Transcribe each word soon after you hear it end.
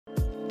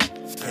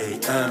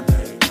AM.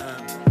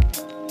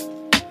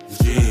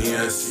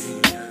 Genius.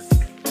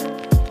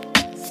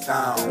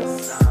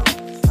 Sound.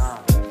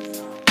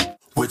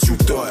 What you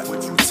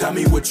thought? Tell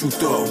me what you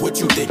thought. What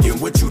you thinking?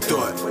 What you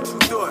thought?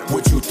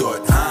 What you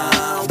thought?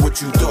 Huh?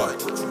 What you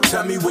thought?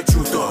 Tell me what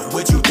you thought.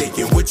 What you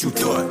thinking? What you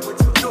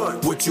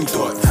thought? What you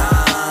thought?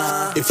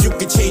 Huh? If you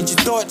could change your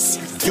thoughts,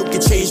 you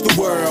could change the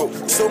world.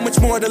 So much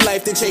more to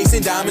life than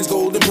chasing diamonds,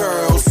 gold, and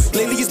pearls.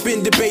 Lately it's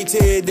been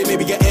debated that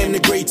maybe I am the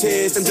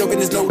greatest. I'm joking,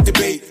 there's no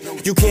debate.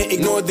 You can't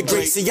ignore the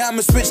great. See,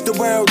 I'ma switch the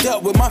world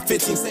up with my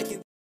 15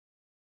 seconds.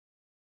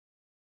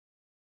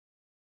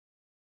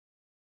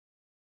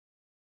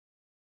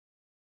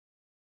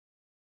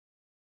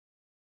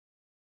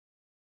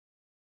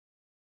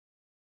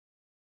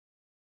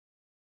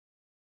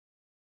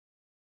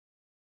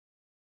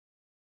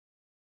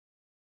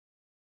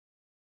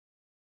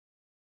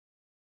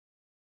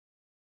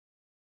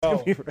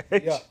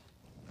 Yeah.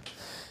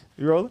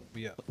 You rolling?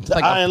 Yeah.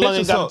 Like I ain't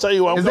London got to tell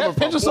you what I'm Is coming that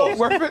pinch from. of salt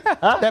worth it?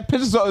 Huh? That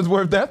pinch of salt is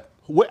worth that?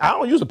 Wait, I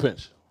don't use a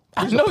pinch.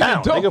 I Use know a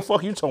pound, you don't. nigga.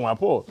 Fuck you talking about,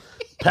 Paul.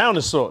 Pound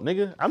of salt,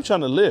 nigga. I'm trying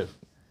to live.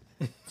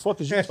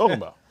 Fuck is you talking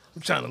about?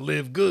 I'm trying to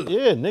live good.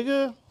 Yeah,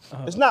 nigga.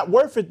 It's not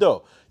worth it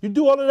though. You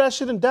do all of that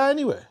shit and die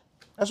anyway.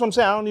 That's what I'm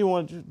saying. I don't even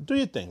want to do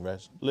your thing, Reg.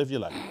 Live your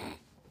life.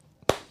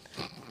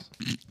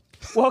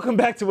 Welcome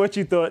back to What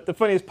You Thought, the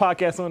funniest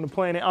podcast on the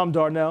planet. I'm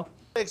Darnell.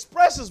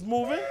 Express is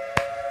moving.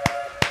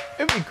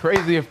 It'd be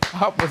crazy if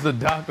Pop was a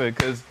doctor,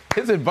 because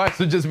his advice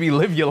would just be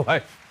live your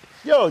life.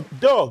 Yo,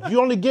 dog, you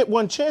only get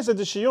one chance at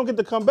this shit. You don't get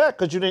to come back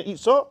because you didn't eat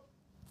salt.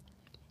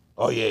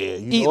 Oh yeah.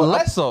 You Eat know what?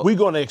 less salt. We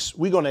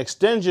gonna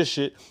extend your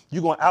shit.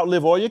 You gonna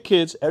outlive all your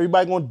kids.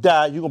 Everybody gonna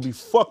die. You gonna be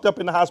fucked up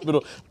in the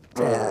hospital,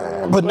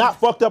 but not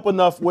fucked up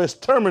enough where it's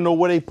terminal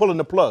where they pulling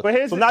the plug.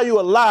 But So now you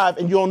alive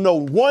and you don't know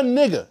one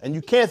nigga and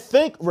you can't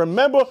think,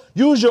 remember,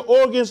 use your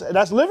organs. And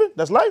that's living.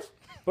 That's life.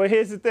 But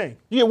here's the thing.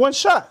 You get one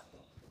shot.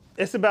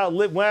 It's about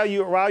while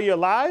you're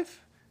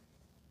alive,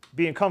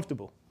 being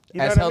comfortable. You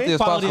know As what I healthy mean? as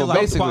possible,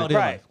 basically. Quality of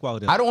Right. life,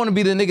 quality of I life. don't want to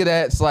be the nigga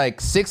that's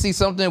like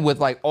 60-something with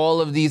like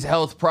all of these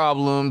health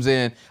problems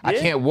and I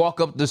Yeah. can't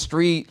walk up the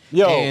street.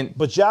 Yo, and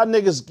but y'all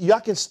niggas, y'all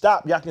can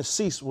stop, y'all can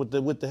cease with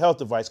the health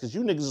advice because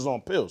you niggas is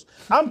on pills.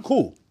 I'm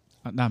cool.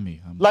 Not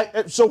me.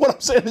 Like, so what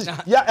I'm saying is,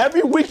 y'all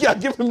every week y'all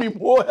giving me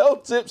more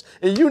health tips,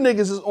 and you niggas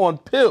is on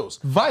pills.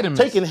 Vitamins.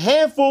 Taking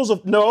handfuls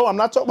of, no, I'm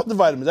not talking about the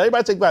vitamins.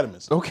 Everybody take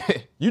vitamins.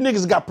 Okay. You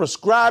niggas got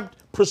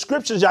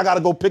prescriptions y'all gotta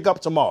go pick up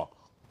tomorrow.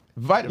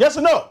 Vitamins. Yes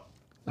or no?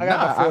 I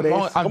got my 4 I'm, days.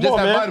 I'm Come just on,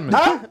 had man. vitamins.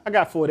 Huh? I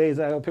got 4 days.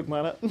 I gotta pick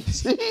mine up.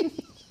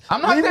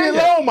 I'm not Leave there me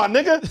yet. alone, my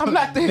nigga. I'm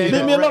not there Leave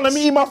yet. me alone. Let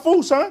me eat my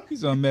food, son.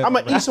 He's on I'm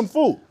gonna eat some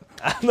food.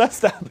 I'm not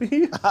stopping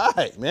you. All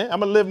right, man. I'm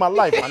gonna live my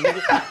life, my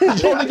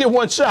nigga. You only get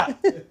one shot.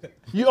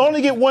 You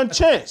only get one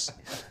chance.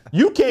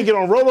 You can't get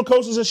on roller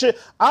coasters and shit.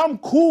 I'm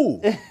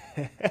cool.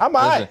 I'm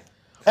all right.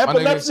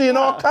 Epilepsy and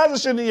all kinds of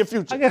shit in your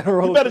future. I got a You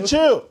roller better coaster.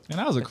 chill. And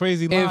that was a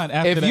crazy line If,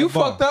 after if that you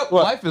bar. fucked up,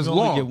 What? life is You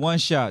only get long. one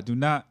shot. Do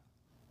not.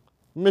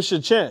 Miss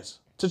your chance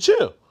to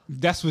chill.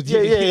 That's what.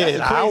 Yeah.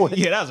 That's I don't-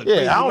 crazy. Yeah, that was a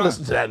crazy Yeah, I don't line.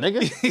 listen to that,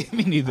 nigga.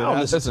 Me neither. I don't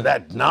That's- listen to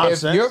that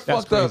nonsense. If you're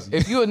fucked up, crazy.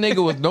 if you're a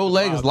nigga with no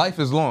legs, life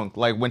is long.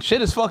 Like when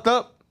shit is fucked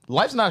up,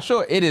 life's not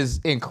short. It is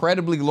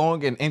incredibly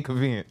long and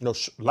inconvenient. No,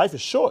 life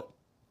is short.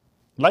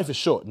 Life is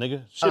short,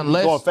 nigga. Shit be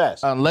going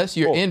fast. Unless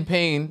you're Oh. in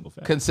pain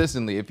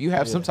consistently. If you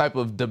have some type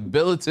of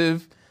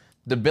debilitative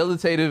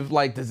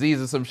like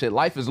disease or some shit,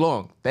 life is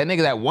long. That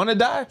nigga that wanna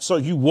die? So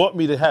you want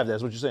me to have that?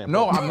 That's what you're saying?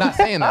 No, I'm not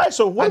saying that. All right,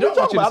 so what I are you don't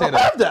want talking you to about? I say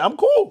don't have that. I'm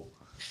cool.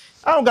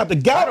 I don't got the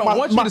gout. I don't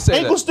want you my to say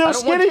ankle that. still I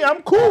don't want skinny. you-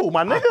 I'm cool,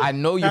 my nigga. I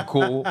know you're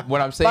cool.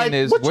 What I'm saying Like,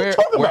 is what you we're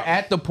talking about?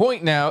 at the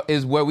point now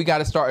is where we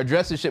gotta start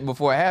addressing shit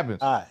before it happens.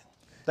 All right.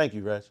 Thank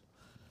you, Reg.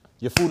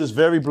 Your food is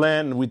very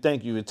bland, and we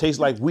thank you. It tastes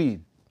like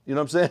weed. You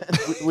know what I'm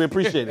saying? we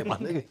appreciate it, my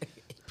nigga.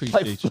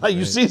 Like you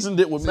man. seasoned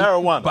it with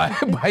marijuana.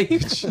 By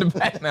each in the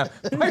back now.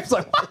 Wife's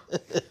like, what?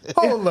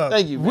 Hold up.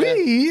 Thank you, man.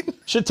 Weed?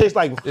 Shit tastes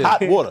like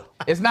hot water.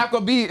 It's not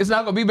gonna be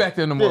back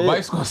there no more. Yeah, yeah.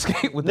 Wife's gonna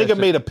skate with that Nigga shit.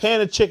 made a pan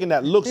of chicken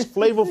that looks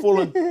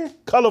flavorful and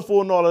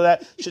colorful and all of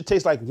that. Shit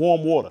tastes like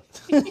warm water.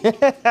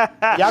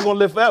 Y'all gonna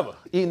live forever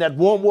eating that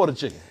warm water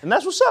chicken. And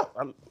that's what's up.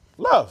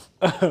 Love.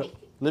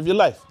 Live your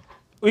life.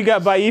 We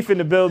got Baif in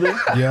the building.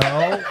 Yo.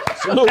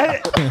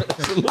 Salute.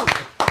 Salute.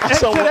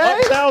 Some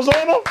today? uptowns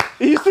on them?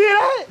 You see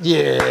that?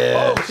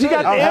 Yeah. She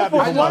got the I'm Air happy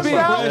Force for One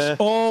myself, style. man.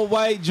 All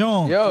white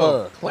John.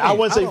 Yo, I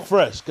wouldn't say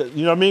fresh, 'cause,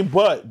 you know what I mean?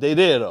 But they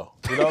there though.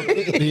 You know?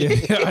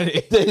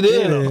 they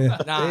there though.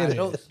 Nah,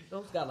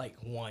 those got like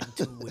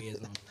 1-2 wears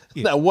on them.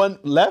 Now one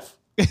left?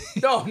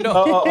 No,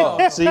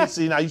 no.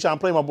 See, now you trying to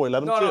play my boy.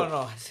 Let him No, chill.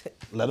 no.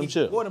 Let him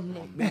chill. Wore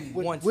them maybe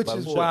once. Which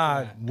is before. why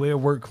I wear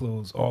work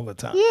clothes all the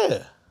time.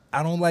 Yeah.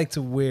 I don't like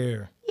to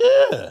wear.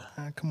 Yeah.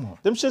 Come on.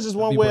 Them shits is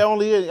one way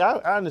only.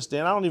 I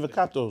understand. I don't even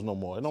cop those no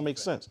more. It don't make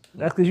sense.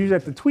 That's because you was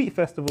at the Tweet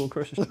Festival,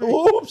 Christian Street.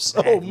 Oops.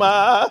 Oh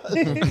my.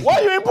 Why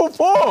you ain't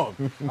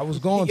perform? I was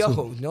going Yo,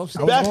 to. no,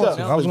 Back going up.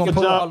 to. I was gonna Good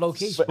pull job our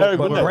location. for Eric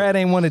But Burnett. Brad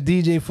ain't want to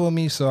DJ for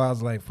me, so I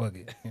was like, fuck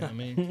it. You know what I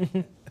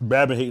mean?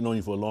 Brad been hating on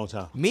you for a long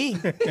time. Me?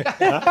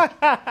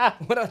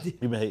 What I did?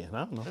 You been hating.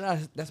 I don't know. Nah,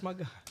 that's my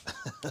guy.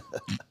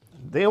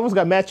 They almost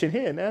got matching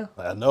hair now.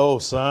 I know,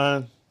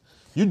 son.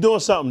 You doing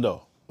something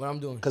though. What I'm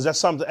doing? Cause that's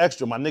something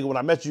extra, my nigga. When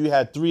I met you, you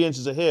had 3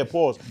 inches of hair.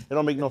 Pause. It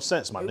don't make no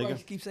sense, my Everybody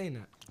nigga. keep saying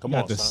that. Come You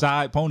on, got the son.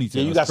 side ponytail.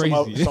 Yeah, you got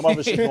It's some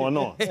other shit going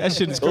on. That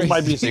shit is Those crazy.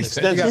 might be some You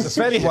got the extensions.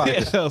 Fetty Wap.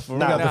 Yeah, for You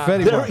got real. the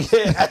Fetty They Wap.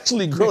 can't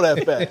actually grow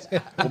that fast.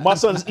 But my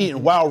son's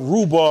eating wild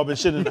rhubarb and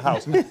shit in the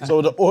house.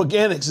 So the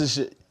organics and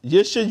shit.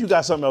 Your shit, you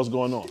got something else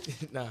going on.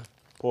 Nah,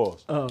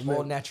 Pause.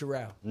 all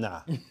natural.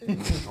 Nah. I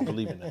don't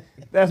believe in that.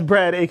 That's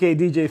Brad, aka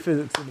DJ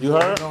Physics. You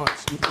heard?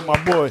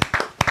 My boy.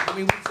 How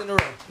many weeks in a row?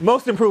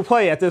 Most improved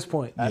play at this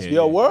point. That's Yeah,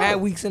 your yeah. word.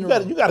 Mad weeks in a You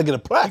gotta- row. You got to get a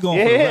plaque. He going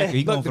for the Yeah. record.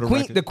 He going Look, for the the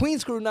queen, record. the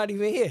Queen's crew not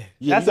even here.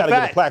 Yeah, That's you a got to get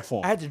fact. a plaque for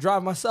I him. had to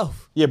drive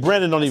myself. Yeah,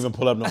 Brandon don't even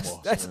pull up no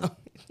more. That's.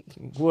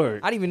 Word.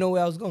 I didn't even know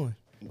where I was going.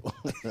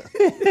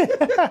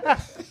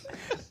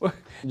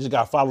 You just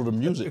got to follow the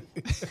music.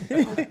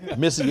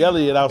 Missy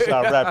Elliott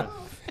outside rapping.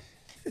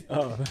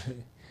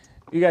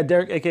 You got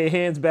Derek, aka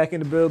Hands, back in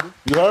the building.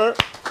 You heard?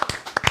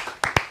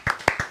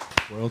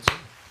 World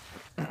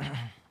Tour.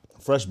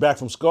 Fresh back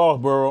from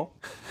Scarborough.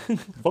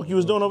 Fuck you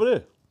was doing over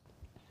there?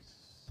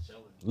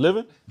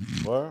 Living?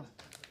 Word?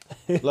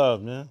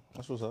 Love, man.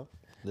 That's what's up.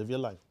 Live your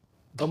life.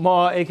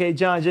 Lamar, aka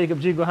John Jacob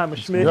Jingleheimer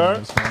Schmidt. You heard?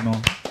 What's going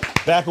on?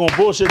 Back on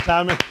bullshit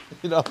timing.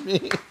 You know what I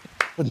mean?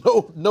 But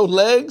no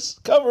legs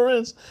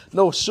coverings,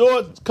 no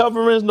short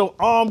coverings, no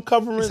arm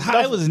coverings. It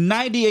nothing. was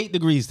 98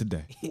 degrees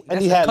today. And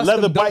he That's a had custom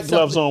leather dope bike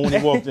gloves something. on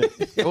when he walked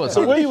in. It was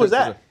So where he was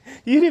at?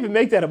 You didn't even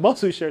make that a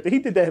muscle shirt. He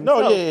did that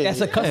himself. No, yeah.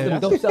 That's a custom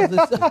dope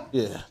stuff.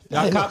 Yeah.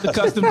 Y'all cop the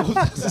custom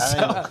boots.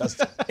 I ain't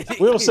custom.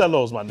 We don't sell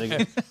those, my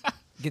nigga.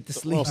 Get the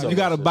sleep. sell You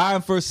gotta buy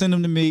them first, send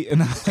them to me, and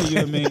you know what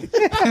I mean.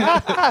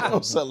 We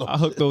don't sell those. I'll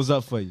hook those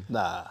up for you.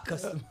 Nah.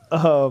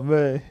 Oh,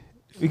 man.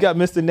 We got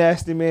Mr.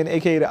 Nasty Man,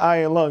 aka the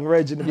Iron Lung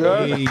Reg in the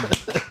building. Hey.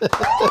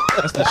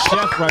 That's the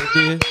chef right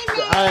there.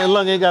 The Iron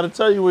Lung ain't got to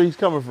tell you where he's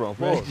coming from.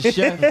 Pause. The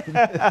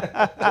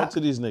chef. Talk to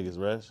these niggas,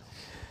 Reg.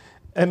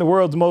 And the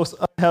world's most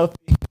unhealthy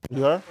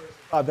You heard?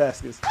 Bob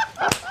Vasquez.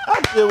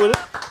 I deal with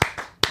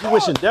it. You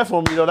wishing death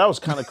on me, though. That was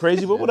kind of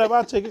crazy, but whatever.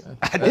 I'll take it.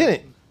 I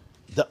didn't.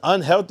 The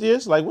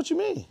unhealthiest? Like, what you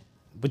mean?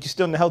 But you're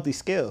still in the healthy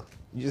scale.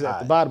 You're just at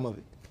the Aight. bottom of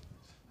it.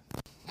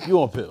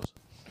 You on pills.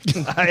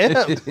 I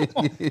am.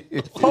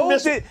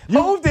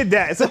 Hove did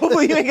that, so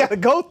hopefully you ain't got to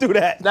go through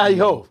that. Now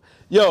you hope.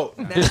 Yo,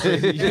 this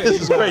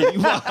is crazy.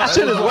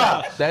 Shit is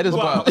wild. That is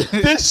wild.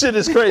 This shit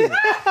is crazy.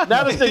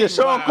 Now this nigga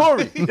Sean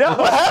Corey.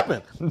 What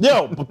happened?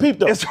 Yo, but peep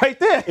though. It's right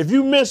there. If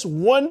you miss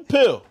one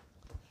pill,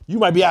 you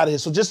might be out of here.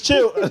 So just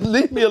chill.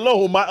 Leave me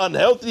alone with my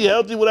unhealthy,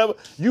 healthy, whatever.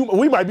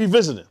 We might be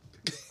visiting.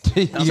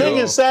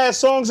 Singing sad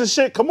songs and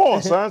shit. Come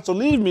on, son. So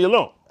leave me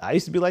alone. I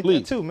used to be like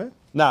Please. that too, man.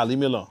 Nah, leave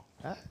me alone.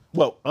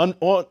 Well,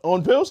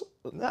 on pills?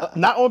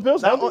 Not on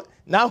pills?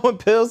 Not on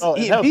pills, Oh,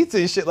 eating healthy. pizza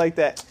and shit like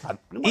that. My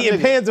Eating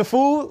nigga. pans of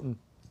food.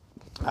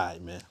 All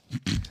right, man.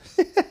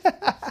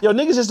 Yo,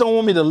 niggas just don't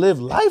want me to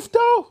live life,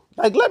 though.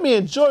 Like, let me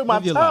enjoy my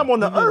Live your time life. on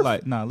the Live your earth.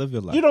 life. Nah, live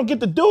your life. You don't get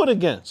to do it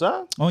again,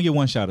 son. Only get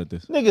one shot at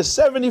this. Niggas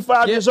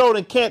 75 years old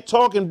and can't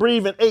talk and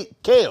breathe and ate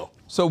kale.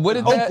 So would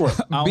it Okra.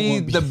 that I don't be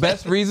wanna be- the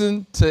best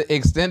reason to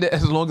extend it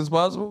as long as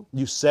possible?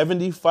 You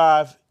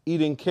 75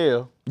 eating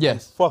kale.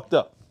 Yes. Fucked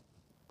up.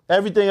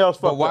 Everything else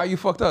fucked But up. why are you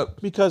fucked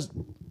up? Because,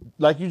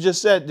 like you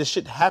just said, this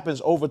shit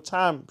happens over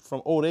time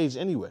from old age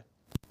anyway.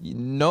 You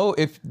know,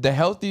 if the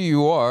healthier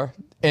you are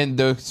and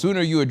the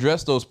sooner you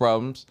address those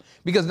problems,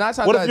 because 9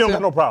 times What out if you of don't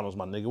 10, got no problems,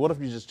 my nigga? What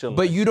if you just chilling?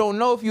 but you don't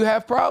know if you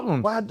have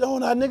problems. Why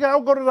don't I, nigga? I'll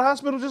go to the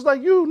hospital just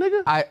like you,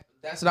 nigga.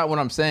 That's not what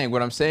I'm saying.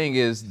 What I'm saying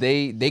is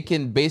they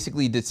can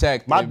basically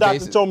detect. My and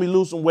doctor told me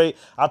lose some weight.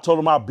 I told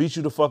him I'll beat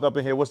you the fuck up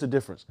in here. What's the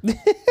difference?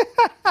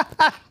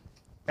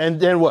 And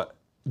then what?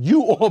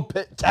 You on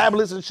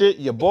tablets and shit,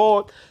 you're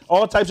bored,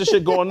 all types of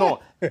shit going on.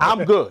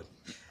 I'm good.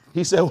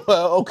 He said,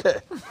 well, okay.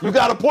 You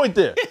got a point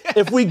there.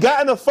 If we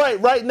got in a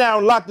fight right now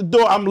and locked the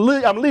door, I'm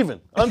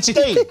leaving,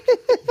 unscathed.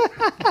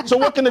 So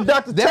what can the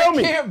doctor that tell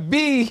me? can't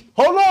be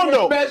Hold on, your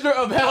though. measure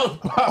of health.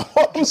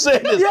 All I'm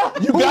saying is,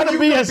 you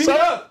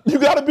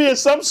gotta be in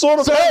some sort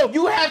of So health.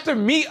 you have to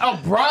meet a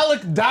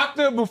brolic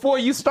doctor before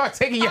you start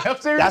taking your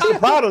health seriously. That's the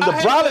problem. The I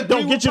have to brolic agree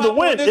don't get with you to Pablo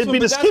on win. this It'd one, be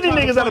the but that's skinny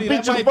kinda niggas that'll funny.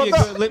 beat you That the might be fuck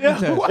a up. good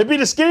litmus test. It'd be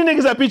the skinny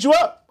niggas that beat you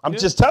up. I'm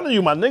just telling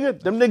you, my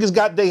nigga. Them niggas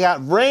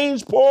got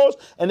range, pause,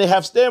 and they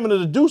have stamina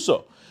to do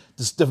so.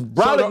 The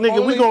brolic the nigga, we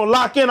only- gonna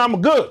lock in,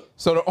 I'm good.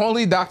 So the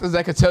only doctors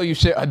that can tell you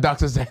shit are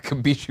doctors that can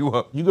beat you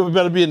up. You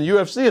better be in the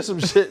UFC or some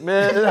shit,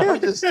 man.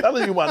 I'm just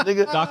telling you, my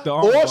nigga. Dr.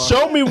 Or Armbar.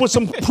 show me with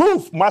some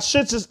proof. My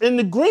shit's is in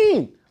the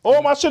green.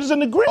 All my shit is in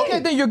the green. Okay,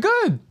 then you're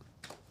good.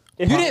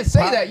 You didn't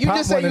say that. You Pop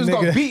just said one you was a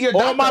gonna nigga. beat your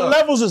doctor All my up.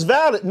 levels is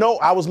valid. No,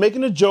 I was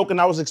making a joke and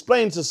I was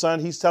explaining to son.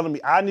 He's telling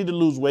me I need to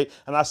lose weight,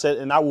 and I said,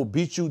 and I will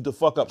beat you the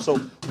fuck up. So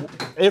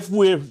if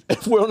we're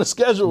on the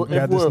schedule, You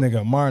got if this we're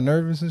nigga Amar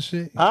nervous and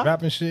shit. He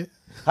Dropping shit.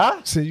 huh?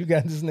 So you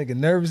got this nigga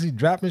nervous, he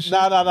dropping shit.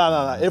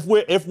 No. If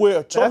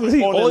we're talking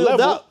he on the oiled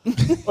level, up.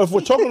 if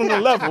we're talking on the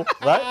level,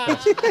 right?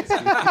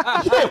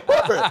 Yeah,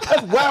 word.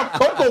 That's wild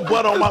cocoa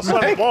butter on my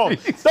son's phone.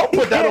 Don't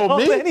put that on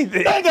hold me.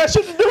 anything. That ain't got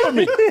shit to do with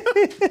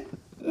me.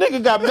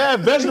 Nigga got mad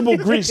vegetable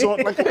grease on.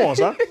 Like, come on,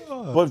 son.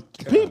 dog.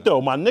 But peep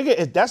though, my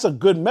nigga, that's a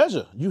good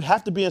measure. You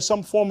have to be in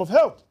some form of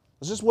health.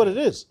 It's just what it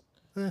is.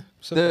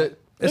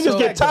 Niggas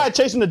get tired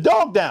chasing the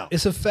dog down.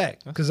 It's a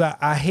fact because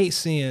I hate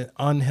seeing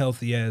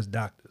unhealthy ass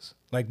doctors.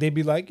 Like they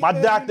be like, My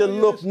yeah, doctor you know,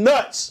 look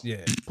nuts.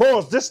 Yeah.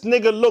 Pause. This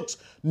nigga looks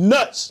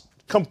nuts.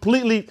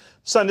 Completely,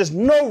 son. There's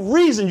no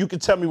reason you can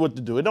tell me what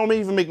to do. It don't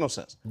even make no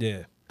sense.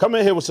 Yeah. Come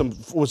in here with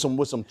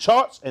some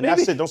charts, and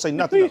that's it. Don't say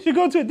nothing You else. should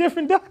go to a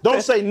different doctor.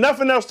 Don't say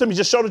nothing else to me.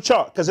 Just show the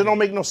chart, because it don't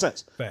make no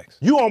sense. Facts.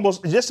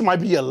 This might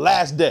be your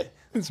last day.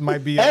 This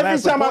might be your Every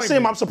last time I see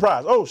him, I'm appointment.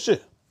 surprised. Oh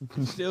shit.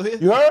 Still here?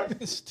 You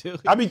heard? Still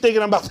here. I be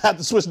thinking I'm about to have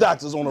to switch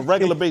doctors on a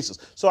regular basis.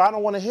 So I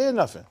don't want to hear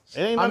nothing. It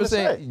ain't I'm nothing to just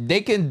say. saying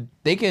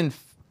they can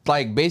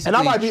like basically. And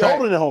I might be track-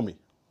 older than homie.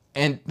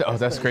 And oh,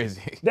 that's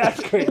crazy.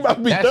 That's crazy.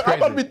 I'm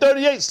about to be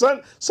 38,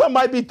 son. Some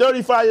might be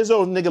 35 years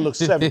old. Nigga looks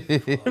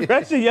 70.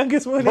 That's the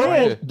youngest one Purple,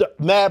 here.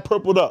 mad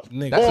purpled up.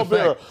 That's a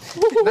Bearer.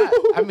 fact.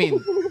 I mean,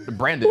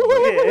 Brandon.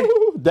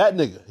 That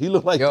nigga. He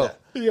look like Yo. that.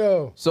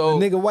 Yo, So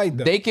the nigga white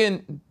though. they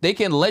can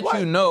let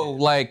you know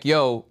like,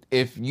 yo,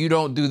 if you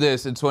don't do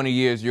this in 20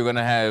 years, you're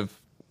gonna have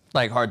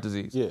like heart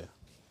disease. Yeah.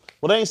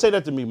 Well, they ain't say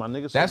that to me, my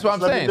nigga. So That's what I'm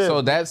just let me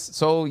saying. live.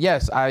 So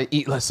yes, I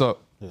eat less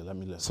salt, Yeah, let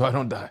me live. so I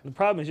don't die. The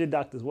problem is your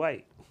doctor's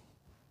white.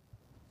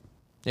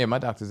 Yeah, my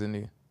doctor's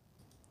Indian.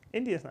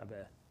 India's not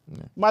bad.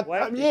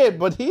 White? Yeah,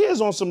 but he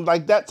is on some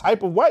like that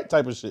type of white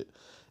type of shit.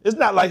 It's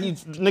not like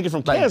he's nigga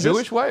from Like Kansas.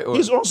 Jewish white, or-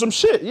 He's on some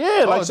shit.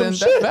 Yeah, like some then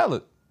shit. that's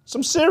valid.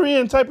 Some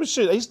Syrian type of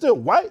shit. He's still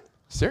white.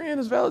 Syrian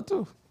is valid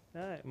too.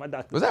 All right, my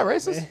doctor. Was that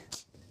racist?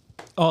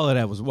 All of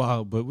that was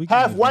wild, but we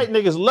Half white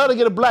niggas love to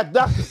get a black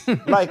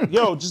doctor. Like,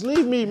 yo, just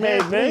leave me,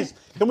 man, Hey, man. please.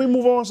 Can we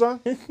move on, son?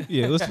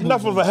 Yeah, let's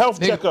Enough of a health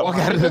Nigga, checkup. walk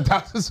out of the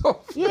doctor's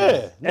office.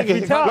 Yeah,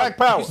 Every nigga, time. black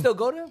power. You still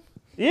go there?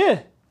 Yeah,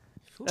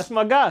 that's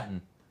my guy.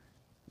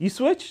 You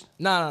switched?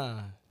 Nah.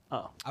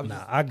 Oh,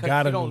 I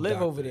gotta You don't do live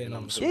doctor, over there. you know No,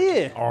 what I'm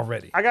saying? yeah.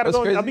 Already. I gotta That's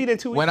go. crazy. I'll be there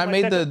 2 weeks. When I for my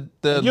made checkup.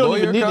 the You don't lawyer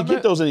even need to comment,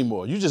 get those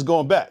anymore. You just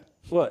going back.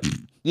 What?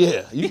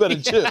 Yeah, you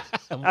better chill. I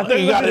thought You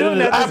you got were it in doing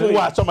the that this Apple week.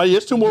 Watch. Somebody,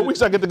 it's 2 more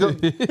weeks. I get to go.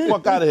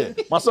 Fuck out of here.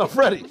 My son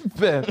Freddie.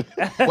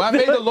 when I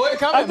made the lawyer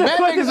comment, I mad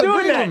thought you niggas was doing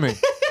agreed that.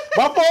 with me.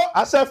 My fault.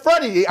 I said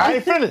Freddie. I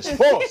ain't finished.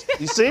 Pause.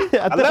 You see?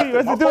 I thought left you it.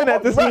 wasn't My doing fault.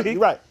 that this You're right. week.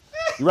 You're right.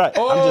 You're right.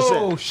 I'm just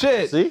saying. Oh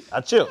shit! See?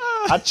 I chilled.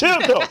 I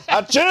chilled though.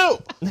 I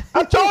chilled.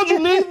 I told you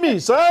leave me,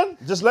 son.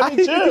 Just let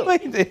me chill. I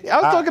was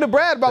talking to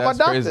Brad about my That's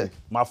doctor. crazy.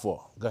 My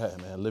fault. Go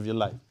ahead, man. Live your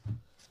life.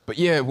 But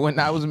yeah, when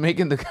I was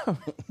making the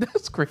comment,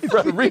 that's crazy.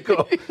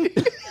 Federico.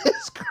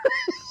 It's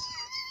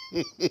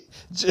crazy.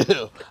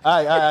 Chill.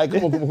 All right.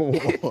 Come on.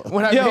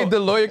 When I Yo. made the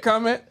lawyer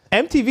comment,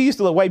 MTV used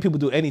to let white people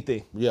do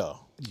anything. Yo.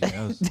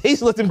 They used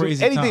to let them do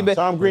Crazy anything. times. But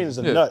Tom Green is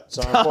a Yeah. nut.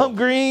 Tom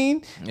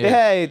Green, Yeah. they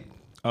had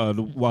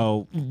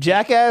well,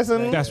 Jackass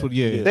and that's what.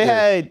 Yeah, they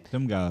had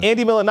them guys.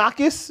 Andy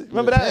Milonakis.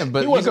 Remember that? yeah, but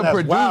He you wasn't can as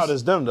produce wild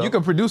as them, though. You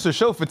can produce a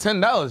show for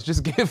 $10.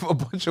 Just give a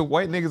bunch of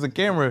white niggas a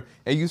camera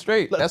and you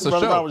straight. That's a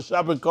run around show. with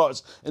shopping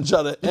carts and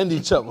try to end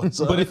each other.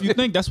 son. But if you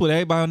think that's what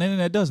everybody on the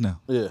internet does now,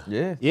 yeah,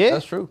 Yeah, Yeah?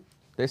 that's true.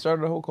 They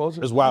started the whole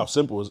culture. it's wild,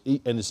 simple,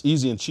 and it's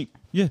easy and cheap.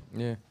 yeah,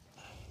 Yeah.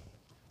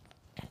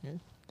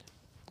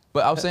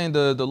 But I was saying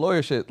the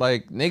lawyer shit,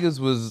 like niggas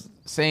was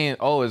saying,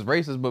 oh, it's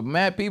racist, but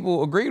mad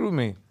people agreed with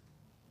me.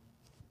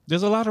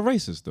 there's a lot of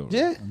racists though.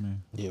 Yeah. I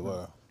mean, Yeah,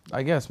 well,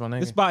 I guess, my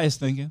nigga. it's biased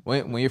thinking.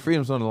 When your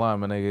freedom's on the line,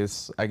 my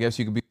nigga, I guess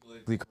you could be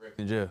politically correct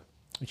in jail.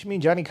 What you mean?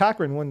 Johnny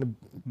Cochran won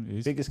the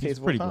He's- biggest he's case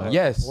of all pretty time. black.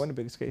 Yes. One of the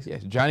biggest cases.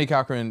 Yes, Johnny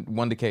Cochran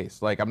won the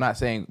case. Like, I'm not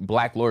saying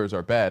black lawyers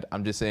are bad.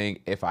 I'm just saying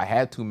if I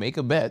had to make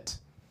a bet,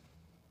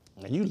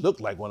 and you look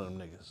like one of them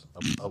niggas,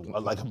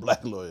 like a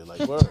black lawyer.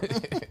 Like, word.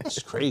 It's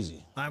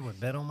crazy. I would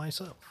bet on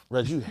myself.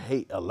 Reg, you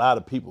hate a lot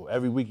of people.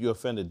 Every week you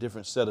offend a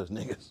different set of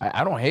niggas.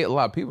 I don't hate a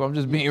lot of people. I'm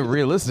just being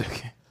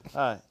realistic.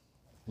 All right,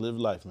 live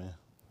life, man.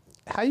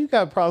 How you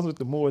got problems with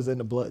the Moors and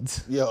the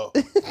Bloods? Yo,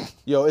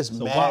 it's a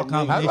mad. wild niggas.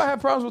 combination. How do I have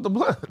problems with the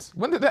Bloods?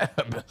 When did that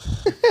happen?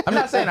 I'm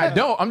not saying I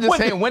don't. I'm just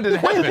saying when did it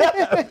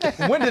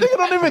happen? When did it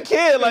don't even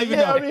care. Like,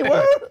 yeah, I mean,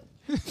 word.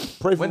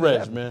 Pray for When did Reg,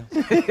 that man.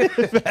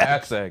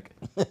 Hashtag.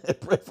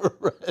 Pray for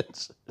Reg.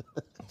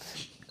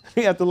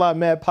 You have to line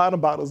mad powder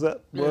bottles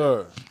up.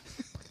 Word.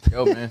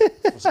 Yo, man.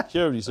 For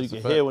security, so you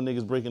can hear when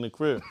niggas break in the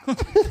crib.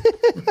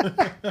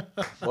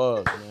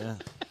 Word, man.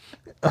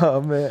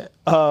 Oh man.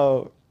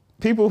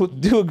 People who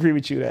do agree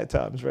with you at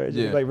times, right?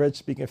 Yeah. Like Reg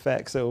speaking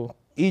facts. So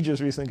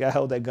Idris recently got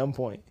held at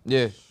gunpoint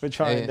Yeah. for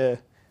trying Yeah. to,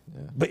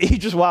 but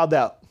Idris wilded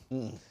out.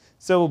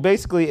 So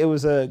basically, it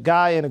was a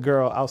guy and a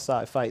girl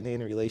outside fighting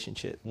in a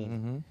relationship,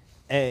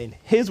 and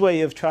his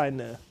way of trying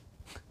to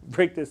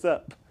break this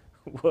up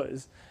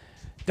was,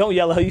 "Don't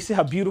yell at her. You see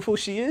how beautiful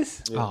she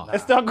is,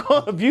 and start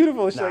calling her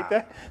beautiful and shit like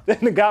that." Then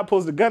the guy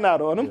pulls the gun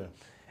out on him, Yeah.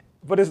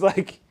 but it's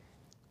like,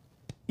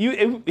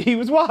 he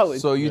was wilding.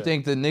 So you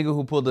think the nigga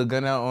who pulled the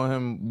gun out on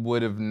him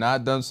would have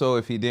not done so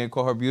if he didn't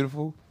call her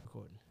beautiful?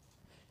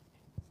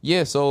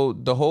 Yeah, so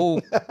the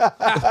whole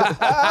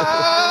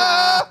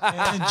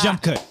And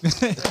jump cut.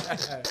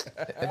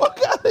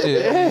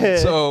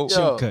 so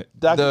Yo, cut.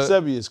 Dr. The-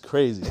 Sebi is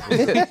crazy.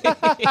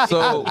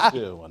 so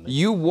Chill, my nigga.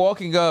 you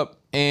walking up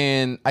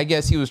And I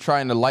guess he was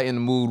trying to lighten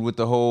the mood with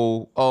the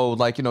whole,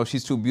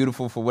 she's too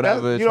beautiful for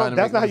whatever.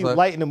 That's not how you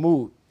lighten the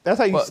mood. That's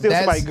how you steal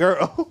somebody's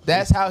girl.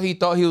 That's how he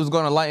thought he was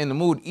going to lighten the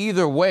mood.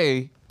 Either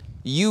way,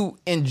 you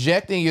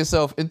injecting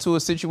yourself into a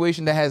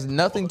situation that has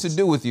nothing to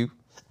do with you.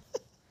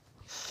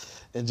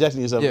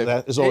 Injecting yourself,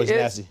 it's always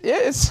nasty. Yeah,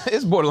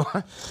 it's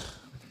borderline.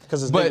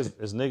 Because it's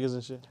niggas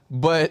and shit.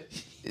 But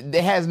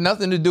it has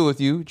nothing to do with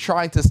you.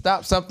 Trying to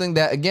stop something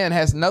that, again,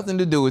 has nothing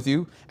to do with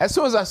you. As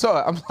soon as I saw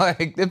it, I'm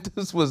like, if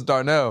this was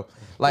Darnell,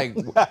 like,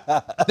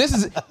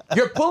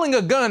 you're pulling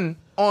a gun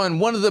on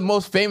one of the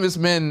most famous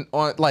men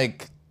on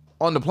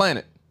the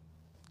planet.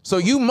 So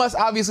you must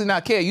obviously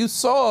not care. You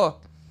saw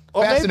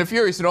Fast and the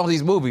Furious in all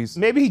these movies.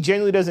 Maybe he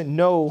genuinely doesn't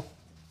know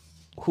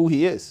who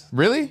he is.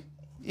 Really?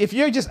 If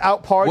you're just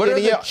out partying, what are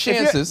the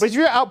chances? If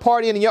you're out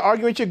partying and you're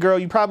arguing with your girl,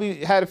 you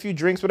probably had a few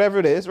drinks, whatever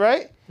it is,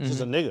 right? It's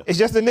just a nigga. It's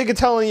just a nigga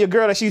telling your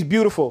girl that she's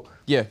beautiful.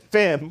 Yeah.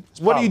 Fam,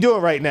 what are you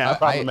doing right now?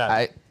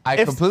 I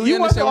If completely you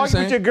want to understand what you're argue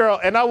saying. with your girl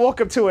and I walk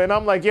up to her and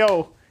I'm like,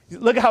 yo,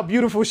 look at how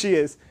beautiful she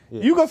is.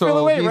 Yeah. You gonna feel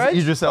away, right?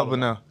 Idris Elba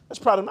now. It's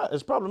problematic.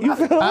 It's problematic.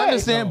 You feel away. I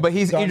understand, but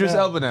he's Idris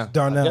Elba now.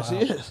 Darnell. Yes, he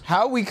is.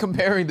 How are we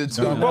comparing the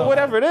two? But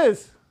whatever it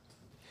is.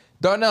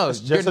 Darnell,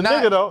 Just a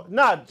nigga, though.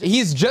 Nah,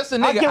 he's just a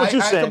nigga. I get what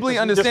you're saying. I completely You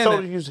just understand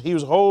told that. me he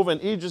was Hove and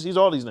Idris. He's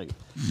all these niggas.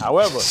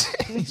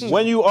 However,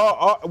 when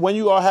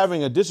you are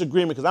having a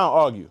disagreement, because I don't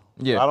argue.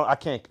 Yeah. I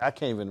can't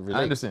even relate.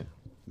 I understand.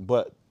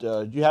 But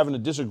you having a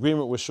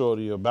disagreement with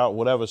Shorty about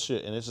whatever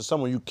shit, and it's just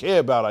someone you care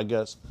about, I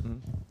guess.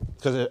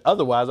 Because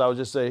otherwise, I would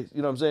just say,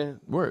 you know what I'm saying?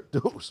 Word.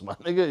 Deuce, my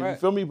nigga. Right. You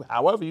feel me?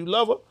 However, you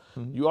love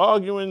her. You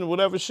arguing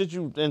whatever shit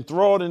you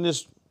enthralled in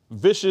this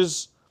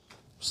vicious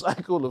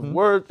cycle of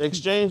word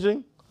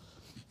exchanging.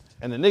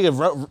 And the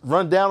nigga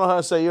run down on her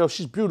and say, yo,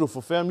 she's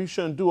beautiful, fam. You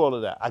shouldn't do all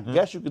of that. I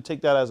guess you could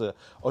take that as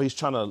he's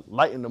trying to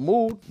lighten the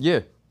mood.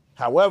 Yeah.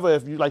 However,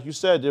 if you, like you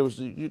said, there was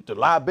the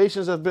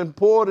libations have been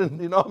poured and,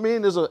 you know what I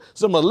mean? There's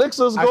some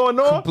elixirs going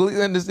I on.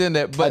 completely understand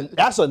that, but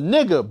That's a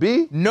nigga,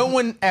 B. no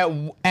one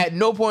at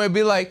no point would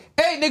be like,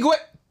 hey, nigga, what?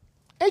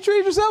 Ain't you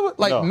Idris Elba?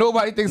 Like, No.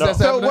 nobody thinks No. that's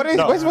So happening. what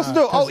are you supposed to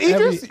do? Oh, Idris? You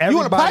want to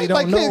everybody pipe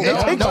like don't this?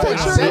 know. Take No,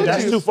 pictures. no,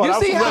 That's too far. You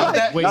That see was how Reg- that-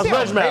 that was see how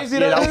Reg Map. crazy Yeah,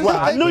 that that was is?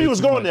 right. I knew you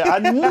was going there. I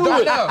knew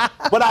it. Darnell.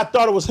 But I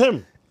thought it was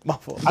him. I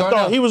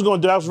thought he was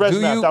going to do that. Was Reg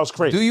Map. That was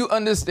crazy. Do you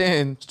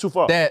understand too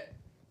far. that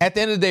at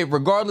the end of the day,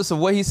 regardless of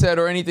what he said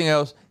or anything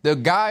else, the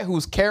guy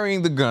who's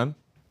carrying the gun,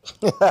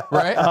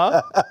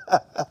 right,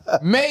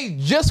 may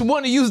just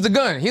want to use the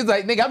gun. He's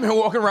like, nigga, I've been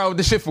walking around with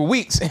this shit for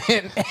weeks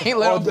and ain't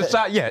let off the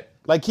shot yet.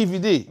 Like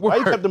Keefy D. Why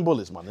you Word. kept them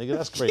bullets, my nigga?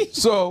 That's crazy.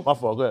 So My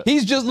fault, go ahead.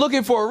 he's just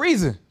looking for a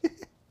reason. And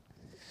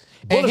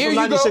Bullets here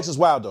from you go. 96 is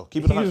wild, though.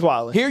 Keep it He was 100.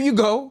 wilding. Here you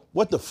go.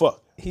 What the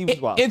fuck? He was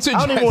wild. I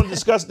don't even want to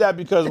discuss that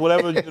because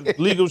whatever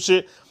legal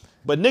shit.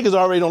 But niggas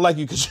already don't like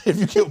you because if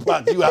you kill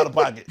Pac, you out of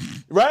pocket,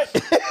 right?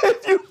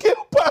 If you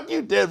kill Pac,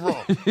 you dead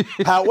wrong.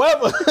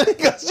 However,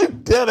 because you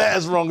dead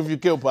ass wrong if you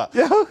kill Pac.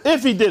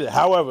 If he did it,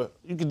 however,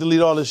 you can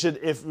delete all this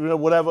shit. If you know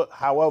whatever,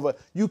 however,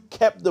 you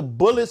kept the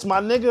bullets, my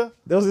nigga.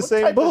 Those are the What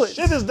same type bullets.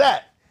 Of shit is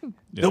that?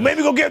 Don't make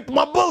me go get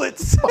my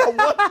bullets.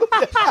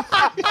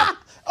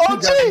 Oh,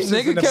 geez.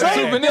 Nigga kept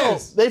Same-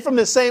 souvenirs. They from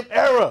the same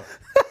era.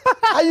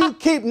 How you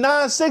keep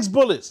 9.6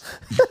 bullets?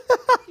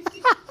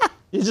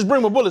 You just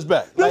bring my bullets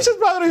back. Them Like, shit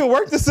probably don't even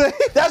work the same.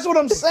 that's what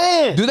I'm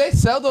saying. Do they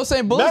sell those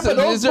same bullets?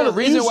 Remember those Is there a bullets,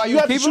 reason why you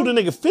had to keep shoot them?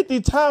 a nigga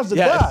 50 times to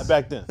Yes. die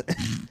back then.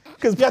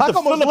 Because You had Pac to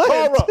fill almost the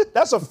car lived. up.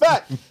 That's a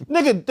fact.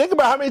 Nigga, think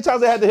about how many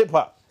times they had to hip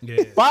hop.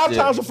 Yeah. 5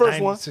 times the first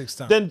one. 96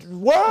 times. Then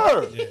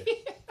word.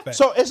 Fact.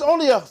 So it's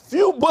only a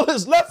few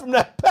bullets left from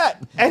that pack.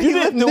 And you he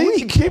didn't lived a need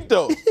week. to keep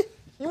those.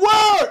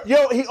 Word!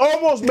 Yo, he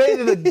almost made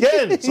it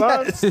again,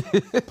 son.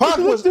 Pac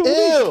was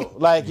ill.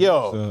 Like,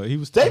 yo. He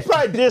was They tough.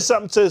 probably did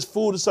something to his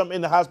food or something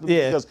in the hospital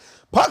Yeah. because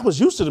Pac was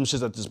used to them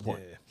shits at this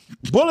point.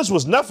 Bullets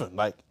was nothing.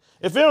 Like,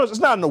 if it's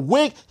not in the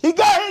wig, he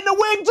got hit in the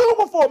wig too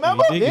before,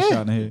 remember? He did get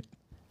shot in the head.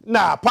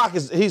 Nah, Pac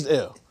he's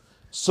ill.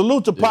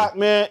 Salute to Pac,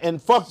 man, and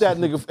fuck that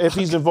nigga if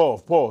he's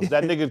involved. Pause.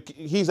 That nigga,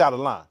 he's out of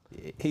line.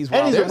 He's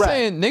And wild. he's a They're rat.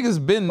 saying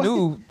niggas been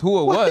knew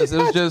who it why was. you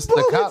It was got just the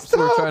bullets, cops were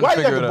dog? trying Why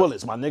to you got figure the it out.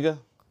 bullets, my nigga?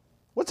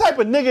 What type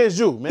of nigga is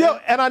you, man? Yo,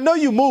 and I know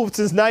you moved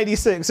since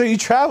 '96, so you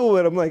travel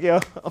with him. Like, yo,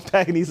 I'm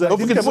packing these up. Don't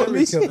These forget the come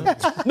with me.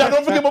 bullets. No,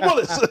 don't forget my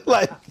bullets.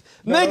 Like,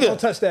 No, nigga, don't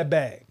touch that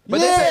bag.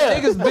 But Yeah.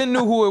 they said niggas been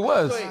knew who it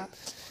was.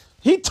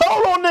 he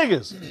told on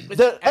niggas.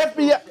 The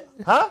FBI,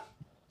 huh?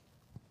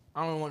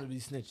 I don't want to be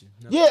snitching.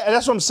 No. Yeah, and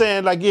that's what I'm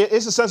saying. Like, yeah,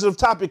 it's a sensitive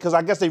topic because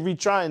I guess they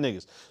retrying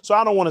niggas. So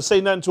I don't want to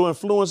say nothing to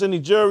influence any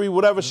jury,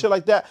 whatever shit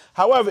like that.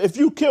 However, if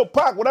you kill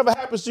Pac, whatever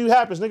happens to you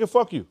happens, nigga.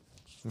 Fuck you,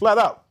 flat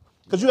out,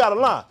 because you out of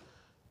line.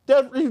 You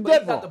But you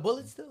dead got the wrong.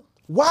 bullets still?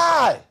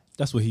 Why?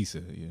 That's what he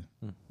said,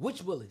 yeah.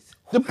 Which bullets?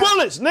 The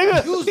bullets,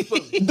 nigga. Used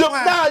bullets.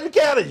 Nah, you can't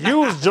have a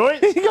used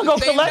joint. You gonna go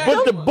collect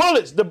But the them?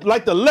 bullets,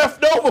 like the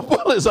leftover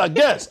bullets, I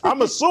guess.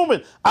 I'm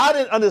assuming. I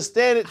didn't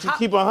understand it to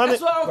keep 100.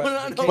 That's what I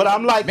want to know. But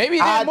I'm like, Maybe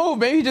he didn't move.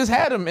 Maybe he just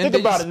had them. Think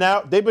about it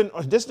now.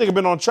 This nigga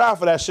been on trial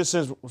for that shit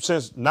since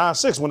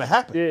 9/6 when it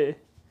happened. Yeah.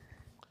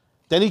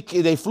 Then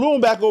they flew him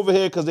back over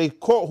here because they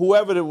caught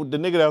whoever the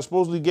nigga that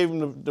supposedly gave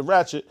him the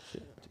ratchet.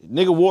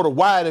 Nigga wore the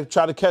wire to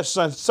try to catch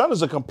Son. Son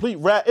is a complete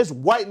rat. It's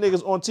white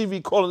niggas on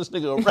TV calling this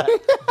nigga a rat.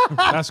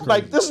 That's crazy.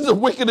 Like, this is the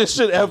wickedest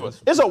shit ever.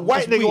 It's a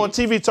white nigga on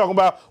TV talking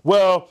about,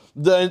 well,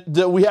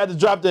 we had to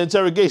drop the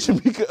interrogation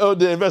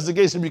the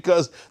investigation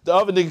because the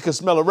other nigga could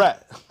smell a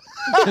rat.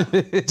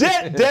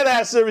 dead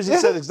ass serious. He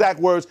said exact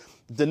words.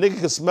 The nigga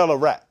could smell a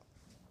rat.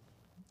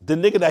 The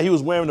nigga that he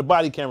was wearing the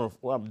body camera,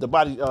 the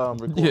body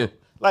recorder. Yeah.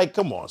 Like,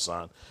 come on,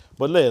 son.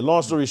 But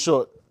long story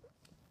short,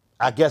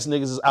 I guess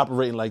niggas is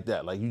operating like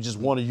that. Like, you just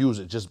want to use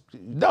it. Just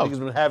niggas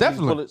been having these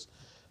definitely. bullets.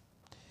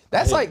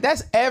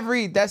 That's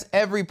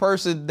every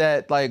person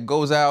that like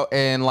goes out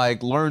and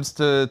like learns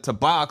to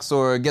box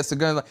or gets a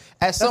gun. Like,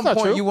 at some not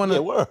point true. you want Yeah,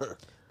 to. word.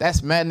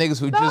 That's mad niggas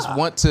who just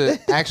want to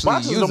actually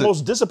Boxers use are the it.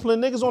 most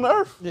disciplined niggas on the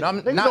earth. No,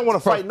 I'm Niggas not don't want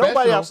to fight nobody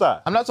professional.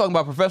 outside. I'm not talking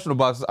about professional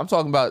boxers. I'm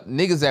talking about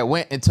niggas that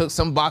went and took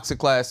some boxing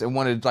class and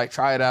wanted to like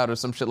try it out or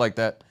some shit like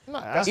that.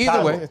 That's Either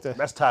Tybo. way,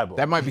 That's Tybo.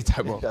 that might be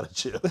Tybo. Gotta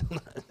chill.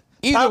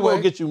 Either Tybo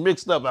way, get you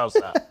mixed up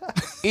outside.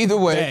 either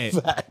way,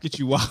 Bad. Get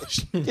you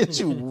washed. Get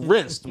you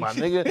rinsed, my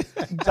nigga.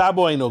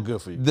 Tybo ain't no good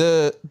for you.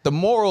 the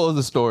moral of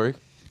the story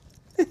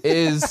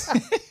is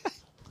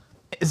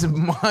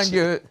mind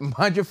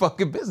your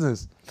fucking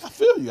business. I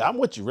feel you. I'm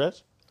with you, Reg.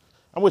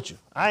 I'm with you.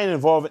 I ain't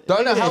involved in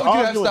Darnell, niggas how ain't would you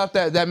have arguing. stopped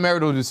that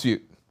marital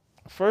dispute?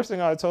 First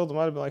thing I told him,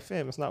 I'd have been like,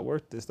 fam, it's not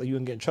worth this. Like, you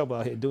can get in trouble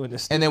out here doing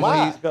this. And then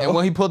Why?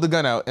 when he pulled the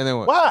gun out, and then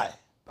what? Why?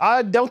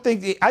 I don't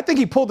think, I think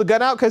he pulled the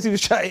gun out because he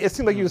was trying, it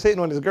seemed like he was hitting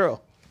on his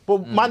girl.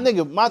 But my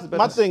nigga,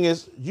 my thing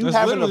is, you That's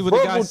having a literally what the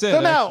guy verbal, said,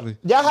 So now- actually.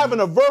 y'all having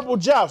a verbal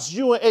joust,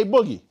 you and A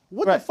Boogie.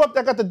 What the Right. fuck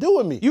that got to do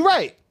with me? You're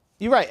right.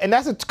 You're right. And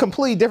that's a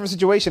completely different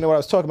situation than what I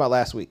was talking about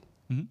last week.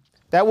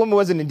 That woman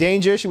wasn't in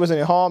danger. She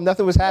wasn't in harm.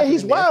 Nothing was Yeah, happening.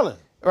 he's there. wilding.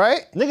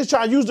 Right? Niggas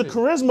trying to use the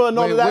charisma and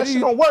all Wait, of that. what That do shit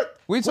you- don't work.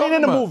 we We ain't talking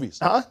in the about? movies.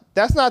 Huh?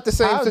 That's not the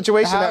same How-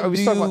 situation how that I was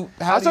do talking you-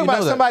 about. how I was do you talking about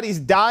know that? somebody's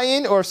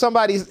dying or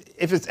somebody's,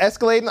 if it's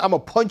escalating, I'm going to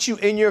punch you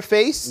in your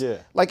face. Yeah.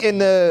 Like in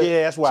the.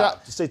 Yeah, that's wild. So-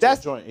 To say to that's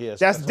a joint, yeah, that's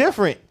that's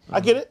different.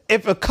 I get it.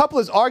 If a couple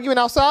is arguing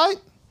outside,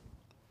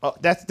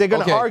 they're going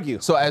to Okay, argue.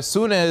 So as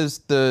soon as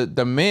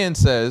the man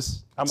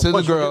says I'ma to the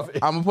punch you in girl, your face.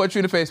 "I'm gonna punch you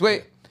in the face,"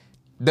 wait,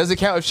 does it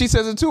count if she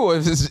says it too, or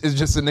is it's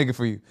just a nigga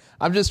for you?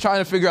 I'm just trying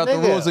to figure out the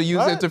Nigga, rules of you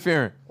what?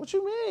 interfering. What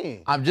you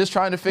mean? I'm just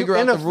trying to figure You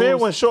out the interfere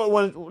rules.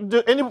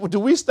 when do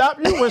we stop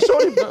you when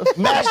Shorty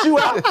mash you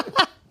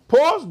out?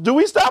 Pause. Do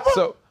we stop him?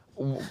 So,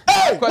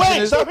 hey, question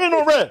wait, is- stop hitting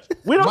on Reg.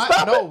 We don't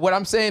stop no, it. what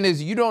I'm saying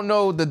is you don't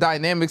know the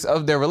dynamics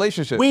of their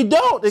relationship. We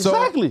don't, So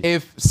exactly.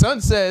 if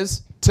son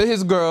says to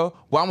his girl,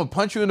 "Well, I'm gonna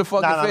punch you in the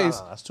fucking Nah, face,"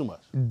 that's too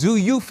much. do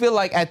you feel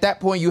like at that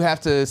point you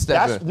have to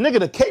step That's in? nigga,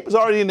 the cape is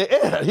already in the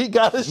air. He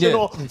got his shit Yeah.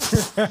 on.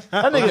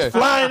 That nigga's Okay.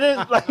 flying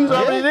in like he's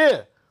already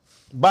there.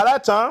 By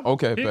that time,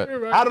 Okay, but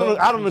I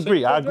don't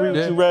agree. I agree with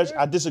Yeah. you, Reg.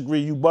 I disagree.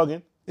 You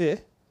bugging. Yeah.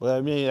 But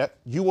I mean,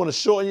 you want to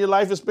shorten your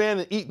lifespan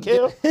and eat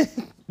kale?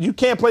 You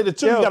can't play the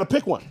two. Yo. You got to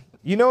pick one.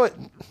 You know what?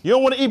 You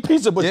don't want to eat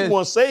pizza, but Yeah. you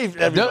want to save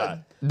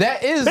everybody.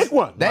 that is Pick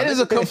one, that my is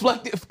a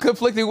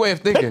conflicting way of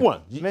thinking. Pick one.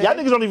 Y'all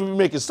niggas don't even be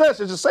making sense.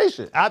 They just say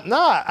shit.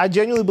 I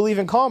genuinely believe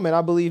in karma, and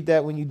I believe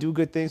that when you do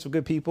good things for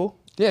good people,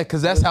 Yeah,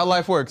 because that's how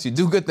life works. You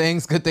do good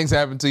things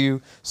happen to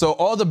you. So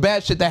all the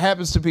bad shit that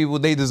happens to people,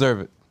 they deserve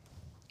it.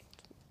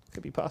 it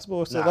could be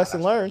possible. It's a Nah,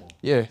 lesson that's learned.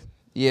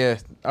 Yeah.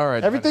 All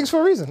right. Everything's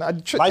for a reason. Life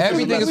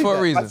Everything is for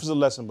a reason. Life is a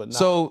lesson, but nah.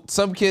 So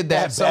some kid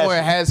Bad that somewhere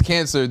shit. has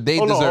cancer, they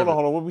hold on, deserve hold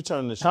it. on. What we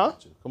turning this shit Huh?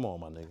 to? Come on,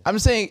 my nigga. I'm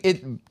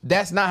saying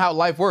that's not how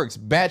life works.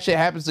 Bad shit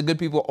happens to good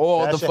people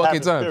all That the shit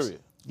fucking happens, times.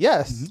 period.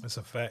 Yes. That's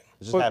a fact.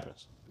 It just But-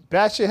 happens.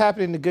 Bad shit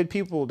happening to good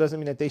people doesn't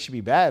mean that they should be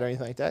bad or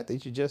anything like that. They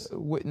should just,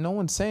 No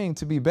one's saying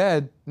to be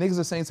bad. Niggas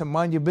are saying to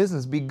mind your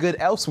business, be good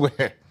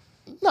elsewhere.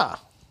 nah.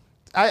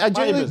 I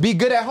genuinely, business. Be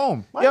good at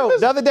home. yo,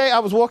 the other day I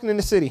was walking in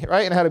the city,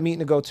 right? And I had a meeting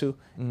to go to.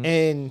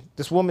 And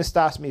this woman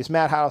stops me. It's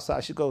mad hot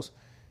outside. She goes,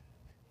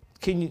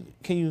 can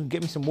you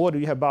get me some water?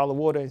 You have a bottle of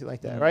water or anything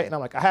like that, right? And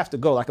I'm like, I have to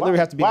go. Like, I literally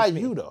have to be Why in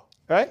this you meeting, though?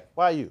 right?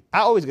 Why you? I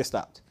always get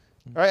stopped,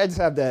 right? I just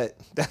have that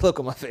look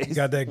on my face. You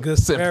got that good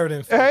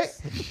Samaritan face.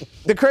 Right?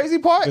 The crazy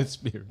part, Good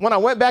spirit. when I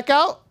went back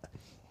out,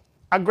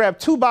 I grabbed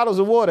 2 bottles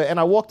of water and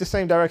I walked the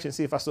same direction to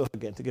see if I saw her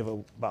again to give her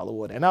a bottle of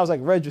water. And I was like,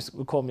 Reg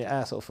would call me an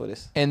asshole for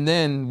this. And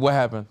then what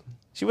happened?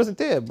 She wasn't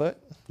there, but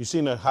You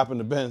seen her hop in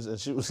the Benz and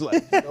she was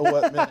like, you know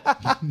what,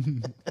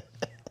 man?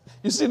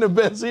 You seen the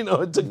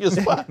Benzino, it took your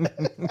spot.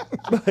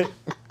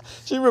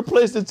 She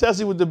replaced the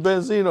Tessie with the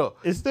Benzino.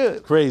 it's still,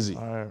 Crazy.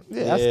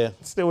 yeah,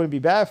 I still wouldn't be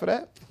bad for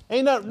that.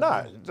 Ain't nothing,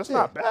 nah, that's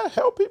not bad.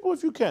 Help people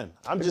if you can.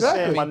 I'm just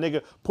Exactly. saying, my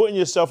nigga, putting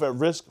yourself at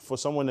risk for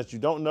someone that you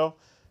don't know,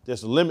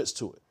 there's limits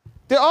to it.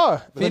 There are.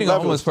 Feeding a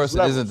levels, homeless person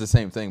levels. isn't the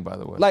same thing, by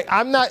the way. Like,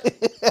 I'm not,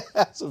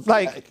 That's a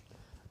like, fact.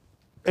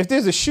 if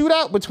there's a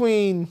shootout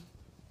between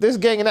this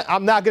gang and that,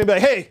 I'm not going to be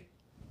like, hey,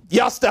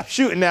 y'all stop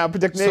shooting now,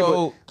 protect the So-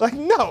 neighborhood. Like,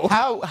 no.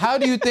 how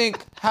do you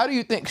think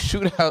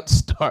shootouts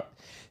start?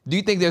 Do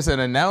you think there's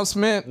an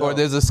announcement or No.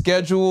 there's a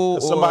schedule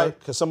or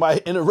Cause somebody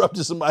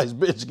interrupted somebody's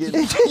bitch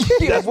getting.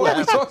 yeah, That's what are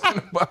we what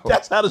talking about?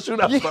 That's how the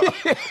shootout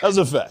started. That's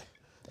a fact.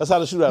 That's how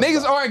the shootout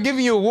Niggas started. aren't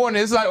giving you a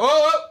warning. It's like,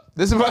 oh,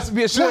 this is about to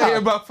be a shootout Nah. here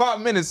in about 5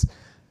 minutes.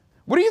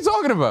 What are you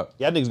talking about?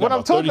 Y'all niggas got What I'm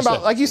about 30 talking about,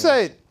 seconds. like you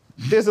said,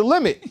 there's a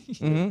limit.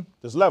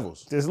 There's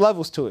levels. There's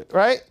levels to it,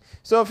 right?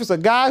 So if it's a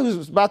guy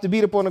who's about to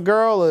beat up on a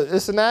girl or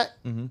this and that,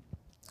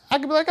 I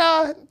could be like,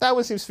 that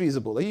one seems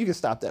feasible. Like, you can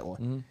stop that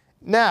one.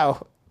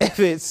 Now, if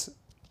it's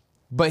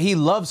But he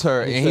loves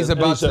her, and he's And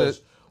about he to.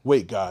 says,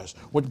 wait, guys.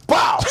 With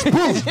bow, boom,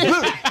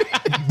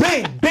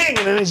 bang, bang,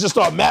 and then he just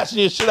start mashing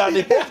your shit out and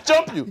they both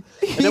jump you.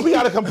 And then we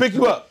gotta come pick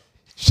you up.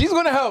 She's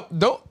gonna help.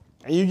 Don't.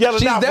 And you yelling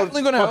She's out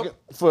definitely gonna help.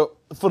 for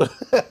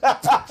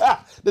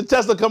the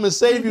Tesla come and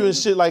save you and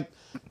shit like,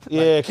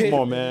 yeah, come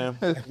on, man.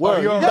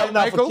 Word. you all yelling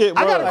right, out for Michael? kid,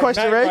 I got word. a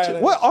question, Matt Reg.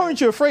 Ryan What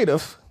aren't you afraid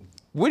of?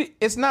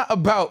 It's not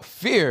about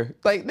fear.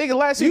 Like, nigga,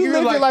 last week You you were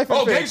live your like, life in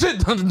oh, fear. gang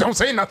shit, don't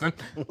say nothing.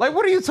 Like,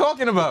 what are you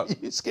talking about?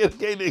 You scared of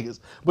gay niggas,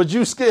 but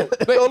you scared.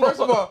 But Hold first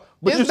on. of all,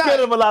 but you it's scared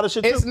not- of a lot of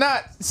shit It's too.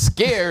 not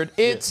scared.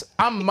 It's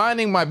I'm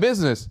minding my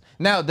business.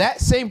 Now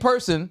that same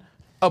person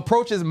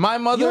approaches my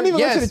mother. You don't even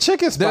yes, go to the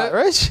chicken spot,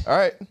 Reg. All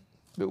right.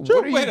 What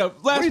are you- Wait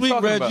up. what are Last you week,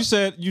 talking Reg, about? you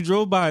said you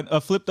drove by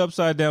a flipped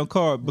upside down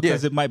car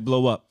because Yeah. it might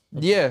blow up.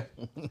 Yeah.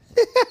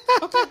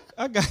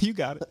 You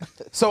got it.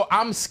 So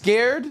I'm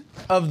scared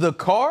of the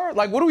car.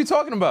 Like, what are we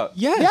talking about?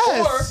 Yes.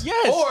 Yes.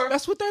 Yes. Or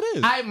That's what that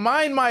is. I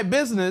mind my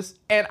business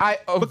and I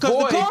avoid.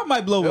 Because the car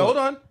might blow up. Hold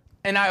on.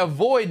 And I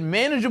avoid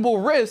manageable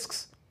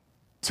risks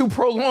to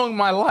prolong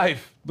my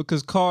life.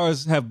 Because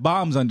cars have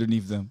bombs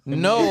underneath them.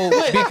 No,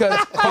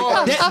 because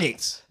cars.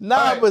 Detonates. Nah,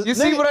 All right, but you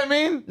see nigga- what I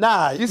mean?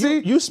 Nah, You see?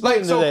 you spitting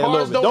Like, so today a little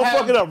cars bit. don't Don't have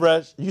fuck it up,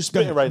 Reg. You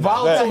spitting right now. Go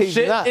Volatile ahead.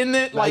 shit not. in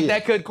it, like yet.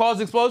 that could cause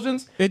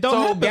explosions. It don't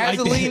so happen like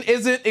gasoline that.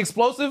 isn't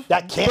explosive.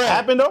 That can't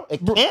happen though.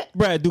 It can't.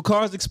 Brad, do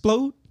cars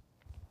explode?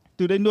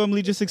 Do they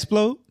normally just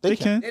explode? They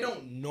can. can. They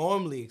don't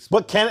normally explode.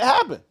 But can it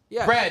happen?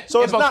 Yeah. Brad, So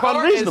if it's a not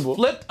car unreasonable. is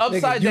flipped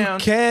upside you down,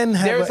 can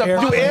have there's an a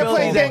airplane. possibility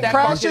airplanes that get that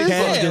car crashes? can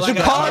Can explode. just Do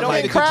got cars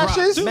automatic get drop.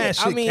 crashes? That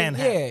shit I mean, can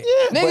happen.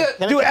 yeah. Nigga,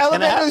 Can Do it- can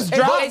it elevators happen?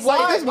 drop? Hey, Like,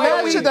 wait, there's wait,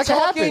 mad wait, shit that can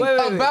talking happen. Wait,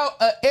 wait, wait. about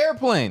an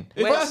airplane.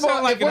 Wait, First that of all,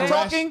 sound like if we're an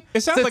talking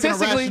It sounds like an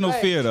statistically, irrational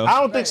fear, though. I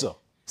don't think so.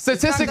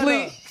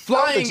 statistically,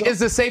 flying so. is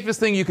the safest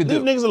thing you could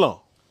Leave do. niggas alone.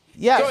 So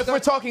Yes. if we're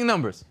talking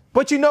numbers,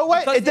 But you know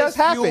what? Because It does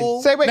there's happen.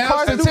 fuel. Say, wait, Now,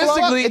 cars do blow up.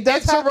 statistically, It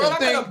does it's happen. a It's not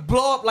gonna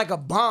blow up like a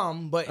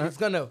bomb, but it's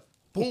gonna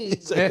boom.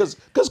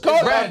 Because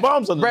cars have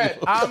bombs on Brad,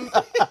 them.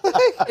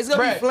 It's gonna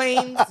Brad, be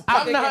flames.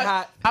 I'm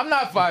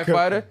not a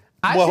firefighter.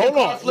 I Well, see a hold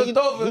car on. flipped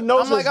over. He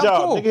knows I'm his like,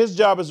 job. I'm cool. Nigga, his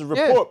job is to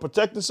report,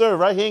 protect, and serve.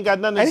 Right? He ain't got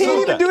nothing to And he do didn't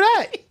with even do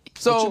that.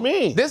 So What you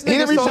mean? this He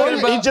didn't nigga's talking report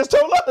it. He about just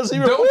told us he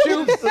Don't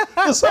reported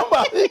to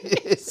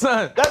somebody.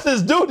 son. That's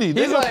his duty.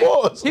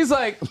 He's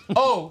like,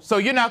 oh, so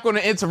you're not going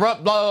to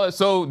interrupt, blah, blah, blah,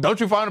 so don't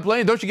you fly on a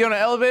plane? Don't you get on an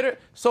elevator?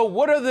 So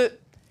what are the,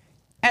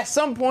 at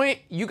some point,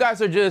 you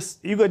guys are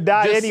just, You gonna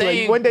die Just anyway.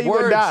 saying One day you gonna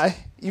words. die.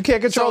 You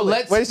can't control So it.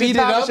 let's Wasting speed it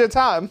time up. is your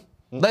time.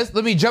 let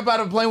me jump out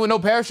of a plane with no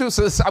parachute,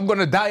 so I'm going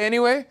to die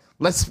anyway?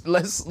 Let's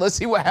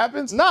see what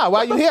happens. Nah,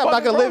 while you here, I'm not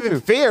fuck is gonna wrong live with in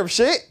you? fear of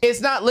shit.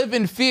 It's not live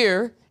in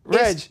fear.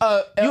 Reg, It's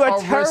you are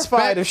a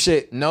terrified of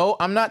shit. No,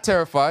 I'm not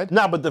terrified.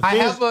 Nah, but the I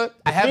fiends, have a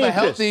fiend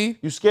healthy.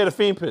 piss. You scared of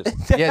fiend piss?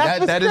 Yeah,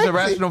 that is crazy.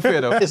 irrational fear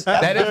though.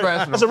 That is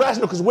rational. It's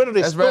irrational because where do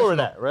they That's store rational.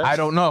 that, right? I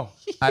don't know.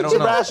 I don't It's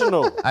know.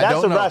 irrational. I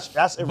That's don't know. irrational.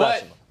 That's But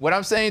irrational. what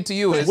I'm saying to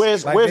you is,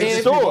 Where's Like it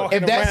this, stored?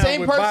 walking if that around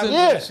same with person, bottles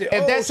Yeah. and shit.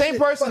 if Oh, that same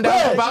shit, person fuck that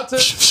was that. about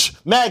to,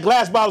 Mad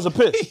glass bottles of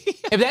piss.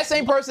 if that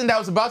same person that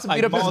was about to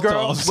beat Like up his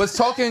girl Molotovs. was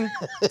talking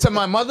to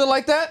my mother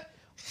like that,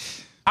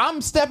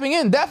 I'm stepping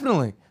in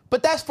definitely.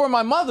 But that's for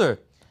my mother.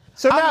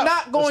 So now, I'm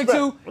not going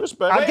to.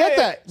 Respect. I Wait, get wait,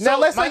 that. wait. Now So,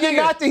 let's my say you're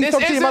nigga, not this talking to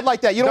your isn't- mother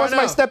like that. You don't want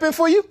somebody to Darnell. step in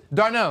for you?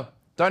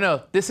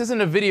 Darnell, this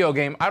isn't a video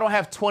game. I don't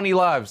have 20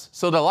 lives.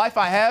 So the life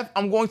I have,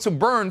 I'm going to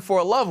burn for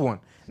a loved one,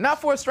 not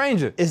for a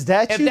stranger. Is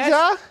that If you, that's-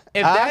 Ja?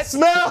 If I that's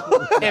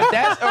smell. if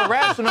that's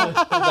irrational,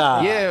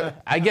 yeah,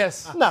 I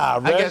guess. Nah, I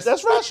Reg, guess.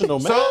 that's rational,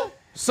 man. So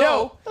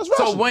that's so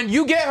rational. when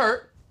you get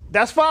hurt,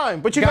 That's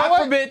fine. But you know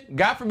what?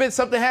 God forbid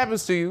something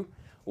happens to you,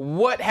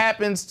 what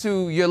happens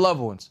to your loved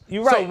ones?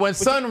 You're So right, when but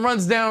son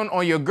runs down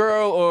on your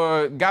girl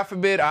or God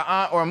forbid an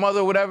aunt or a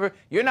mother or whatever,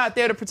 you're not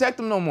there to protect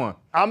them no more.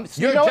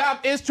 Your you know job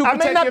what? is to I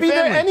protect may not your be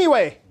family. there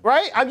anyway,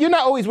 right? You're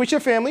not always with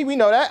your family. We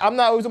know that. I'm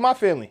not always with my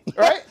family,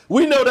 right?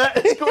 We know that.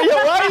 Yo,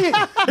 why you?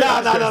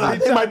 Nah.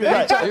 They might be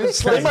right.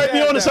 They might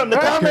be on to something.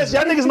 The comments,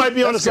 y'all niggas might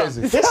be on to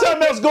something. There's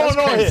something else going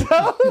on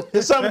here.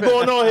 There's something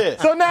going on here.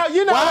 So now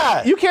you know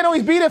Why? you can't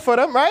always be there for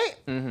them, right?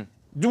 Mm-hmm.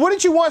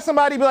 Wouldn't you want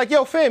somebody to be like,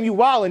 yo, fam, you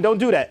wildin', don't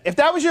do that. If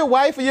that was your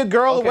wife or your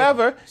girl or Okay,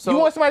 whatever, so- you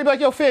want somebody to be like,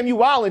 yo, fam, you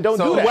wildin', don't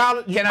do that.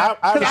 Wild- Can I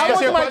I can I I answer want your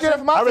somebody to do that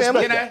for question? my I respect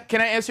family. that.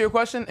 Can I answer your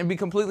question and be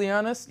completely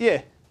honest?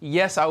 Yeah.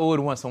 Yes, I would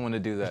want someone to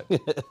do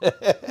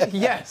that.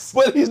 Yes.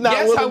 But he's not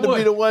Yes, I willing to be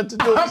would. the one to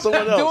do it for I'm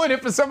someone not else. doing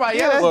it for somebody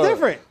Yeah, else. that's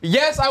different.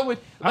 Yes, I would.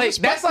 Like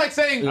respect that's like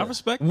saying, I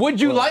respect would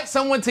you like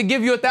someone to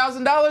give you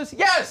 $1,000?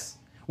 Yes.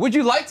 Would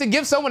you like to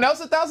give someone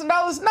else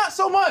 $1,000? Not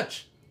so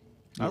much.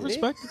 I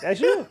respect it. That's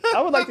you.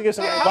 I would like to give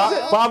somebody.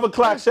 5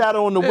 o'clock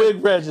shadow on the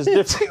wig red is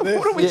different.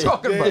 What are we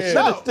talking about?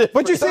 No,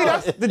 but you see,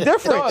 that's the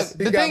difference. Dog,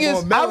 the thing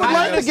is, I would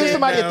like to give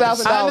somebody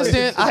 $1,000. I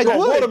understand. I Got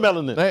would.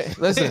 watermelon in it. Hey,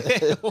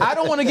 listen, I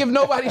don't want to give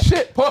nobody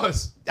shit.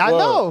 Pause. I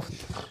know.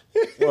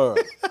 Word.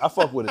 I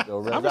fuck with it though,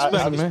 Rev.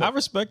 I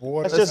respect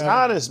it. That's just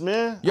honest,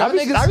 man. Y'all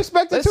I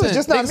respect it too. It's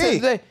just not niggas say me.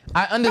 today,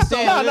 I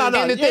understand. No.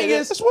 And the thing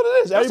is, that's what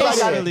it is. Everybody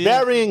got really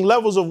varying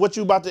levels of what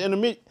you about to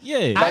intermediate.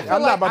 Yeah. I feel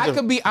I'm not like about I to-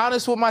 could be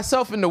honest with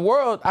myself in the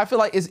world. I feel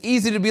like it's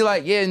easy to be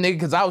like, yeah, nigga,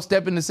 because I was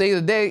stepping to save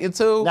the day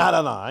until. Nah.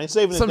 I ain't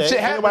saving Some the day. shit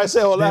Ain't nobody happens.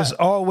 say all that. There's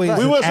always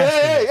We an will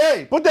say, asterisk.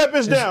 hey, put that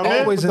bitch down,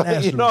 man. Always an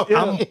asterisk. You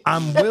know?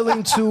 I'm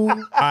willing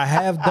to. I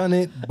have done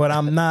it, but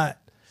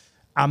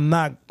I'm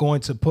not going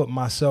to put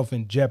myself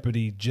in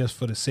jeopardy just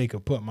for the sake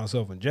of putting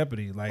myself in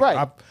jeopardy. Like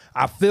Right.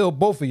 I feel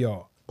both of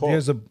y'all.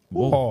 There's a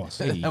pause.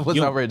 That was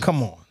outrageous.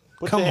 Come on.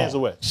 Put Come your hands on.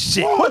 away.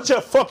 Shit. Put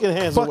your fucking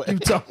hands Fuck away. you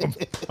talking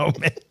about,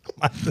 man?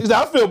 He said,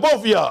 I feel both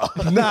of y'all.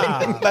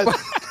 Nah. Like,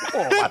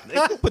 come on, my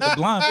nigga. Put the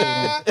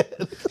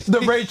blindfold on. The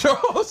Ray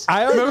Charles.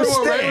 I Remember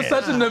when Ray was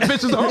understand. touching the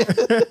bitches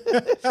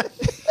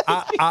on?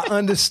 I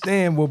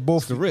understand what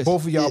both risk.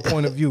 of y'all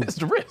point of view. It's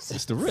the wrist.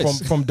 It's the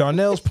risk. From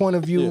Darnell's point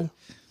of view,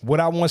 would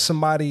I want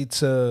somebody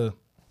to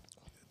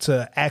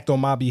act on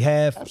my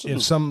behalf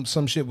if some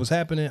shit was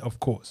happening? Of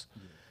course.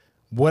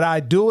 Would I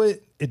do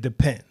it? It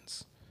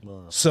depends.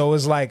 So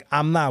it's like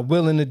I'm not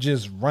willing to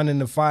just run in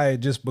the fire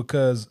just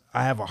because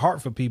I have a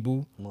heart for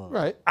people.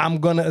 Right. I'm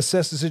gonna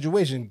assess the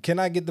situation. Can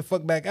I get the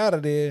fuck back out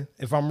of there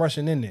if I'm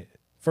rushing in there?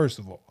 First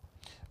of all.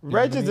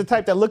 Reg is the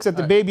type that looks at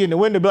the baby in the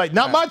window, and be like,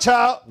 "Not my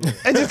child,"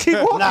 and just keep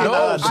walking.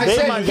 Nah, I baby,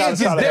 said you gotta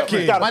kids is try to help.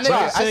 different. You gotta My try.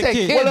 nigga, I said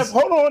kids. kids.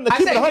 Well, hold on, to I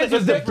keep said it 100, kids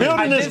was if the different. I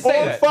building did is say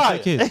on that. fire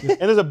Kids. and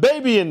there's a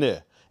baby in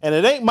there and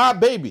it ain't my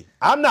baby,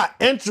 I'm not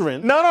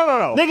entering.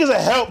 No. Niggas will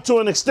help to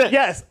an extent.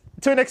 Yes,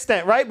 to an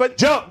extent, right? But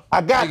Jump.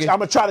 I got you. Nigga. I'm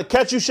gonna try to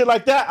catch you shit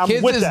like that. I'm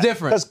Kids with is that.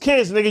 different. Because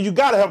kids, nigga, you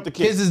gotta help the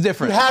kids. Kids is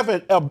different. You have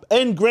an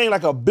ingrained,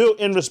 like a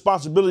built-in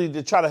responsibility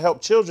to try to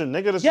help children,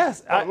 nigga. That's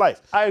yes, part of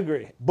life. I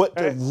agree. But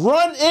to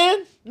run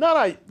in, No.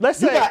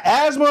 Let's you say, got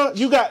asthma,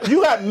 you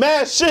got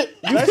mad shit.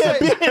 You can't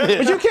be in there.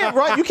 but you can't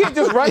run. You can't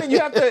just run, and you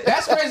have to.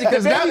 That's crazy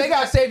because now they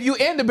gotta save you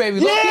and the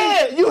baby.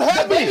 Yeah, you The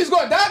have baby's it.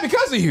 gonna die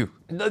because of you.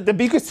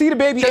 You can see the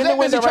baby in the that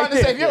window busy trying right to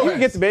there. save your You ass. can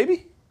get the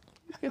baby.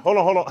 Hold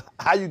on.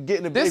 How you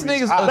getting the This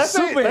baby? nigga's a Let's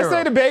superhero.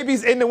 say the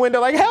baby's in the window,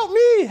 like, "Help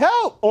me,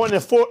 help!" on the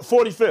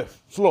 45th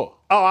floor.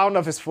 Oh, I don't know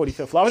if it's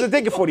 45th floor. I was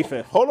thinking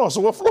 45th. Hold on, so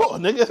what floor,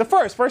 nigga? The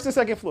first and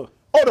second floor.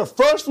 Oh, the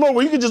first floor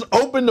where you can just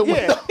open the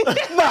window?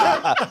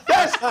 Nah,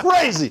 that's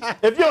crazy.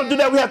 If you don't do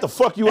that, we have to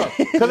fuck you up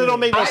because it don't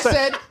make no I sense.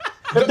 said,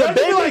 If the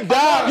baby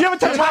died, You ever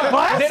touch my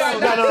glass? did I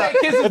not say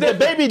kids is If the different?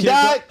 baby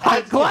died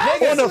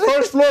glass? on the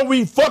first floor,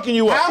 we fucking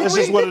you up. How That's we,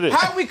 just what it is.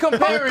 How we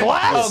comparing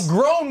glass? a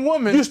grown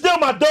woman? You still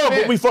my dog,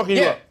 but we fucking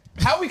you up.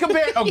 How we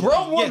compare a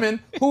grown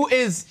woman who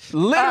is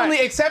literally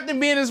Alright. accepting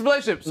being in this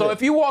relationship? So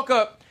if you walk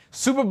up,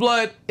 Super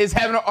Blood is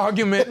having an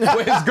argument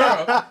with his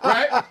girl,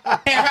 right?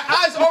 And her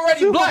eyes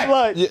already black.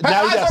 Blood. Yeah, Her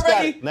now you eyes got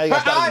already, static. Now you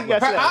got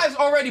static. her eyes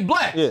already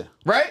black. Yeah.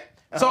 Right?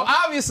 So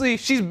obviously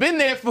she's been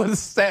there for the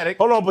static.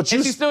 Hold on, but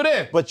and she's still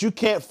there. But you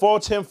can't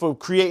fault him for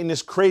creating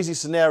this crazy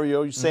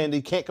scenario. You're saying that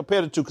you can't compare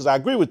the two because I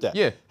agree with that.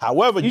 Yeah.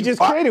 However, You just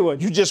created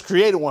one. You just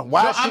created one.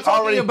 Why is she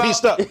already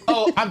pieced up?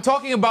 Oh, I'm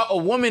talking about a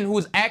woman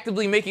who's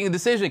actively making a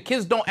decision.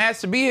 Kids don't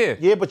ask to be here.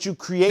 Yeah, but you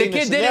created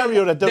a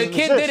scenario that doesn't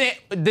exist.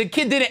 The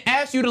kid didn't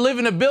ask you to live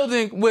in a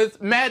building with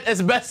mad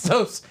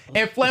asbestos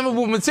and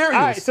flammable materials.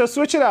 All right, so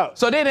switch it out.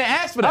 So they didn't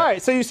ask for that. All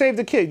right, so you save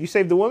the kid. You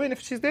save the woman if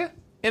she's there?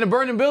 In a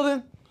burning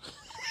building?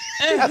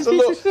 That's a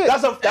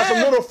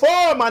little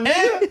far, my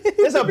nigga.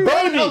 It's a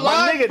baby, my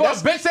alive nigga. for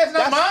a bitch that's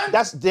not mine?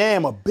 That's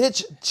damn a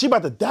bitch. She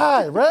about to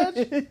die,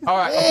 Reg. All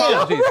right,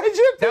 apologies.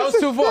 That was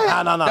too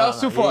far. No, That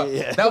was too far.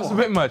 Yeah, That was a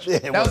bit much.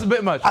 That was a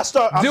bit much. I'm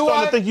starting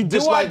to think you do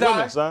dislike I die,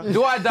 women, son.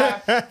 Do I die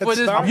for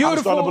this I'm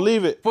beautiful? starting to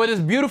believe it. For this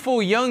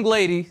beautiful young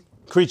lady.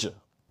 Creature.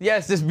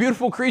 Yes, this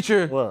beautiful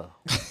creature Well,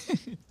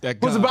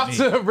 who's about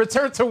to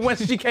return to when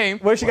she came.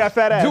 Where she got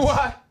fat ass? Do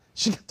I?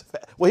 she got the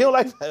fat. Well, he don't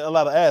like a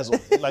lot of ass on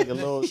it. He like a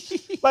little,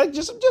 like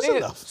just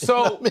enough.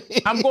 So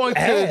I'm going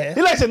to.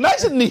 He likes it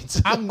nice and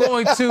neat. I'm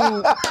going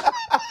to.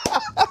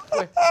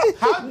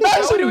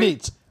 Nice and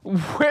neat.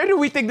 Where do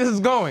we think this is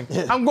going?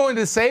 I'm going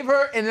to save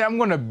her and then I'm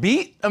going to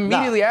beat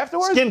immediately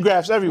afterwards? Skin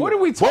grafts everywhere. What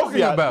are we Both of talking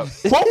y'all- about?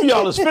 Both of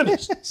y'all is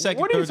finished. Second,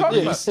 What are you third talking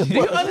degrees. about? Do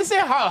you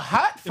understand how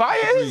hot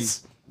fire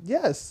is?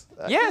 Yes.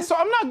 Yeah, so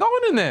I'm not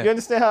going in You there.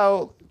 understand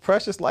how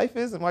precious life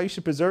is and why you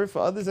should preserve it for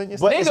others and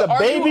But yourself? it's a Nigga, are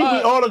baby. you,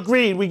 We all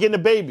agreed we getting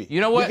a baby.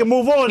 You know what? We can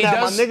move on He now,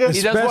 does- my nigga.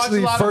 He does watch a Especially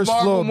lot of first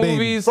Marvel floor baby.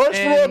 movies.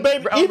 First floor, and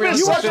baby. Even if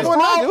you watch the That's what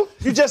I floor,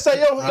 do. you just say,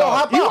 yo,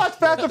 hop You out. watch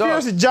Fast and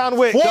Furious and John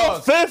Wick.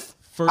 Fourth, fifth.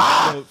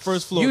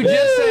 First floor. You babies.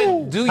 just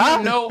said, do you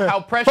Huh? know how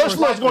precious First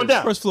floor's life going is?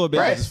 down. First floor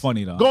babies Right. is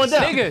funny though. Going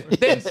down. Nigga,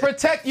 then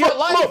protect your First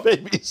floor, life.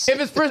 babies.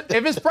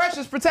 If it's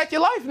precious, protect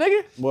your life,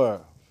 nigga.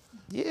 Word.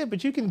 Yeah,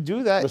 but you can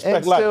do that Respect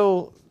and life.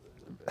 still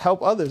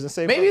help others and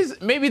save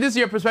others. Maybe this is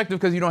your perspective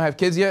because you don't have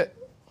kids yet.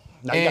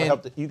 Now you gotta And-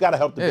 help the, you gotta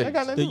help the Yeah. baby. I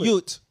got nothing The to do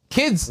with it. youth.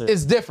 Kids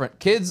is different.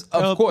 Kids,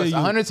 of Help course, the youth.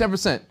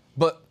 110%.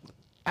 But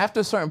after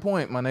a certain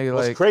point, my nigga,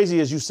 What's like, crazy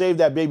is you save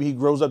that baby, he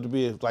grows up to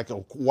be like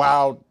a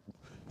wild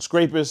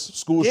scrapist,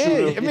 school Yeah,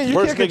 shooter. I mean, you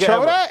worst can't nigga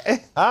control ever.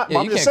 that. Huh? Yeah,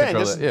 I'm you just can't saying,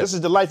 control that, yeah. this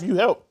is the life you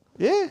helped.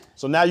 Yeah.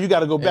 So now you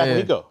got to go back Yeah. where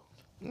he go.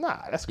 Nah,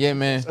 that's yeah,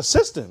 man.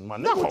 Assistant, my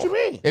nigga. What you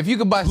mean? If you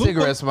could buy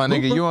cigarettes, my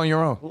nigga, you on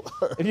your own.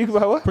 If you can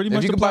buy what? Pretty If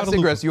much you the could buy plot of Luther.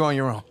 cigarettes, you on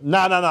your own.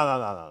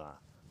 Nah.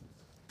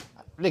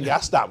 Nigga, I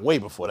stopped way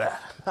before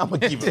that. I'm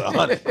gonna keep it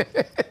 100.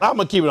 I'm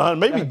gonna keep it 100.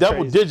 Maybe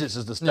double digits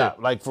is the stop.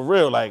 Yeah. Like for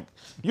real. Like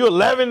you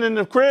 11 in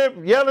the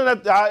crib yelling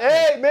at,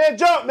 hey man,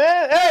 jump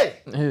man,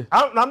 hey.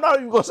 I'm not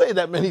even gonna say it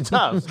that many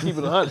times. Keep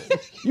it 100.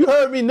 You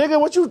heard me, nigga.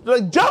 What you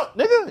like? Jump,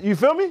 nigga. You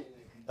feel me?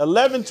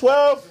 11,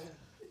 12.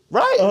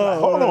 Right? Like,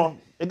 hold on.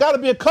 It got to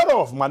be a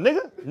cutoff, my nigga.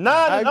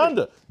 9 and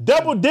under.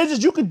 Double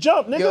digits, you can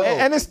jump, nigga. Yo.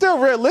 And it's still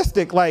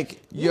realistic. Like,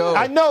 Yo.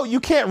 I know you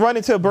can't run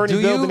into a burning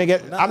Do you- building and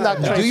get. I'm not.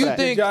 trained Do for you that.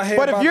 think? Y'all hear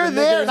But if about you're the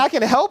there nigga- and I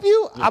can help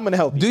you, I'm gonna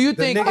help you. Do you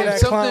The think nigga if that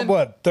something, climbed,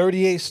 what,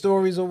 38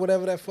 stories or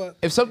whatever that fuck?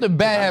 if something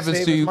bad happens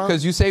saved to his you mom?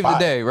 because you saved the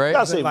day, right?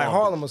 Gotta save Like Mom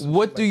Harlem or something.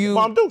 What do you?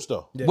 Mom Dukes,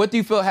 though. What do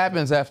you feel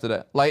happens after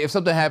that? Like if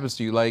something happens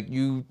to you, like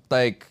you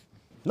like.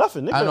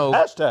 Nothing, nigga. I know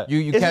Hashtag.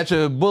 you catch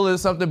a bullet or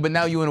something, but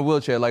now you in a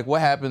wheelchair. Like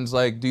what happens?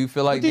 Like do you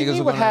feel like What do you niggas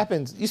mean are what gonna,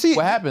 happens? You see,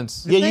 What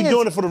happens? Yeah, thing you is-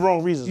 doing it for the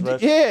wrong reasons,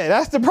 Reg. yeah,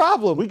 that's the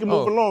problem. We can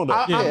move along, though.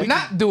 I'm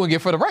not doing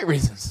it for the right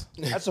reasons.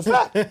 That's a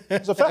fact.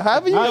 That's a fact.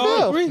 However you I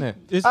feel. agree. Yeah.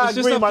 It's I just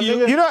agree, up my to you.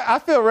 nigga. You know, I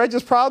feel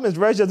Reg's problem is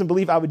Reg doesn't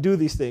believe I would do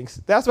these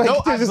things. That's why No, he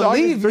I continues this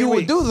argument believe for 3 you would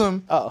weeks. do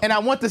them, Oh. and I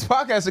want this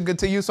podcast to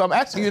continue, so I'm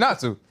asking you not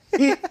to.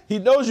 He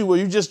knows you will.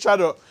 You just try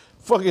to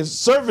fucking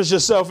surface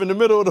yourself in the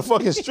middle of the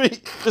fucking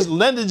street. Just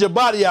lended your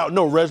body out.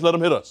 No, Reg, let him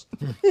hit us.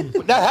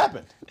 But that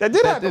happened. That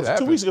did That happen. did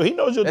happen. 2 weeks ago. He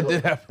knows you'll That do did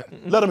it. happen.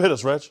 Let him hit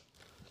us, Reg.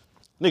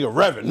 Nigga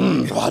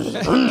revving.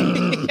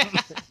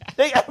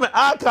 They having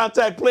eye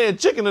contact playing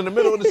chicken in the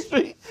middle of the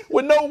street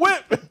with no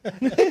whip.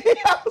 He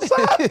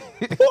outside.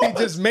 He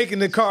just making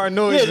the car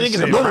noise. Yeah, and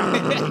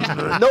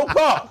niggas shit. no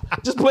car.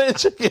 Just playing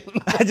chicken.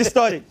 I just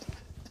started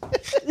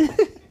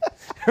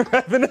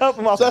revving up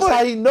my So that's foot.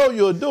 how he know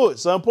you'll do it,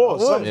 son.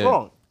 Pause. Something's Yeah.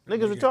 wrong.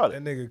 Niggas That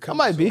retarded. nigga come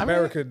might to be.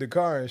 America, the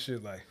car and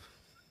shit like.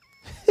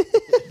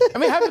 I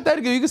mean,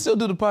 hypothetically, you can still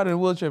do the part in a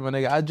wheelchair, my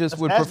nigga. I just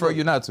would prefer Asperger's.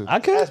 you not to. I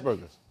could,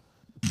 Asperger's.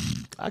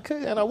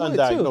 and I would too.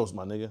 Undiagnosed,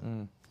 my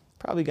nigga.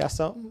 Probably got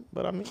something,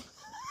 but I mean,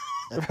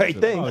 the right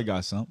thing. Probably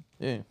got something.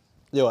 Yeah.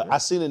 Yo, I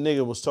seen a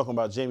nigga was talking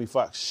about Jamie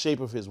Foxx shape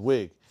of his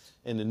wig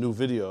in the new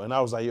video, and I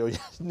was like, yo,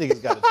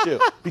 niggas gotta chill.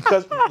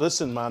 Because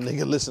listen, my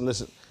nigga, listen.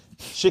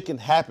 Shit can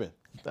happen.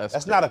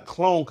 That's not a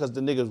clone because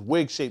the nigga's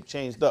wig shape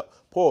changed up.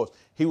 Pause.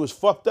 He was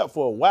fucked up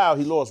for a while.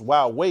 He lost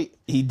wild weight.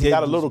 He did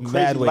got a lose little mad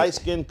crazy weight. light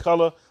skin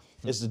color.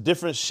 It's a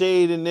different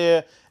shade in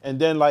there. And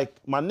then, like,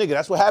 my nigga,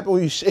 that's what happened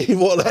when you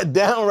shave all that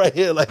down right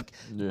here. Like,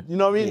 you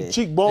know what I mean? Yeah.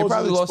 Cheekbones He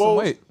probably is lost some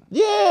exposed. weight.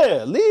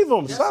 Yeah, leave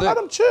him. Son, let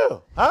him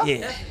chill. Huh?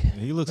 Yeah.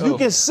 He looks. You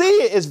can see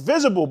it, it's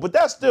visible, but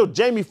that's still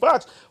Jamie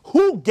Foxx.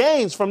 Who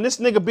gains from this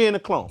nigga being a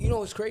clone? You know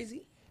what's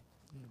crazy?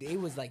 They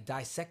was like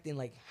dissecting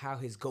like how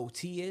his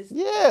goatee is.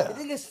 Yeah. The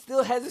nigga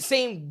still has the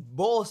same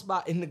bald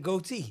spot in the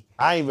goatee.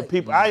 I ain't even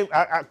people.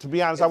 I to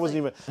be honest, I wasn't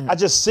even. I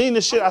just seen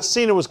the shit. I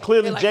seen it was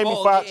clearly They're like, Jamie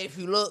oh, Foxx. yeah, if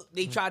you look,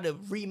 they tried to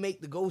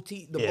remake the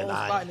goatee, the Yeah, bald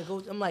nah, spot in the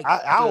goatee. I'm like,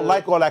 I don't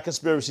like all that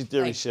conspiracy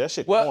theory Like, shit. That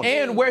shit. Well, corny.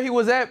 and where he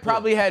was at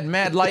probably had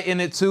mad light in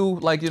it too,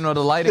 like you know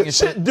the lighting and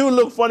shit. shit do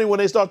look funny when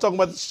they start talking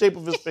about the shape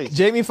of his face.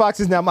 Jamie Foxx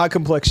is now my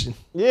complexion.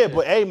 Yeah,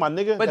 but hey, my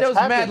nigga. But there was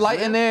mad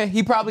light in there.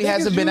 He probably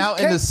hasn't Niggas been use out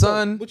in the cake soap.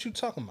 sun. What you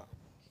talking about?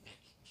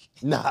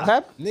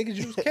 Nah, Niggas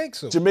use cake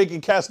soap.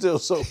 Jamaican Castile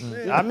soap.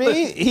 I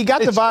mean, he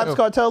got the Vibes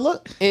Cartel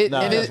look. Nah, And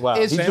that's wild.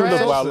 it's He do trash.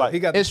 look wild like. He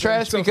got It's the same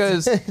trash soap.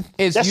 because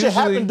it's That shit usually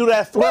happened through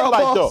that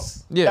floodlight though.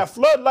 boss. Yeah. That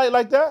floodlight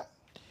like that.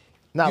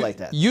 Not like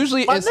that.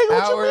 usually My it's nigga,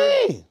 what our.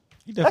 you mean?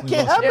 He That definitely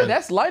can't lost. happen. Yeah,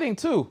 that's lighting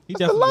too. He the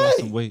definitely lost light.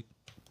 some weight.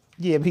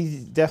 Yeah, but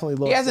he's definitely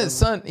lost. He hasn't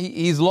some-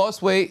 he's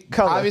lost weight.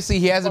 Color. Obviously,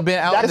 he hasn't been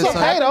out in That's the okay,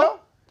 sun. though.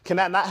 Can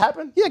that not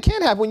happen? Yeah, it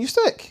can happen when you're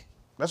sick.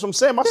 That's what I'm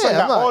saying. My son Yeah,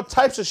 got I'm not- all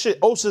types of shit.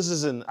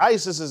 Osises and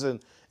ISISes and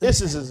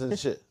ISISes and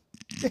shit.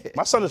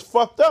 My son is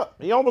fucked up.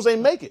 He almost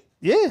ain't make it.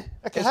 Yeah.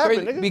 That can It's happen,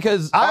 crazy nigga.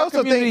 because I our also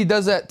community think-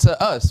 does that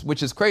to us,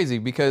 which is crazy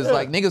because Yeah.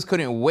 like niggas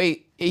couldn't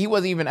wait. He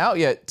wasn't even out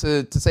yet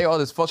to say all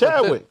this fucked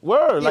up Chadwick, shit.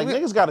 word. Like we-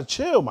 niggas gotta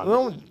chill, my We nigga.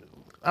 don't-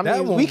 I That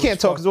mean, one we was can't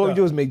talk because all we fucked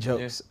do up. is make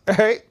jokes. All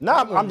right?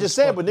 Nah, I'm just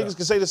saying, but fucked niggas up.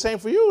 can say the same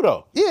for you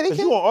though. Yeah, they 'Cause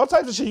can. you on all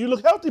types of shit. You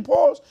look healthy,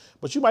 pause,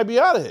 but you might be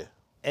out of here.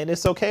 And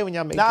it's okay when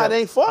y'all make Nah, jokes. it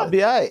ain't fun. I'll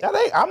be all right. That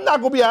ain't. I'm not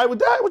gonna be all right with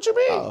that. What you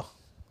mean? Oh.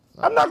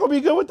 I'm not gonna be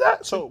good with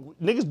that. So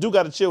niggas do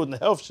gotta chill with the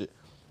health shit,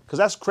 cause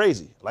that's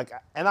crazy. Like,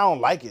 and I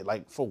don't like it.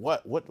 Like, for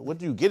what? What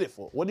do you get it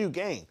for? What do you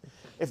gain?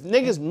 If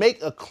niggas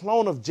make a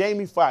clone of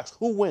Jamie Foxx,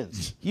 who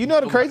wins? You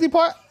know the crazy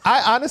part?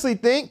 I honestly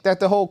think that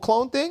the whole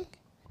clone thing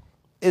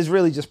is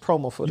really just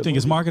promo for You the think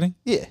it's movie. marketing?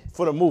 Yeah.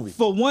 For the movie.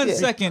 For 1 Yeah.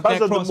 second, Because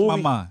that of the crossed my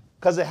movie, mind.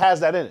 Cause it has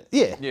that in it.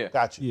 Yeah. Yeah.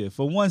 Got you. Yeah,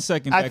 for 1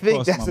 second, I that think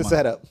crossed that's my the mind.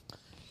 setup.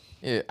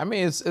 Yeah, I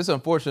mean it's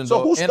unfortunate So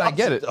though, who and stops I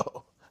get it.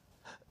 though?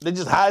 They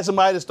just hire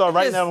somebody to start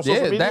writing that on social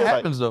Yeah, media. that Like,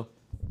 happens though.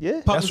 Yeah.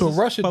 That's what Publicists,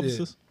 Russia did.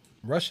 publicists.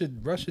 Russia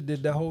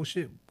did that whole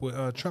shit with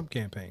Trump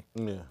campaign.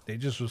 Yeah. They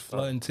just was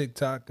flooding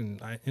TikTok and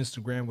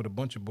Instagram with a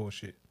bunch of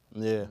bullshit.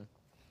 Yeah.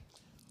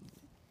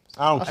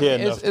 I don't care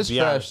mean, enough. it's to be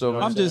trash, honest, though, you know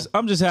what man.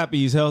 I'm just happy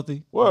he's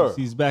healthy. Word.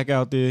 He's back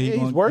out there. Yeah, he's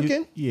gonna-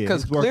 working? Yeah,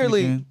 Because he's working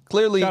again.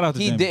 clearly Shout out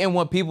to he Jamie. didn't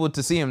want people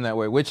to see him that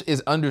way, which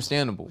is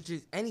understandable. Which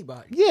is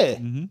anybody. Yeah.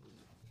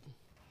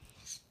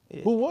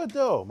 Who would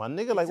though, my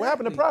nigga? Like, what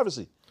happened to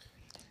privacy?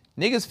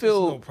 Niggas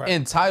feel no problem.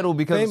 entitled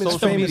because Famous- of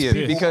social famous media.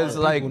 people Because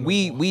aren't like people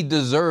no we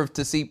deserve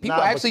to see people Nah,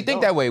 but actually you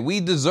think don't. that way. We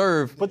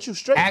deserve But you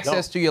straight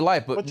access don't. to your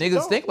life, but But you niggas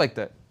don't. think like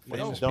that.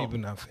 Famous don't. people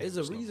not famous.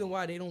 There's a reason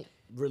why they don't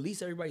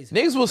release everybody's.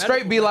 Niggas will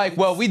straight be medical like,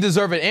 "Well, records. we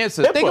deserve an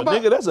answer." HIPAA, Think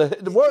about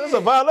nigga, the word is a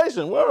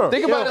violation. Word.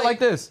 think about it like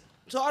this.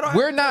 So I don't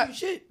We're have to tell not you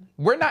shit.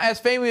 we're not as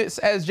famous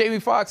as Jamie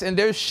Foxx, and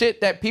there's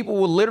shit that people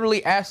will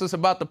literally ask us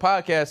about the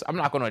podcast. I'm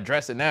not going to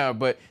address it now,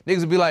 but niggas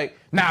will be like,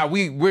 "Nah,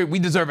 we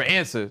deserve an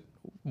answer."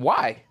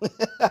 Why?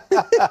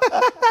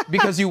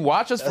 Because you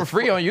watch us for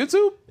free on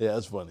YouTube? Yeah,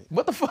 that's funny.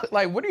 What the fuck?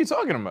 Like, what are you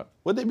talking about?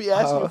 What they be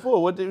asking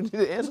for? What they need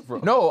to answer for?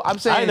 No, I'm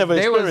saying I ain't never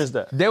they experienced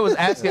was, that. They was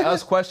asking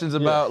us questions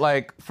about,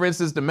 like, for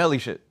instance, the Melly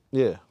shit.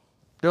 Yeah.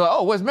 They're like,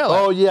 "Oh, where's Melly?"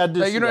 Oh, yeah, I did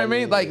Like, see you know what I that,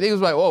 mean? yeah, Like, yeah. they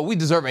was like, "Oh, we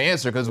deserve an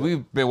answer because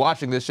we've been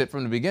watching this shit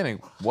from the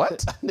beginning."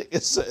 What?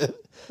 Nigga said,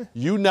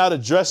 you not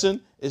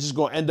addressing, it's just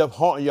gonna end up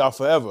haunting y'all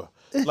forever.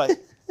 Like,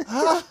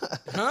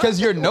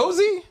 Because you're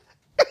nosy?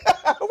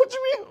 what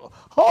you mean?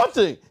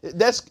 Haunting.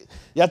 That's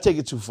y'all take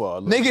it too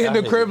far. Look, Nigga in I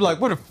the hate crib it. like,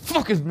 "Where the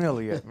fuck is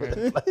Melly at,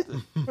 man?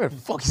 Where the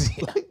fuck is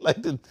he at?"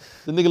 like the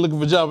nigga looking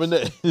for John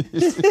Bonet.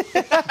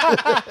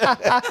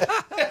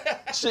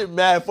 Shit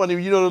mad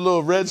funny. You know the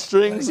little red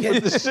strings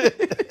with the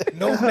shit.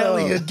 No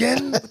Melly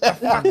again?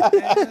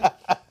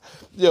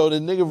 Yo, the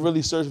nigga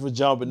really searching for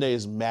John Bonet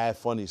is mad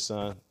funny,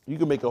 son. You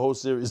can make a whole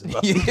series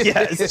about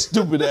Yes.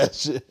 stupid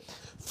ass shit.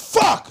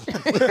 Fuck!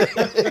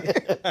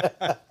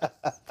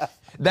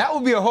 That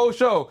would be a whole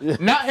show.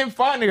 Not him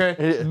finding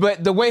her,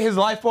 but the way his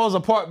life falls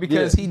apart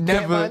because Yeah.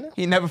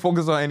 he never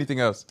focused on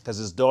anything else. Because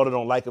his daughter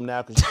don't like him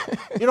now because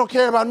you don't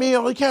care about me, you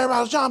only care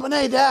about John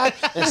Bonet, Dad.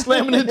 And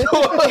slamming the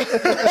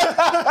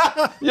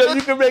door. Yo,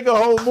 you can make a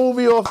whole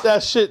movie off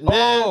that shit,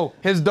 man. Oh,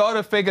 his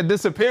daughter fake a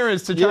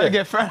disappearance to try Yeah. to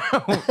get found.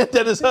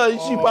 That is her.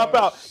 She pop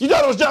out. You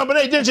thought it was John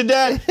Bonet, didn't you,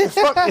 Dad?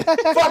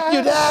 Fuck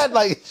you, Dad.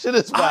 Like, shit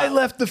is wild. I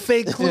left the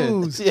fake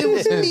clues. It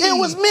was me. It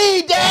was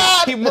me,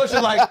 Dad. He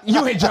motioned like,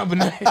 "You ain't jumping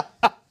that.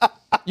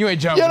 You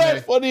ain't jumping Yo, that's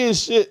that." funny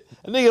as shit.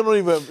 A nigga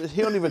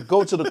don't even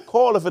go to the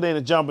call if it ain't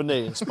a John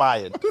Bonet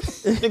inspired.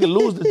 Nigga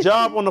lose the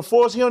job on the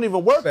force. He don't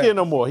even work there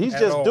no more. He's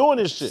At just all. doing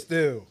this shit.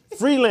 Still.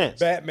 Freelance.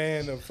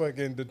 Batman, the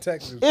fucking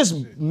detective. It's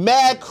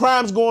mad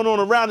crimes going on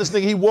around this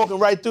nigga. He walking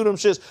right through them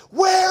shits.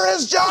 Where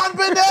is John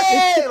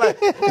Bonet? Like,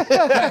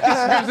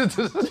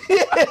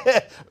 yeah.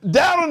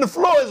 Down on the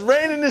floor, it's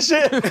raining and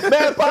shit.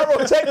 Mad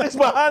pyrotechnics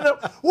behind him.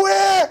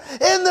 Where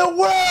in the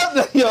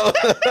world?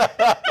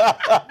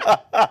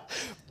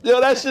 Yo,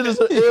 that shit is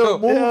an ill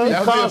movie that would be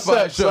a fun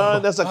concept, show.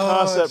 son. That's a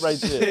concept right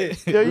there.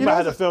 Yo, You you might know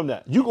have to film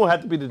that. You gonna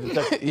have to be the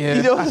detective. Yeah.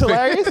 You know what's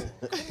hilarious?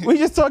 We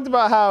just talked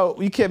about how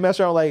you can't mess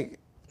around like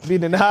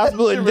being in the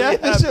hospital and really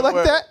death and shit happened, like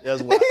word. that.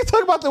 That's And wild. you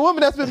talk about the woman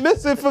that's been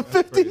missing for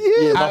 50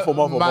 years. Yeah,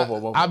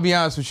 muffle. I'll be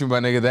honest with you, my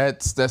nigga.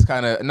 That's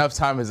kind of enough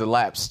time has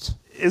elapsed.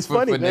 It's for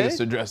funny, man. niggas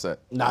to address that.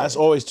 Nah, that's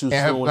always too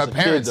And soon when her it's a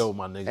kid, parents, though,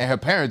 my nigga. and her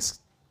parents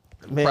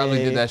Man, probably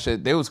did that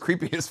shit. They was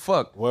creepy as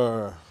fuck.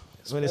 Word.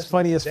 When it's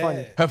funny, it's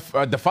funny.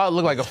 The father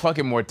looked like a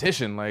fucking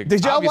mortician. Like,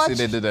 Did y'all obviously watch-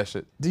 they did that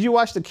shit. Did you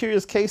watch The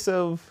Curious Case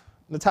of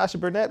Natasha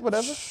Burnett,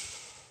 whatever?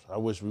 I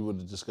wish we would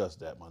have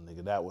discussed that, my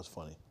nigga. That was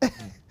funny. Do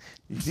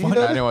you know I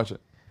that? didn't watch it.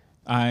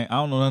 I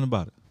don't know nothing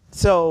about it.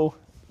 So,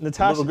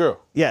 Natasha. Little girl.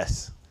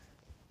 Yes.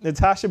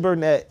 Natasha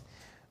Burnett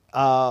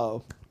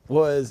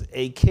was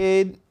a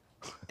kid,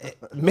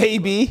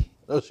 maybe,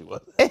 No, she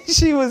wasn't. and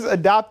she was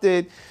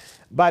adopted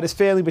by this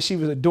family, but she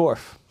was a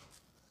dwarf,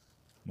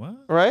 What?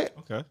 right?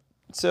 Okay.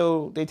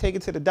 So they take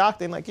it to the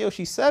doctor and like, yo,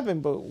 she's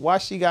 7, but why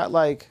she got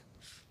like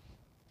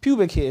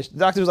pubic hair? The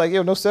doctor was like,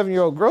 yo, no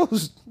 7-year-old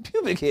grows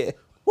pubic hair.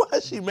 Why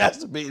is she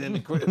masturbating in the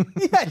crib?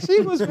 Yeah,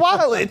 she was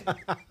wilding.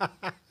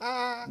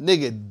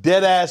 Nigga,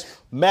 dead ass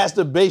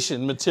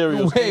masturbation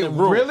materials Wait, in the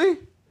room. really?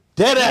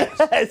 Dead ass.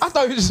 I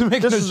thought you were just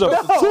making This a is a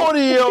joke.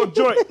 40-year-old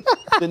joint.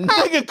 The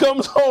nigga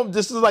comes home.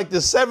 This is like the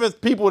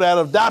 7th people that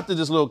adopted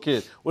this little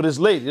kid with this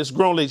lady, this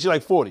grown lady. She's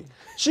like 40.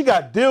 She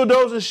got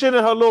dildos and shit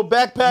in her little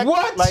backpack.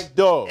 What? Like,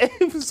 dog.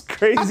 It was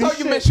crazy. I thought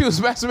you meant she was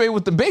masturbating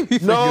with the baby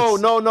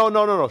fingers.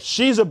 No.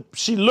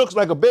 She looks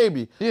like a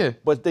baby. Yeah.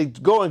 But they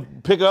go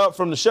and pick her up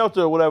from the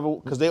shelter or whatever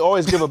because they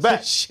always give her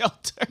back.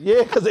 Shelter.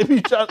 Yeah, because they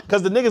be trying,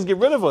 because the niggas get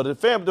rid of her.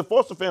 The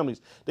foster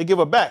families, they give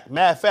her back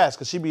mad fast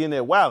because she be in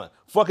there wilding,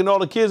 fucking all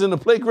the kids in the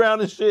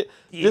playground and shit.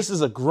 Yeah. This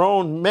is a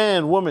grown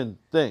man woman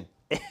thing.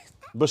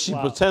 But she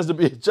pretends to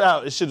be a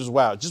child. This shit is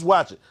wild. Just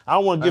watch it. I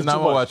don't want to give too I'm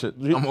gonna much. watch it.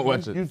 I'm gonna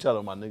watch it. You tell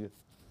her, my nigga.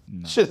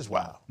 Shit is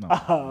wild.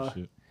 No,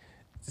 shit.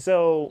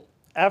 So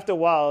after a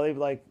while, they were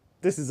like,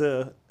 this is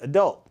a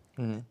adult.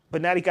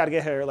 But now they got to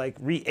get her like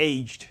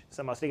re-aged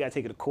somehow. So they got to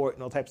take her to court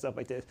and all types of stuff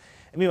like this.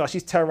 And meanwhile,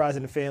 she's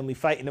terrorizing the family,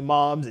 fighting the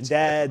moms and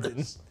dads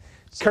and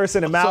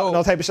cursing him out and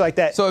all type of shit like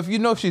that. So if you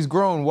know she's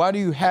grown, why do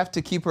you have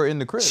to keep her in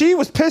the crib? She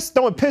was pissed,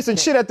 throwing piss and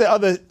shit at the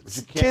other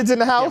kids in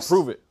the Can't house.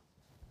 prove it.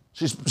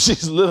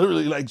 She's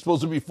literally like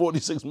supposed to be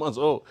 46 months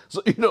old,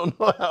 so you don't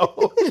know how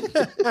old.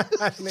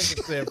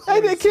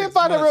 And they can't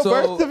find a real So-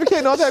 birth certificate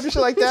and all type of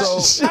shit like that.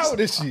 So- How old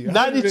is she?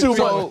 92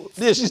 So- months.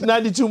 Yeah, she's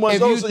 92 months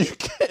If old, you- so you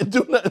can't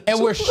do nothing. and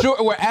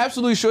to we're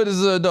absolutely sure this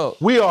is an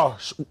adult. We are.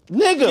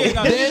 Nigga, did you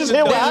Then just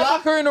hear what lock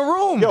happened? her in a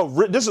room.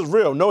 Yo, this is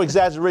real, no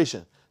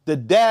exaggeration. The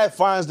dad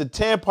finds the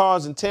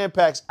tampons and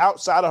Tampax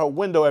outside of her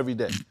window every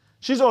day.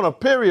 She's on a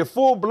period,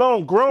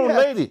 full-blown grown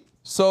lady.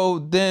 So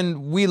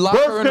then we lock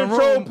Birth her in a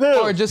control room pill.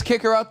 or just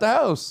kick her out the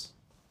house.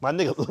 My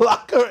nigga,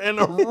 lock her in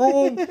a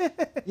room.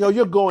 Yo,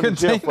 you're going to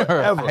jail Contain her,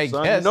 forever, I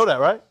son. guess. You know that,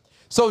 right?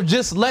 So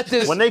just let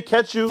this. When they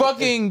catch you,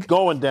 Fucking- it's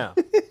going down.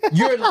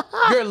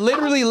 You're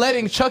literally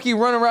letting Chucky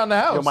run around the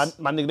house. Yo, my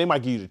nigga, they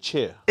might give you the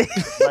chair.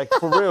 Like,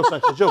 for real, son,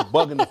 because you're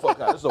bugging the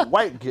fuck out. It's a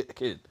white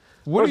kid.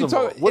 what are you First of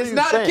all, talking? what are It's you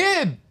not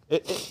saying? a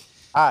kid.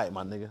 All right,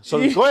 my nigga. So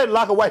go ahead and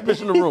lock a white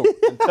bitch in the room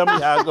and tell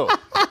me how it goes.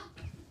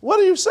 What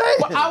are you saying?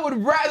 But I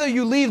would rather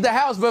you leave the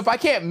house, but if I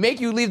can't make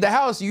you leave the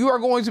house, you are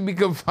going to be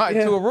confined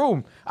to a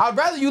room. I'd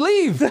rather you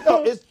leave.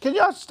 Yo, can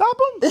y'all stop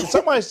him? Can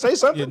somebody say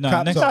something? Yeah, nah,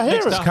 Cop next talk. Not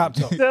hearing. That's cop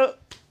talk. So,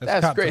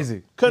 That's cop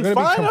crazy. talk. You're gonna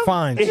be Confine him?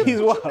 confined. he's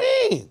wild.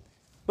 Mean.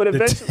 But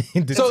eventually,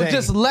 So Detained.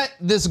 just let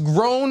this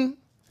grown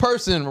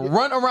person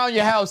run around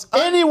your house.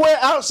 Anywhere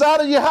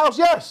outside of your house,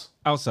 yes.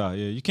 Outside,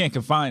 yeah. You can't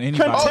confine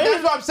anybody. Oh,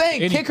 that's what I'm saying.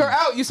 Anything. Kick her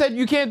out. You said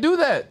you can't do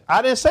that.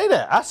 I didn't say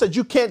that. I said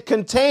you can't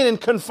contain and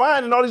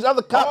confine and all these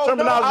other cop Oh, no,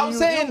 terminology. I'm you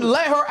saying use.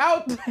 let her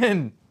out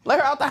then. Let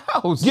her out the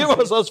house. Give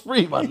us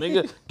free, my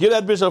nigga. Give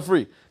that bitch her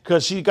free,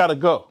 cause she gotta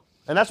go.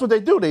 And that's what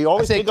they do. They I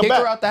always said take her kick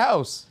back. her out the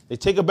house. They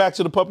take her back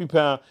to the puppy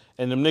pound,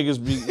 and them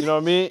niggas be, you know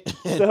what I mean?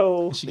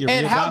 so She get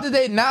And rid how of- did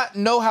they not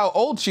know how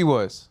old she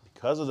was?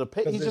 Because of the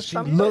pay. He just She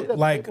trying to looked play that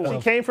like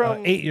paperwork. She came from-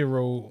 an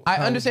 8-year-old. I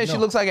understand she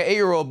looks like an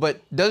 8-year-old, but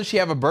doesn't she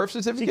have a birth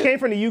she certificate? came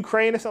from the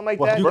Ukraine or something like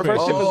Well, that. Ukraine.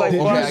 First ship was like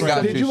Oh, far- okay, I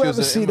got Did you. you She was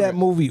ever an see that immigrant.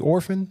 movie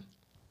Orphan?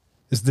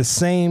 It's the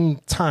same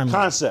timeline.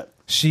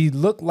 Concept. She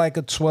looked like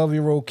a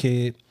 12-year-old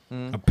kid.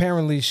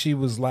 Apparently, she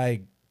was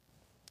like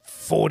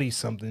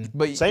 40-something.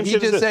 But Same he shit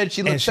as just this. said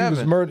she looked And she was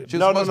 7. murdered. She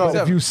was No, supposed to be no.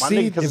 7. If you My see,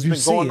 nigga, because if it's you been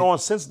see going it, on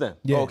since then.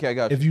 yeah. Okay, I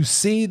got If you. you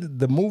see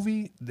the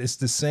movie, it's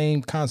the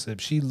same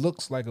concept. She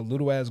looks like a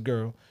little ass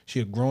girl. She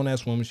a grown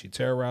ass woman. She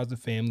terrorized the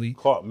family.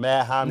 Caught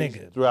mad homies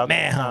Nigga, throughout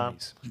mad the time.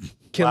 homies,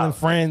 killing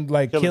friends,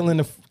 like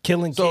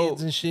killing So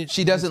kids and shit.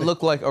 she doesn't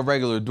look like a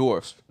regular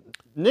dwarf.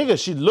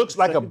 Nigga, she looks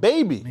like a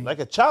baby, like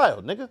a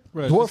child, nigga.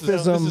 Bruh,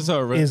 Dwarfism this is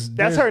her, right? is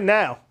That's there- her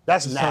now.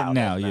 That's This is now. her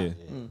now, That's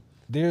yeah.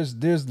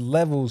 There's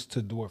levels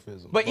to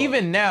dwarfism. But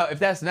even now, if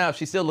that's now,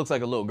 she still looks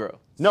like a little girl.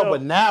 No, So-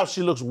 but now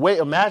she looks way.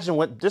 Imagine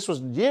when this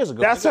was years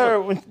ago. That's Nigga,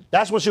 her when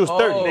That's when she was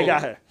 30. Oh. they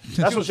got her.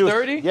 That's when she was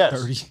 30? Yes.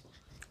 30.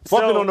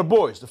 Fucking So- on the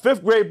boys. The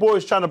 5th grade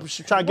boys trying to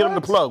get them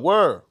to plug.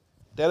 Word.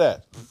 Dead ass.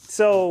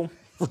 So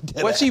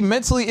Was she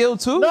mentally ill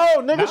too? No,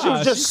 nigga, she Nah,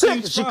 was just she sick.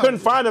 seems She fine. couldn't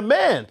find a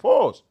man.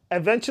 Pause.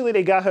 eventually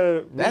they got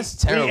her That's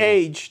terrible.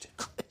 re-aged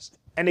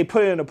and they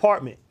put her in an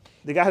apartment.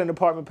 They got her in an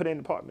apartment, put her in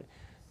an apartment.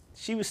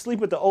 She would sleep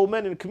with the old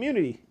men in the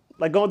community,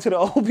 like going to the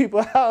old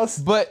people's house.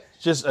 But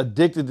Just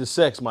addicted to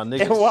sex, my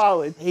nigga. And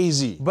wildin'.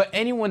 Easy.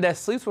 anyone that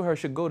sleeps with her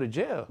should go to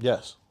jail.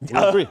 Yes. We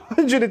agree.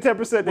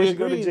 110% they We should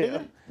go to agree, jail.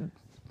 nigga.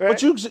 Right?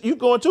 But you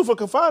going too for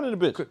confining the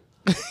bitch.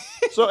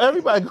 So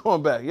everybody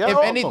going back. Yeah. If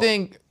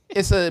anything,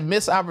 it's a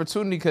missed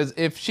opportunity because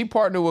if she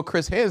partnered with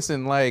Chris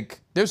Hansen,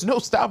 like there's no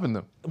stopping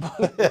them.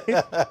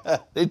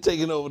 they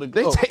taking over the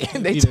They globe.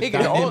 they Need a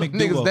taking all the dynamic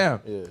niggas duo.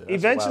 down.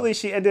 Eventually,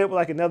 she ended up with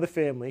like another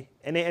family,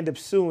 and they end up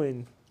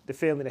suing the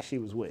family that she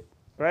was with.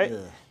 Right?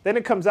 Then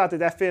it comes out that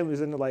that family was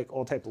into like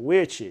all type of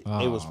weird shit.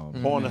 They was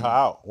pawning her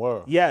out.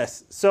 Word.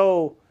 Yes.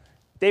 So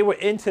they were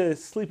into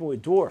sleeping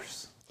with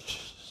dwarfs.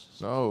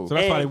 No. So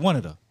that's why they And-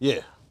 wanted her. Yeah.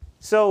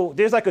 So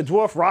there's like a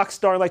dwarf rock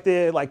star like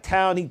their like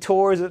town. He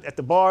tours at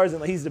the bars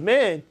and like, he's the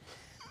man.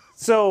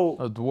 So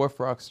A dwarf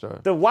rock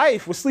star. the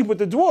wife would sleep with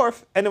the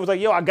dwarf, and it was like,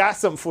 "Yo, I got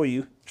something for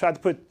you." Tried to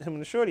put him in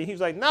the shorty. He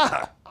was like,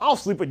 "Nah, I don't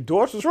sleep with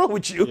dwarfs. What's wrong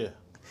with you?" Yeah.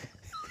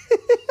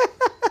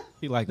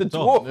 He like The to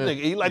dwarf talk. nigga.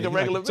 He like Yeah, a he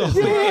regular like to talk.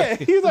 bitch.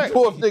 Yeah, he was like,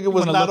 Dwarf nigga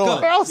was wanna not look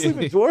on. "I don't sleep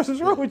with dwarfs. What's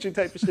wrong with you?"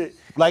 Type of shit.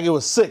 Like it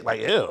was sick.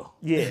 Like ew.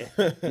 Yeah.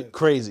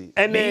 Crazy.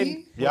 And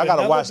then Yeah, I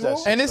gotta watch that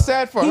shit. And it's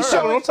sad for He's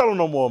her. don't tell him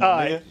no more,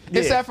 my nigga.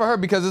 It's sad for her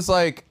because it's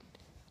like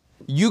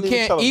you Leave it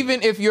can't tell him.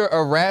 even if you're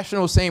a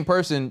rational, sane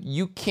person,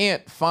 you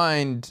can't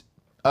find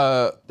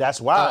That's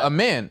why a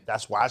man.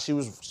 That's why she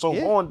was so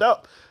horned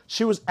up.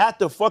 She was at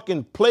the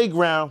fucking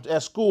playground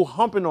at school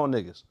humping on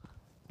niggas.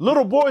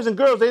 Little boys and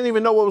girls, they didn't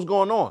even know what was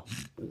going on.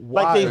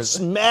 Like they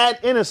mad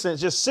innocent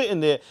just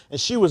sitting there,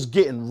 and she was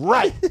getting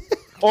right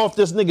off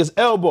this nigga's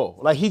elbow.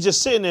 Like he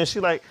just sitting there,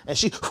 and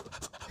she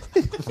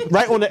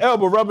right on the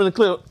elbow, rubbing the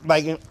clip.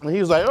 Like, and he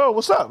was like, "Oh,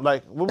 what's up?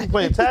 Like, we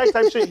playing tag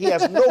type shit." He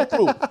has no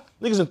clue.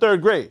 Niggas in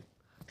 3rd grade,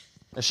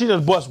 and she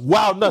just bust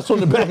wild nuts on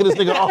the back of this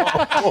nigga arm.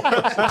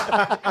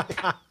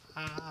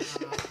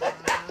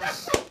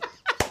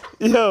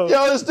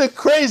 Yo, it's the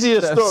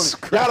craziest That's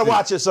story. You gotta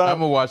watch it, son.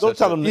 I'ma watch Don't that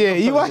tell shit. them. yeah, don't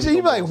you tell watch them it,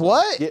 you be don't like, watch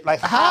what? Yeah, like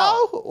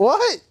how?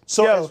 What?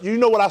 So Yo, you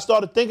know what I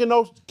started thinking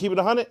though? Keep it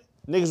 100.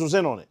 Niggas was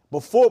in on it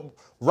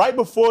right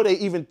before they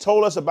even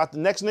told us about the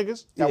next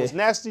niggas that was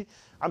nasty.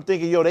 I'm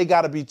thinking, yo, they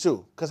gotta be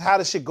too. Cause how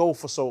does shit go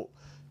for so?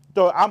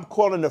 Though I'm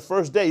calling the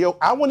first day, yo.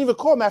 I wouldn't even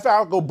call. Matter of fact,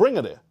 I'll go bring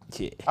her there.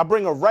 Yeah. I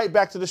bring her right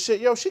back to the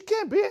shit. Yo, she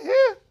can't be in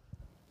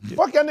here.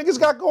 Fuck y'all niggas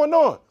got going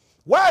on.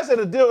 Why is it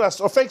a deal that's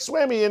a fake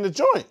swammy in the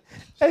joint?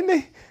 and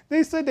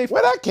they said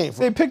Where that came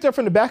from? they picked her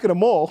from the back of the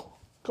mall.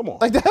 Come on.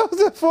 Like that was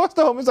a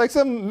foster home. It's like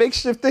some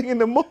makeshift thing in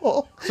the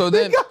mall. So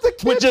They then- got the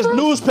kid With just from-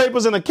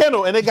 newspapers in a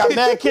kennel, and they got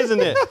mad kids in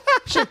there.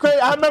 Shit crazy.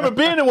 I remember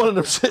being in one of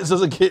them shits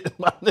as a kid,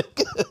 my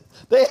nigga.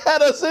 They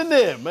had us in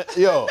there, man.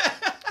 Yo,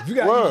 If you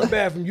got to Word. use the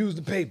bathroom, use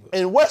the paper.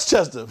 in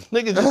Westchester,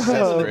 niggas just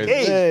sitting in the Crazy.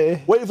 cage, Yeah.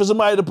 waiting for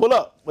somebody to pull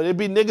up. But it'd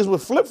be niggas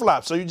with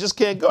flip-flops, so you just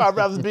can't go. I'd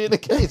rather be in the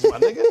cage, my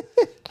nigga.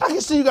 I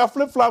can see you got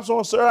flip-flops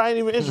on, sir. I ain't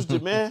even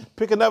interested, man.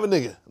 Pick another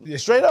nigga.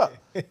 Straight up.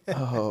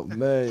 Oh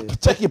man.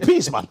 Take your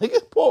piece, my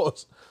nigga.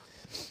 Pause.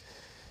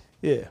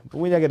 Yeah, but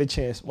when y'all get a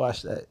chance,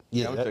 watch that.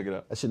 Yeah, I'm gonna check it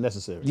out. That shit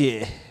necessary.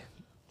 Yeah.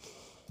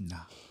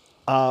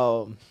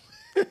 Nah.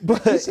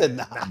 But He said,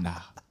 nah.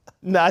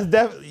 nah, it's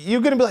definitely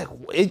you're gonna be like,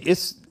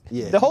 it's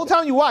Yeah. the whole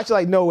time you watch, you're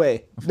like, no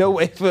way.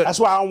 For That's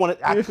why I don't want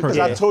to, because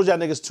I Yeah. told y'all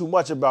niggas too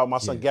much about my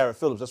son Garrett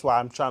Phillips. That's why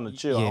I'm trying to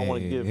chill. I don't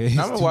want to give. It's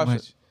I'm gonna too watch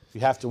much. it.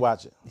 You have to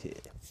watch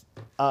it.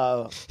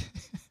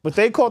 but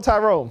they called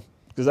Tyrone,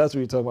 because that's what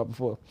you were talking about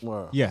before.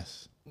 Word.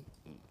 Yes.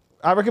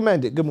 I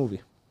recommend it. Good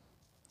movie.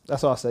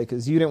 That's all I'll say,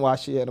 because you didn't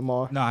watch it yet,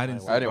 Amar. No, I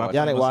didn't. I didn't watch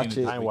Y'all didn't I've watch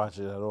seen it. I ain't watch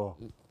it at all.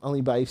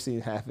 Only by you've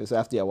seen half of it. So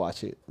after y'all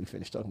watch it, we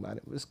finished talking about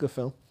it. But it's a good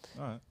film.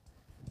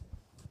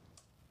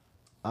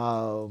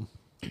 All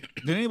right.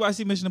 Did anybody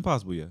see Mission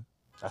Impossible yet?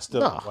 I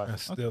still No. don't watch I it.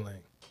 still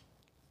ain't.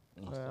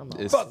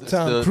 It's, Fuck it's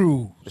Tom still,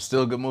 Cruise. It's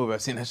still a good movie.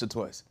 I've seen that shit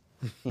twice.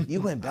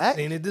 You went back?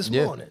 Seen it this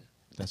Yeah. morning.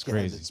 That's Yeah,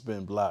 crazy. It's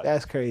been blocked.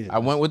 That's crazy. I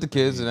went with the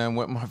kids and then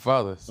went with my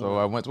father, so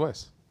I went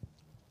twice.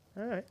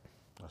 All right.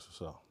 That's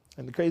what's up.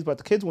 And the crazy about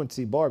the kids went to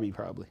see Barbie,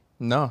 probably.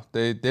 No,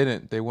 they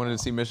didn't. They wanted to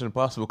see Mission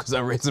Impossible because I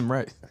raised them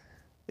right.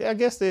 Yeah, I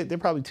guess they're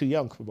probably too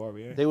young for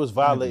Barbie. Right? They was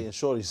violating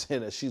Shorty,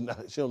 saying that she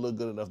don't look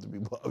good enough to be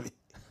Barbie.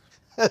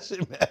 That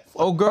shit mad funny.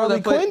 Oh, girl, Harley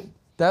that played- Quinn?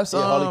 That's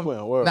Yeah, Harley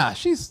Quinn, word. Nah,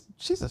 she's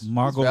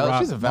Margot valid.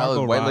 Rob- She's a valid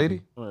Margot white Robbie.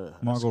 lady. Yeah,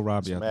 Margot it's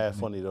Robbie. I mad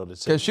think. funny though. To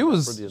say Cause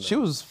she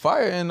was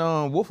fire in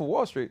Wolf of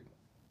Wall Street.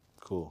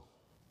 cool.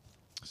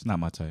 It's not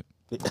my type.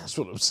 That's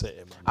what I'm saying,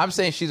 man. I'm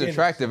saying she's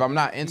attractive. I'm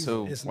not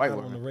into It's white not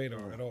on the women.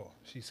 radar at all.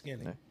 She's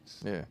skinny.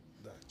 Yeah.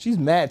 She's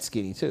mad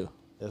skinny, too.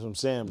 That's what I'm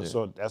saying. But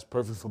so that's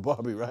perfect for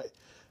Barbie, right?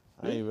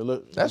 I ain't even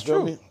look. That's you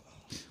feel true. me?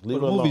 Well,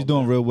 Leave the it movie's alone.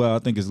 doing real well. I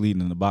think it's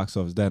leading in the box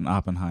office. That and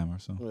Oppenheimer.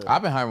 So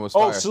Oppenheimer was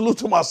Oh, fire. salute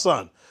to my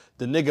son,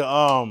 the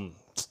nigga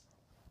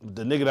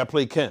that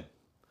played Ken.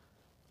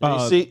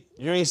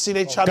 You ain't see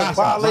they try to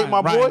violate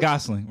my boy.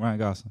 Ryan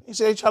Gosling. You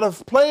see they try to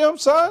play him,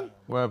 son.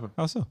 What happened?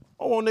 How so?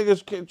 Oh,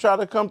 niggas try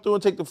to come through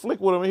and take the flick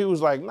with him, and he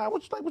was like, "Nah,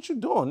 what you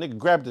doing?" Nigga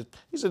grabbed it.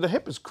 He said, "The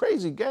hip is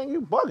crazy, gang.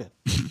 You bugging."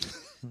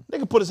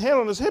 Nigga put his hand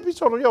on his hip. He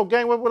told him, "Yo,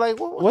 gang, what?"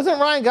 Wasn't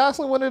Ryan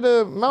Gosling one of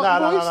the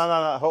Mountain Boys?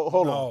 Nah.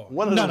 Hold on.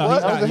 One of No, the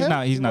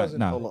what? he's not.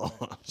 No. Hold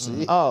on.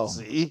 See? Oh.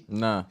 See?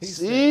 Nah. He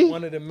See? said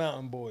one of the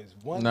mountain boys.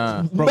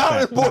 Nah. Broke Mountain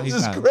that. No, Boys he's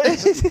is not.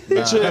 crazy.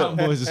 Chill.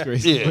 Mountain Boys is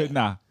crazy. Yeah. But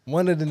nah.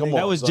 One of the niggas.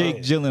 That was Jake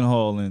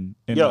Gyllenhaal in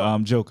Yo.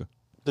 Joker.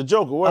 The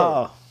Joker, word.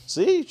 Oh.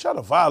 See? You try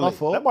to violate. My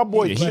fault. Let my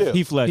boy Yeah, chill.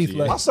 he fled. He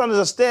fled. My son is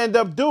a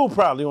stand-up dude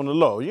probably on the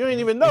low. You ain't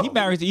even know. He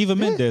married to Eva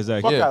Mendes, Fuck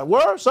actually. Yeah. out.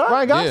 Word, son?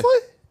 Ryan Gosling?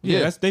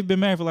 Yeah, they've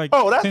been married for like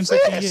Oh, that's 10, it.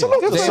 16 years.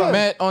 Salute to They son.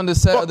 met on the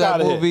set Fuck of that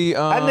outta here. movie.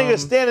 That nigga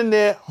standing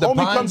there. the Homie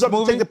Pines comes up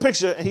movie? to take the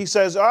picture, and he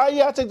says, "All right,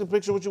 yeah, I'll take the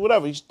picture with you,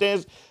 whatever." He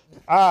stands,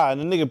 and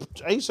the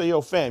nigga, he say,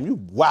 "Yo, fam, you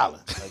wildin'.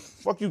 Like,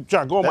 fuck you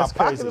trying to go in my That's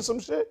pocket crazy. or some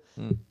shit?"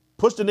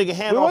 Push the nigga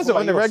hand Where off. was it,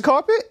 like, on the yo, red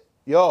carpet?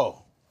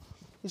 Yo.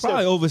 He said,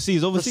 Probably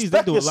overseas. Overseas, they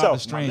respect do a lot yourself,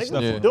 of strange my nigga. stuff.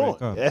 What on you the red doing?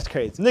 carpet. That's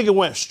crazy. Nigga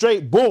went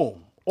straight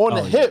boom on the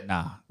Oh, hip.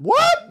 Nah.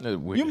 What? You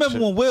You remember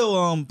when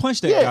Will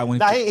punched that Yeah. guy when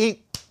Nah,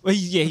 he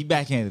he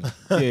backhanded him.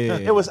 Yeah.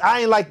 it was.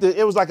 I ain't like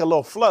it was like a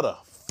little flutter.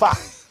 Fuck.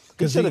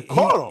 He should have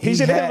caught him. He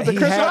should have hit with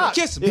the Chris Rock.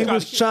 Kiss him. He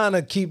was trying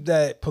to keep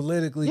that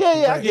politically. Yeah,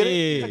 I correct. get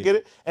it. Yeah. I get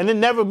it. And it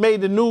never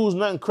made the news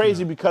nothing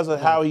crazy because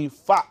of how he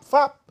fop.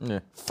 Yeah.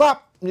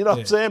 Fop. You know what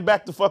I'm saying?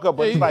 Back the fuck up.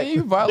 But Yeah, it's like, he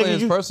violated nigga,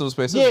 his personal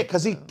space. Yeah,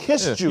 because he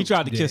kissed you. He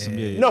tried to kiss him.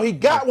 Yeah. No, he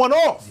got one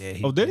off.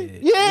 Oh, did he?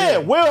 Yeah,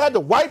 Will had to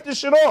wipe this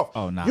shit off.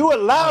 Oh, nah. You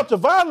allowed to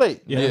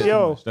violate. Yeah. that's too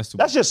Yo, much. That's too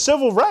That's much. your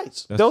civil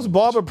rights. Those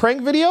barber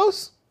prank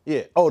videos?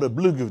 Yeah. Oh, the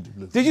blue goo.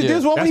 Did you Yeah, do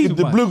this one when that's he,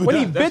 too much. when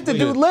he That's bit the weird.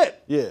 dude's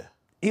lip? Yeah.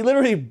 He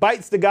literally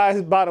bites the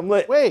guy's bottom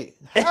lip. Wait,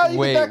 how you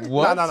Wait, get that?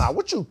 what? Nah.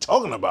 What you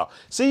talking about?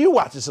 See, you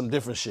watching some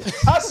different shit.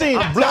 I seen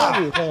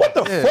Blind. What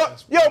the fuck?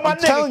 Yo, my nigga,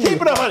 telling keep you.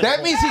 it 100.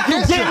 That means he You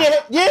kissed getting him.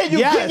 your, you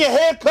Yes. getting your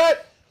hair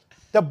cut.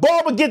 The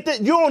barber get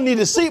that. You don't need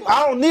to see.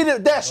 I don't need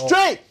it that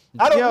straight.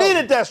 I don't Yo. need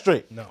it that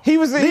straight. No. He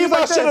was Leave my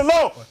like shit this.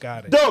 alone. Fuck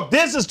outta here. Dog,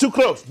 this is too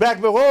close. Back,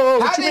 whoa,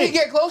 what How you did mean? he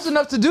get close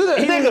enough to do that?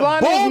 was Nigga,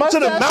 lining his boom to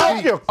the mustache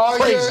mouth. You're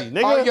crazy, Are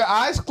nigga. your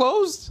eyes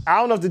closed? I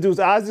don't know if the dude's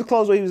eyes is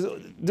closed when he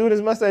was doing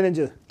his mustache and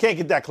just. Can't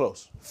get that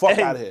close. Fuck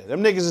Hey. out of here.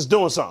 Them niggas is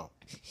doing something.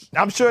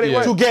 I'm sure they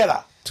were.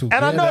 Together. And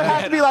I know it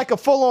has to be like a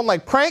full-on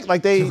like prank,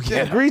 like they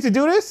agreed to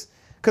do this.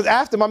 Because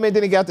after my man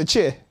didn't get out the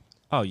chair.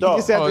 Oh, yeah. Dog.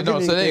 He said Oh, after no,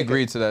 Jimmy so they did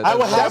agreed to that. I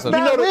would That's have, you a-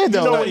 not know, weird,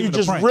 though. when Not you even a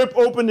just prank. rip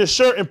open the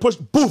shirt and push,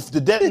 boof, the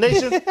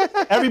detonation.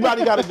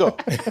 Everybody got to go.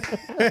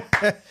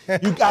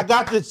 I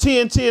got the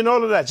TNT and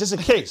all of that, just in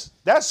case.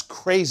 That's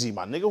crazy,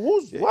 my nigga.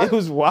 What? It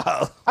was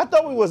wild. I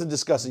thought we wasn't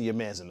discussing your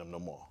mans in them no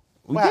more.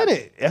 We did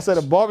it. That's at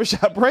a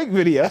barbershop prank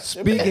video.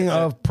 Speaking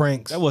of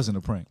pranks, That wasn't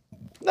a prank.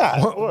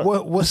 Nah,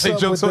 what's They up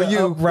with jokes the on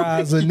you.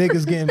 uprise of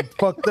niggas getting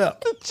fucked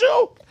up?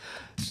 joke.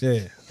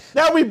 Yeah.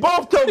 Now we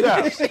both took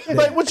out.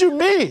 Like, what you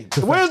mean?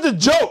 Where's the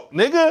joke,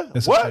 nigga?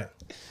 That's What? a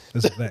fact.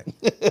 That's a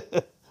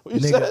fact. What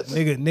you nigga,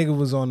 said? nigga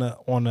was on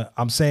a.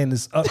 I'm saying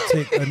this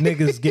uptick of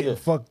niggas getting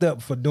fucked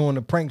up for doing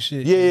the prank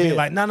shit. Yeah. Being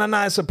like,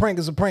 nah, it's a prank,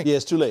 it's a prank. Yeah,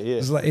 it's too late. Yeah.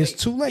 It's like it's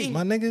too late,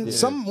 my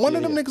nigga. One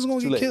of them niggas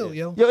gonna Too get late, killed,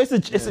 yeah. yo. Yo, it's a I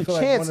feel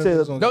like chance one of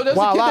them's to gonna No, get there's a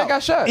wild kid that out.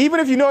 got shot. Even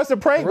if you know it's a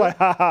prank, like,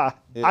 ha.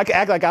 I can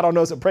act like I don't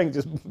know it's a prank,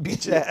 just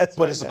beat your ass.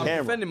 But it's a I'm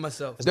camera. defending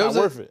myself. It's There not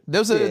was worth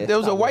it. There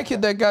was a white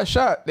kid that got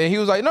shot, and he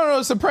was like, "No,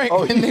 it's a prank."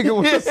 Oh, and nigga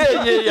was,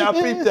 yeah, I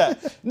peeped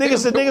that. Niggas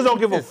said niggas don't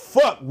give a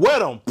fuck. Wet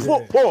them.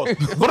 Pause.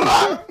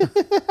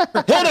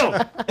 Hit him.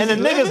 And the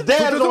nigga's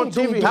dad is on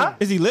TV, huh?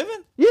 Is he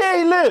living? Yeah,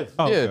 he lived.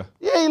 Oh, Yeah. okay.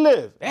 Yeah, he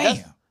lived.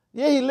 Damn.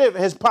 Yeah, he lived.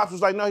 His pops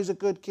was like, no, he's a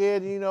good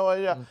kid, you know.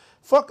 Yeah.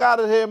 Fuck out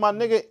of here, my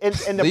nigga. And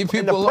the, Leave and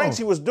people the pranks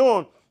alone. he was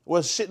doing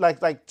was shit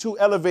like too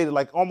elevated,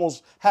 like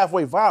almost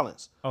halfway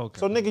violence. Okay.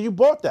 So, nigga, you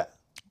bought that.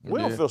 We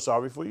don't Yeah. feel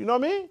sorry for you. You know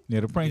what I mean? Yeah,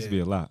 the pranks be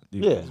a lot.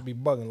 Yeah. be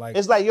bugging like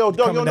It's like, yo, dog,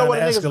 you coming don't know down what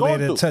the a nigga's going escalator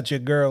through. and touch your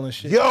girl and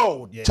shit.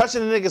 Yo,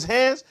 touching the nigga's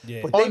hands.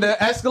 Yeah. But On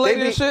the escalator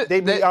they be, and shit?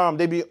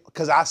 They be,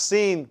 because I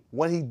seen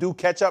when he do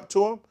catch up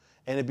to him,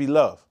 and it be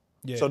love.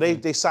 Yeah. So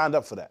they signed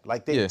up for that.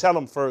 Like they Yeah. tell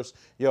him first,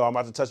 yo, I'm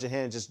about to touch your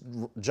hand, just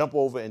jump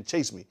over and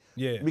chase me.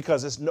 Yeah.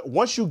 Because it's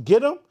once you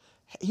get him,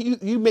 he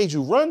made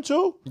you run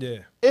too. Yeah.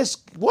 It's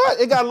what?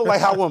 It gotta look like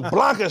how when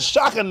Blanca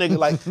shock a nigga,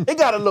 like it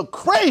gotta look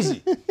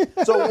crazy.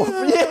 So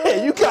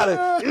yeah, you gotta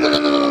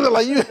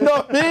like you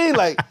know what I mean?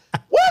 Like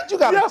what? You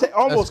gotta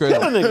almost crazy.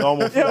 kill a nigga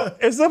almost. Yo,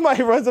 if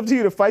somebody runs up to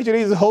you to fight you,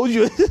 they just hold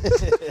you.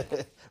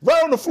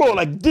 Right on the floor,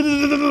 like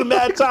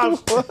mad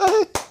times.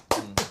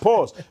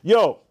 Pause.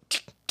 Yo,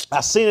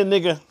 I seen a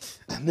nigga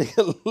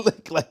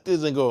lick like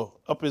this and go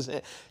up his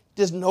hand.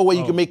 There's no way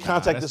you can make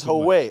contact that's this too whole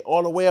much. way,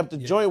 all the way up the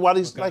joint while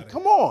he's like,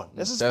 come on,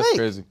 this is That's fake.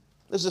 crazy.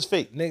 This is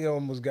fake. Nigga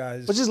almost got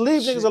his But just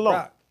leave shit niggas alone.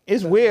 rocked.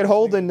 It's weird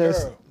holding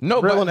this.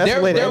 No, Real but on there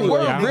escalator anyway.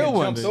 were Yeah, I real mean,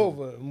 ones. Jumped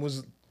over and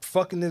was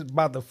fucking this,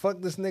 about to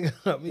fuck this nigga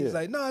up. He's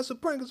like, nah, it's a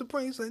prank, it's a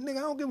prank. He's like, nigga,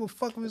 I don't give a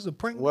fuck if it's a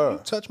prank. Word. You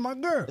touch my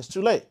girl. It's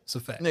too late. It's a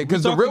fact.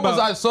 Because the talking real ones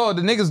about- I saw,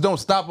 the niggas don't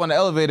stop on the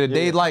elevator.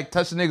 They like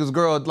touch the nigga's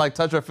girl, like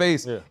touch her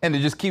face, and they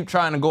just keep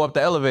trying to go up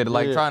the elevator,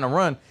 like Yeah. trying to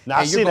run. Now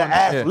I And you're seen an going-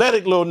 yeah.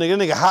 athletic little nigga.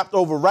 Nigga hopped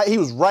over right. He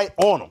was right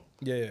on him.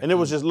 Yeah. And it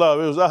was just love.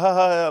 It was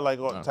like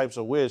all types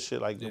of weird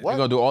shit. Like You're what?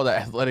 gonna do all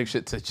that athletic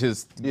shit to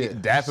just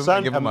dap him Son,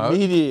 and give him a hug.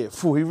 immediate.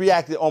 Fool, he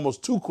reacted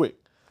almost too quick.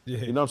 Yeah.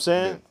 You know what I'm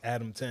saying?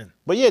 Adam 10.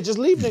 But yeah, just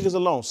leave niggas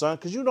alone, son,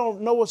 because you don't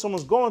know what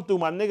someone's going through,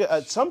 my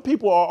nigga. Some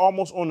people are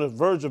almost on the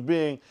verge of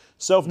being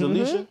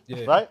self-deletion,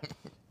 Yeah. right?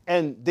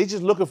 And they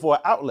just looking for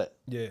an outlet.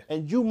 Yeah.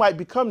 And you might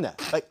become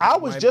that. Like I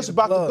was Might just be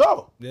the about to plug.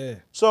 go. Yeah.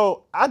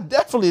 So I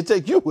definitely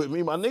take you with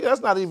me, my nigga.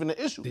 That's not even an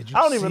issue. Did you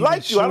I don't see even the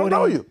like you. I don't know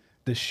shorty- you.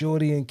 The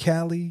shorty in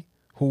Cali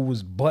who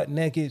was butt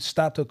naked,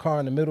 stopped her car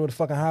in the middle of the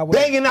fucking highway.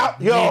 Banging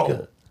out, yo.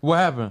 Nigga. What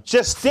happened?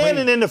 Just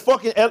standing in the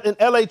fucking in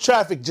LA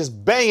traffic,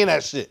 just banging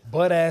that shit.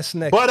 Butt ass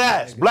naked. Butt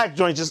ass, black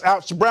joint, just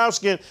out. She brown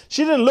skin.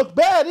 She didn't look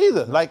bad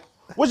either. Like,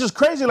 which is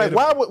crazy. Like,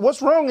 why?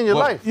 What's wrong in your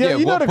What- life? Yeah,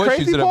 you know what the pushed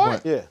crazy to that part?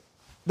 point? Yeah.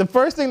 The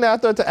first thing that I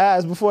thought to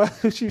ask before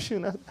she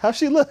shooting, how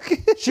she look?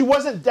 She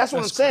wasn't. That's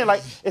what I'm saying.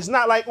 Like, it's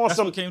not like on That's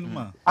some. what came to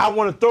mind. I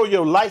want to throw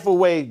your life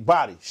away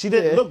body. She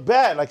didn't Yeah. look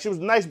bad. Like she was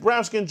a nice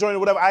brown skin joint or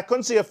whatever. I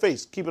couldn't see her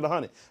face. Keep it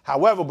 100.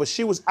 However, but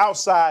she was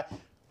outside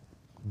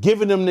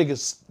giving them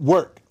niggas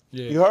work.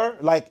 Yeah. You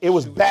heard? Like it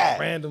was bad.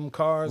 Random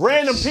cars.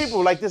 Random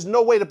people. Like there's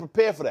no way to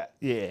prepare for that.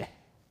 Yeah.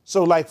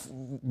 So like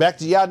back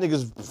to y'all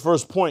niggas'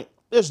 first point.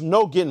 There's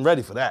no getting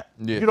ready for that.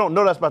 Yeah. You don't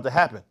know that's about to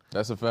happen.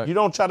 That's a fact. You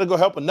don't try to go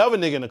help another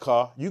nigga in the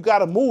car. You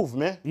gotta move,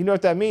 man. You know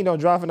what that mean? Don't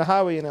drive on the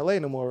highway in LA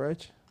no more,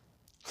 Rich.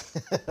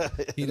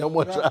 He No don't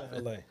more drive in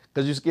driving. LA.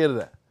 Cause you're scared of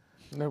that.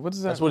 What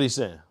is that? That's what he's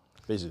saying,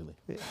 basically.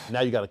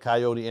 Now you got a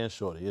coyote and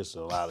shorty. It's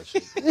a lot of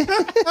shit.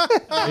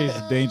 It's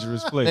a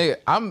dangerous place. Nigga,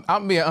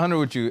 I'm being 100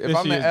 with you. If And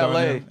I'm she in is LA,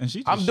 Darnell, and she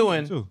just I'm shooting,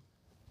 doing. too.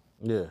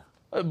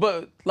 Yeah.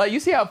 But like, you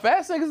see how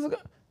fast niggas is going?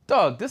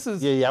 Dog, this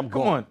is. Yeah, I'm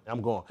come going. on.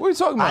 I'm going. What are you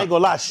talking about? I ain't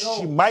gonna lie.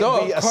 She might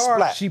Dog, be a Car,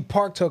 splat. she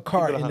parked her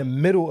car Keep it in the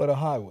 100. middle of the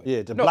highway.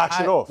 Yeah, to No, block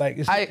shit off. Like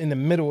it's I- in the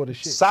middle of the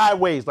shit.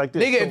 Sideways like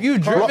this. Nigga, So if you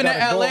car driven in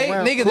gotta go LA,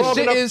 around. nigga, the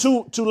clogging shit up is.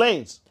 two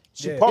lanes.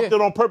 She Yeah. parked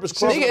it on purpose.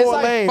 Nigga, it's Four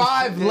like lanes.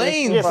 5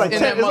 lanes Yeah, it's like in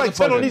 10, that it's like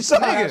 10 on motherfucker. each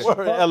side. Nigga.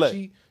 Word,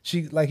 LA.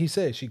 She, like he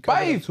said, she covered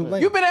up Five. two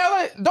lanes. You been in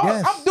LA? Dog,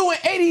 Yes. I'm doing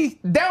 80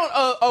 down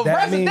a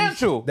That means-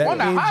 residential that on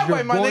the means highway,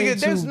 you're my going nigga.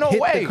 There's to no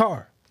hit way. the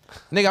car.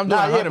 Nigga, I'm doing Nah,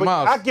 100 but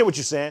miles. I get what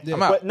you're saying.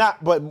 I'm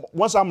out. But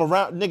once I'm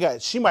around,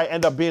 nigga, she might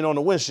end up being on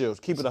the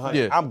windshield. Keep it 100.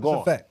 Yeah. I'm It's gone.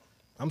 a fact.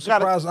 I'm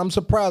Gotta- surprised. I'm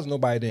surprised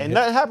nobody didn't. And hit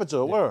nothing happened to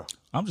her. Word.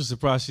 I'm just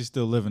surprised she's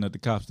still living that the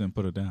cops didn't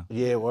put her down.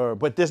 Yeah, word.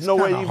 But there's no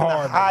way kinda even to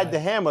hard, hide man. the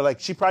hammer. Like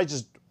she probably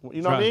just,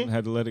 you know what I mean?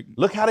 Had to let it.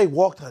 Look how they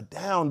walked her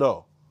down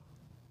though.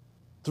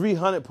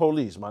 300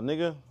 police, my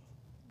nigga.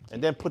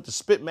 And then put the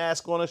spit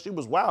mask on her. She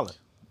was wilding.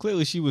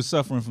 Clearly, she was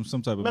suffering from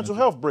some type of Mental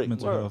health break.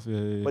 Mental word. health,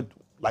 yeah. But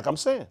like I'm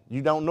saying,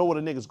 you don't know what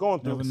a nigga's going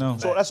through. Never know.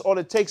 So that's all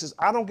it takes is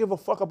I don't give a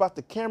fuck about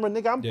the camera,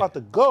 nigga. I'm about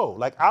to go.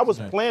 Like I was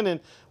planning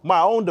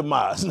my own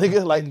demise,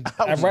 nigga. Like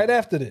I was, right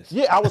after this.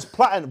 Yeah, I was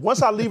plotting.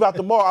 Once I leave out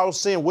the mall, I was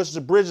saying which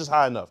the bridge is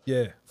high enough.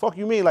 Yeah. Fuck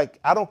you mean? Like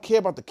I don't care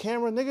about the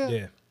camera, nigga.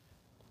 Yeah.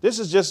 This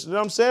is just, you know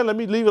what I'm saying? Let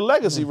me leave a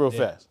legacy real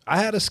fast. I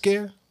had a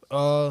scare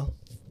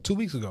 2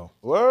 weeks ago.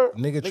 Word?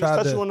 Nigga Niggas tried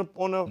touch to- you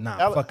on the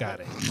Nah, fuck out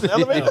of here. the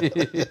elevator?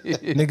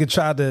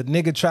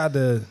 Nigga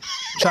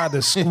tried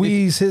to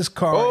squeeze his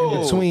car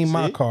in between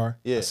my see? car.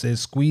 Yeah. I said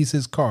squeeze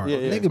his car. Yeah,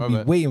 yeah. Nigga My be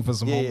bad. waiting for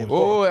some homework.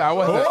 Oh, I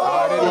wasn't.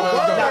 I didn't know where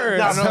it was going.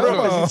 Nah, No, no, no,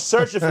 no. because you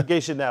searching for gay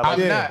shit now. Like,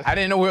 I'm not. I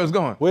didn't know where it was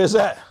going. Where's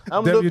that?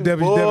 I'm looking for-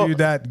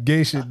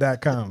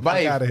 www.gayshit.com. But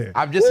Fuck out of here.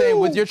 I'm just saying,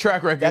 with your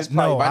track record, That's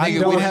No, my I nigga, we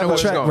don't didn't know have where a it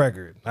was track going.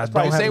 record. I don't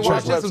probably have say a watch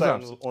track this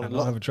record. sometimes. I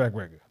don't have a track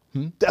record.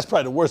 That's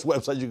probably the worst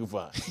website you can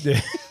find. Yeah.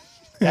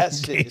 That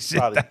shit is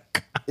probably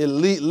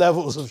elite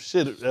levels of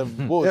shit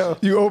of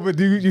bullshit. You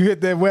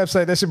hit that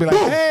website, that should be like,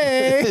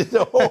 hey.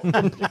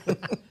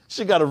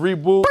 She got a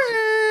reboot.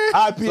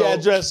 IP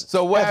address.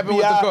 so what happened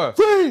with the FBI, car?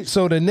 Freeze.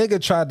 So the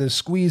nigga tried to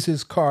squeeze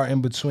his car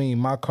in between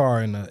my car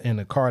and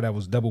a car that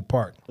was double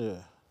parked. Yeah.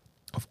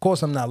 Of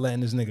course, I'm not letting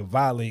this nigga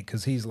violate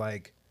because he's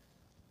like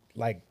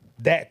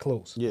that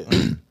close. Yeah.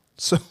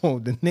 So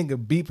the nigga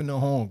beeping the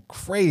horn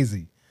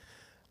crazy.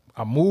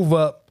 I move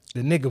up, the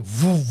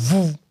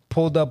nigga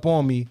pulled up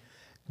on me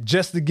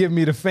just to give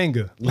me the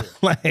finger.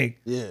 Like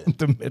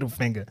the middle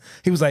finger.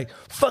 He was like,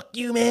 fuck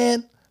you,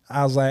 man.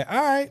 I was like,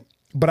 all right.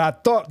 But I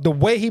thought the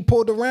way he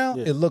pulled around,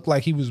 it looked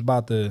like he was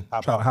about to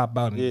try to hop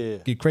out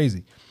and get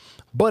crazy.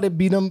 But it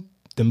be them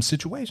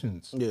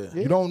situations. Yeah.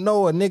 You don't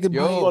know a nigga be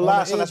Yo, on Well, the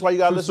last time, edge. that's why you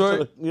gotta listen Sorry.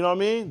 to the, you know what I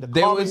mean? The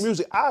There calming was-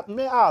 music. I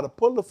ought to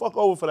pull the fuck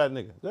over for that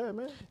nigga. Yeah,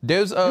 man.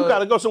 There's You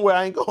gotta go somewhere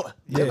I ain't going.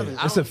 Yeah,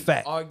 I it's a don't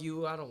fact.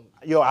 Argue. I don't.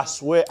 Yo, I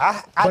swear,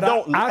 I But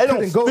don't I it don't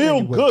couldn't go feel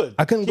anywhere. good.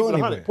 I couldn't Keep go it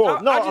 100. anywhere.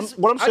 Pause.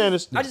 No, what I'm saying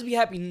is, I just be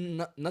happy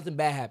nothing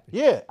bad happened.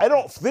 yeah, I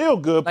don't feel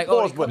good. Like,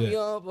 pause, they but cut me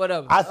up,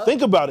 whatever. I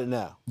think about it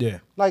now. Yeah,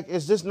 Like,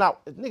 it's just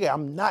not, nigga,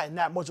 I'm not in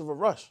that much of a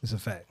rush. it's a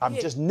fact. I'm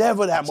just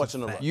never that much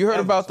in a rush. You heard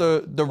about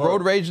the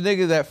road rage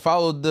nigga that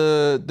followed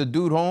the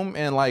dude home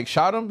and like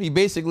shot him? He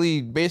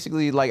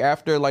basically like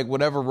after like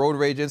whatever road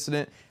rage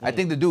incident, I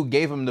think the dude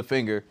gave him the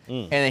finger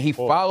and then he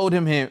followed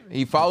him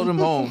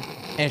home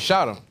and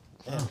shot him.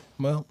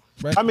 Well,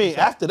 right. I mean,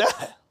 after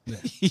that,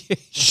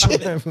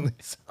 Definitely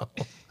so.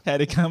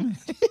 Had it coming.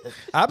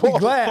 I'd be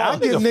glad. I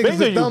Nigga, give niggas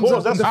finger a you, thumbs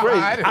pause. up. That's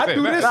crazy. I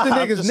do this to I'm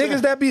niggas. just saying.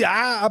 Niggas that be,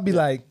 I'll be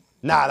like,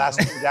 nah, that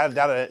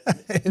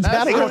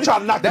That's they gonna try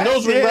to knock the That's-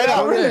 nose ring right yeah,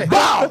 out. yeah.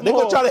 Bow! They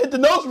gonna try to hit the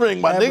nose ring,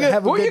 my nigga.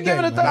 have a Who good you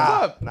giving day, a man.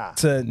 thumbs up? Nah.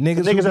 to niggas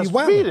Niggas who that's be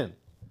wildin'. speeding.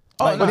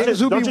 Like, Don't niggas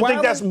who you be think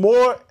wildin'. that's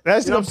more?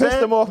 That's you know gonna what I'm piss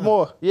them saying? off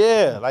more.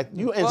 Yeah, like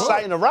you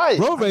inciting a riot.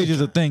 Road rage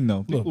is a thing,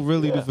 though. People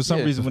really do. For some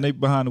Yeah. reason, when they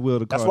behind the wheel of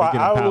the car, That's why they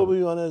get I empowered. will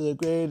be on the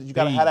grade. You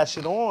gotta have that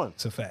shit on.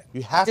 It's a fact.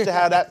 You have to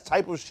have that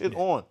type of shit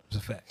on. It's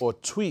a fact. Or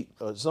tweet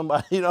or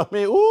somebody, you know what I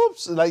mean?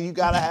 Oops, like you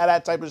gotta have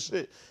that type of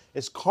shit.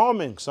 It's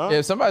calming, son. Yeah,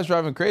 if somebody's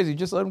driving crazy,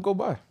 just let him go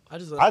by. I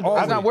just. I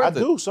not worth it.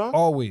 do, son.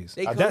 Always.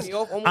 They cut That's, me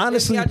off almost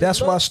honestly, every day. I that's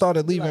just why I look.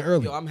 started leaving Like,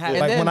 early. yo, I'm happy.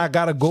 Like And when then- I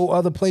gotta go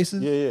other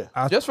places. Yeah.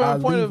 I, Just from I a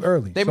point leave of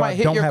early. they so I might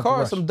hit don't your have to car or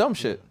rush. some dumb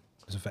shit.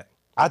 It's a fact.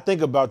 I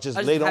think about just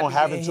I just later happy on they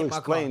having ain't to hit my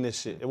explain car.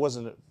 this shit. It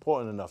wasn't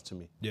important enough to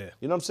me. Yeah.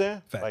 You know what I'm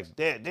saying? Facts. Like,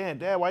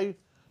 Dad, why you?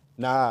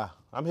 Nah,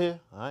 I'm here.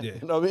 All right. Yeah.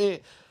 You know what I mean?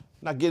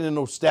 Not getting in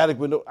no static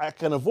with no. I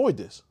can avoid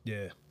this.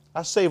 Yeah.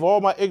 I save all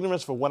my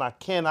ignorance for when I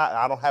cannot.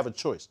 I don't have a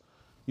choice.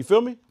 You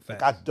feel me? Like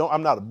Facts.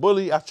 I'm not a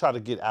bully. I try to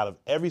get out of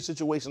every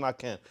situation I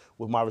can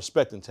with my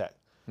respect intact.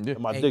 Yeah.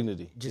 And my Hey,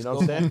 dignity. You just know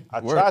what I'm go- saying? I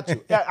Word. try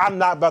to. Yeah, I'm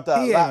not about to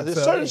He allow. ain't There's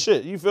felt certain it.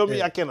 shit. You feel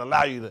me? I can't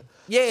allow you to.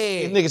 Yeah.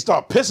 These niggas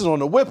start pissing on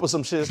the whip or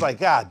some shit. It's like,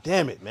 God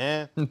damn it,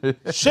 man.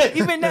 Shit.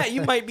 Even that,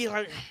 you might be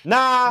like,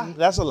 Nah,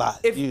 that's a lot.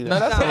 If- You- No,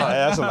 that's a lot.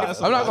 Yeah, that's a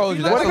lot. I'm not gonna hold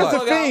you. What That's a if lot.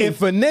 it's a fiend?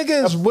 If a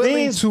nigga is willing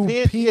Fiends, to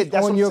yeah, pee that's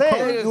on what your I'm car,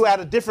 saying. You at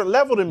a different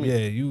level than me.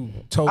 yeah, you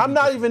totally. I'm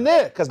not even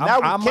there because now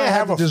I we might can't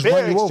have have to a just fair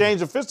run you over.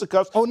 exchange of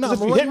fisticuffs. Oh, no, 'cause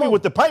if I'm you gonna hit run me you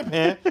with the pipe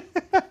hand,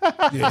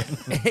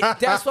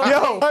 that's what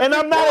yo, and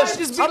I'm not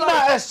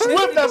as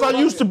swift as I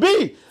used to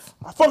be.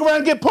 I fuck around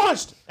and get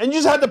punched, and you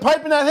just had the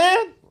pipe in that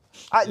hand.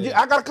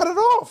 I gotta cut it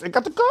off. It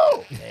got to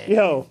go.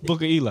 Yo,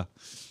 Book of Eli.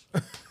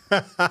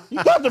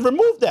 You got to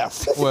remove that.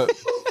 What?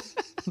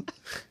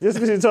 just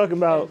because you're talking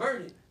about,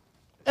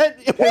 And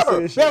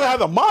word, we shit. gotta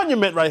have a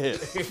monument right here.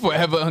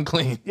 Forever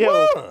unclean. yo,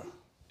 Word.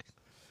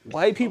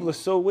 white people are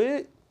so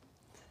weird.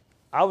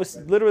 I was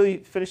literally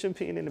finishing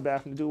peeing in the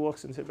bathroom. The dude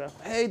walks into the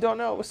bathroom. Hey,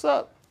 Darnell, what's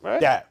up?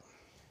 Right? Yeah.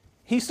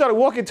 He started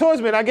walking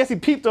towards me, and I guess he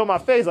peeped on my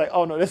face like,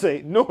 oh, no, this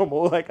ain't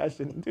normal. Like, I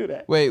shouldn't do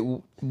that. Wait,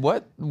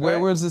 what?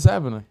 Where's this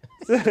happening?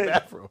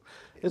 Bathroom.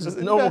 It's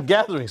a normal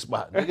gathering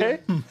spot. Nigga.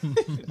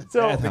 Right?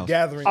 So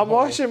Gathering. I'm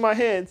washing my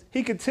hands.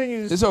 He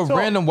continues This to a talk.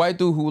 random white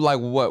dude who like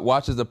what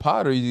watches the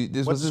pod, or you,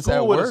 this Went was to this school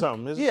at with or work?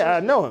 something. Is it Yeah, I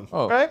know him.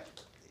 Oh. Right?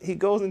 He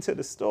goes into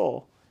the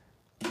stall,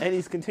 and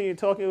he's continuing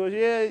talking. He goes,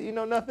 yeah, you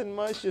know, nothing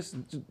much, just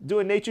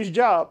doing nature's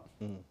job.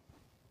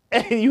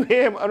 And you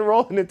hear him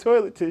unrolling the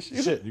toilet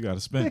tissue. Shit. You gotta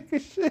spin.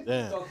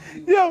 Damn.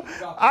 Yo,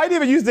 I didn't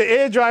even use the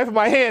air dryer for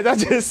my hands. I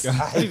just,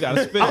 You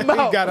gotta spin. I'm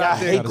out. I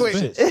hate quick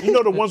shit. You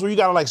know the ones where you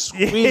gotta like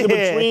squeeze in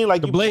Yeah. between,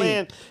 like The you blade.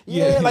 playing.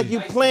 Yeah. Yeah, like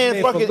you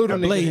playing fucking.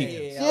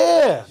 blade.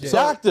 Yeah,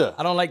 doctor.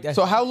 I don't like that.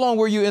 So how long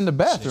were you in the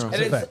bathroom?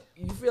 and fact.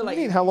 it's, you feel like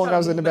mean how long I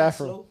was in the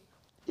bathroom?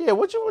 Yeah,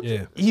 what you?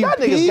 Yeah. You Y'all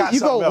niggas pee, got you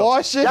go something else.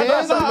 wash your Y'all got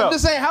hands. something I'm else.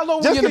 just saying, how long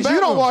were Just you in the because you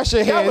bathroom? don't wash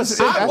your That hands. was-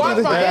 I after wash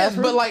the my hands,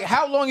 bathroom. but like,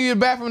 how long are you in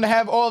the bathroom to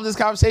have all of this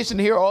conversation,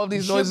 to hear all of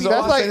these noises? That's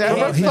all like- that?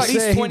 that's He like-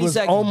 said he 20 was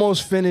seconds.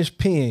 almost finished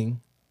peeing,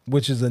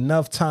 which is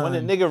enough time.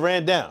 When the nigga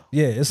ran down.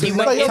 Yeah, it's He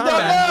enough went in time. the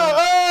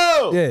bathroom.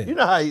 Oh, Yeah. You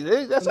know how that's how you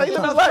live his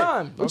Enough life.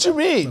 time. What you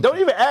mean? Don't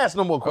even ask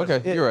no more questions.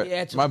 Okay, you're right.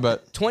 Yeah, it's My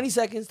bad. 20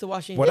 seconds to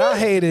wash your What hands. I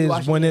hate is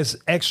Wash when your it's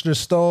extra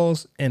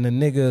stalls and the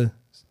nigga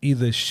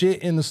either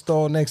shit in the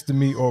stall next to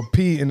me or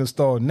pee in the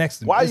stall next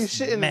to me. Why are you It's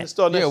shitting in mad. the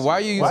store next Yeah, to why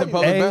are you? you using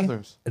public A,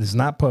 bathrooms? It's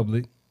not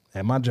public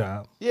at my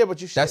job. Yeah, but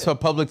you shit. That's a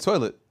public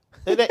toilet,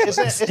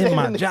 It's in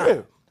my the job.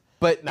 crib.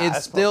 but it's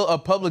that's still a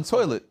public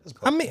toilet.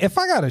 I mean, if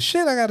I got a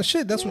shit, I got a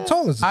shit. That's what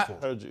toilets is for.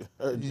 Heard you.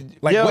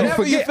 Like, Yo, don't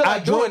Whatever you forget, feel I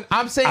like drove- doing,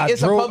 I'm saying I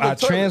it's a drove, public I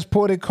toilet.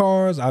 transported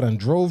cars. I done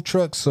drove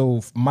trucks.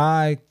 So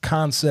my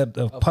concept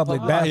of public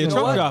public- Yeah, bathrooms,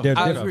 truck driver. they're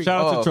I different. agree.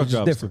 Shout out to truck It's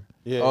drivers. different.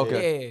 Yeah.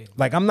 Okay. Yeah.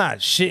 Like I'm not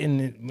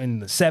shitting in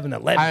the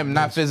 7-Eleven. I am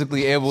not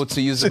physically able to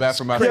use the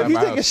bathroom outside If you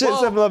my take a house. shit in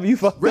 7-Eleven, you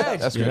fucked Reg, up.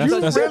 That's Yeah, crazy.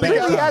 that's Really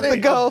bad. had to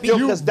go. Yo,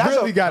 You 'cause that's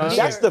really gotta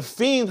that's shit. the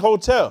Fiend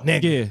Hotel.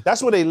 Nigga. Yeah.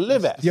 That's where they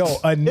live at. Yo,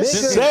 a It's nigga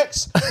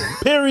sex,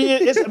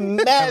 period. It's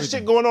mad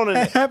shit going on in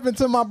there. happened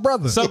to my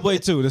brother. Subway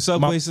too. The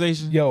subway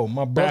station. Yo,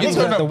 my brother You was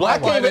turn at the the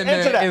black Wawa. I can't even in there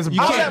enter that. is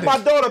I'll can't. let my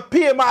daughter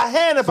pee in my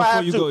hand if I Before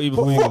have you to. go- even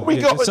Before before you we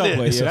go- go yeah, in the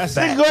Subway, there. yeah, that's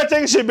Nigga, go ahead and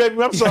take a shit,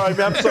 baby. I'm sorry,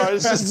 man. I'm sorry.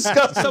 This is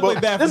disgusting. Subway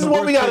but bathroom, this is the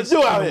what we worst got to do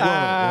place out in here.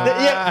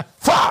 the Yeah,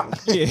 fuck.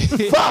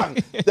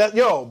 Fuck. That,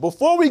 yo,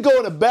 before we go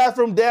in the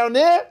bathroom down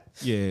there,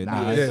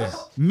 Yeah. Yeah.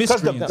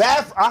 because the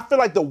bath, I feel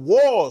like the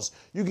walls,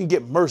 you can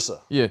get MRSA.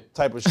 Yeah.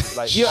 Type of shit.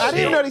 Like, Yo, I didn't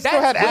even know they still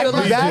had That's active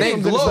real. They bathrooms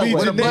in the glow Subway.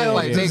 with a black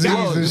light. They Disease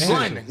glow. and It's shit.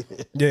 blinding.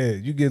 Yeah,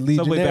 you get Subway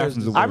legionnaires.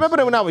 bathrooms. are I remember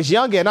that when I was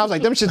younger, and I was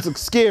like, them shits look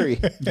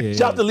scary. Yeah.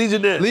 Shout out to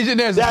Legionnaires.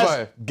 Legionnaires is That's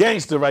fire.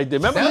 gangster right there.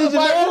 Remember That was a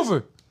fire Legionnaires?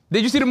 mover.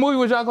 Did you see the movie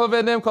with Jean-Claude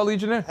Van Damme called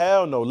Legionnaire?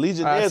 Hell no.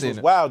 Legionnaires seen was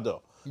it. wild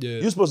though. Yeah.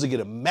 You're supposed to get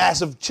a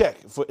massive check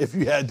for if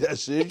you had that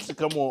shit. It used to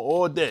come on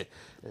all day.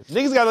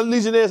 Niggas got a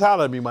Legionnaires,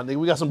 holler at me, my nigga.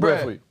 We got some bread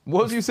for Brad, you.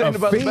 what was you saying A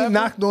about the fiend bathroom?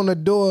 knocked on the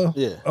door.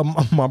 Yeah.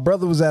 My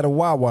brother was at a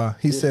Wawa.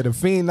 He said a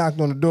fiend knocked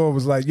on the door.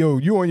 Was like, "Yo,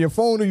 you on your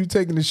phone or you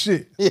taking the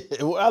shit?" Yeah,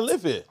 well, I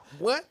live here.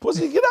 What?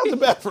 Pussy, get out the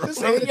bathroom.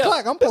 It's 8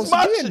 o'clock. I'm It's supposed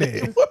my to be in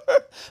there. shit.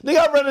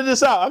 Nigga, I rented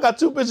this out. I got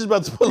 2 bitches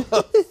about to pull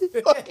up.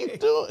 What you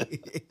doing?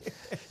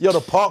 Yo, the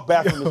park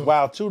bathroom is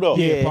wild too, though.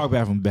 Yeah, park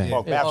bathroom bad.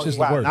 Park bathroom just is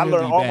wild. the worst. I learned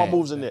Really all my bad.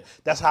 moves in there.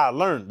 That's how I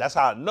learned. That's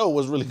how I know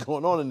what's really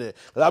going on in there.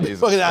 'Cause I be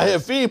fucking out here,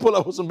 Fiend pull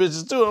up with some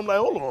bitches too. I'm like,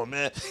 hold on,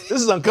 man.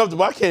 This is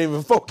uncomfortable. I can't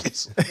even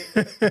focus.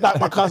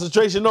 Knock my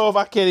concentration off.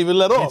 I can't even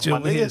let off, Get you my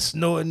over here nigga.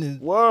 snorting and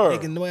Word.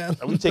 making noise.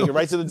 And we take it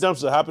right to the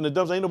dumpster. Hop in the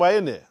dumpster. Ain't nobody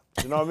in there.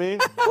 You know what I mean?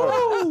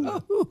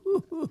 Word.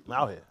 I'm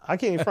out here. I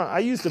can't even front. I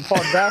used to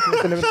park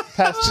bathrooms in the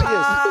past 2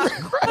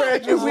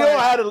 years. We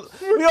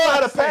all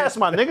had a pass,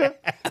 my nigga.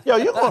 Yo,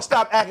 you gonna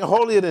stop acting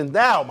holier than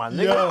thou, my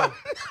nigga. Yo,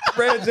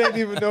 Fred didn't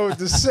even know what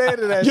to say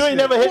to that. You ain't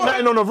never hit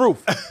nothing on the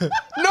roof.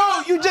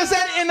 No, you just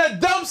said in a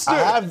dumpster.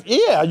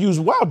 I use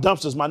wild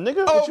dumpsters, my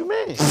nigga. What you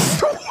mean?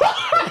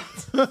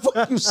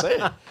 Fuck you saying?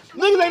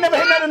 Niggas ain't never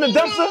hit nothing in the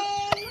dumpster.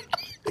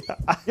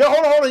 Yo,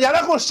 hold on. Y'all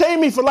not gonna shame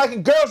me for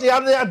liking girls.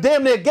 Y'all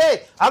damn near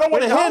gay. I don't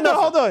want to hear Hold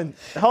nothing.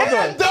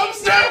 on.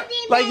 Dumpster?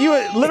 Like you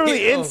were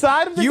literally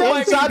inside of the You thing?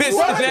 might be Inside the missing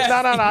what?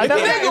 that. No. I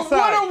never Nigga, inside.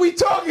 what are we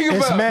talking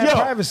It's about? mad Yo,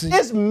 privacy.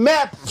 it's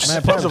mad.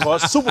 First of all,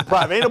 it's super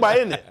private. Ain't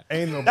nobody in there.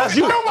 Ain't nobody. That's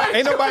you.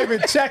 Ain't nobody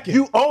even checking.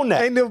 You own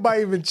that. Ain't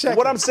nobody even checking.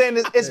 What I'm saying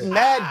is, it's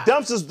mad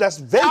dumpsters that's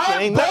vacant.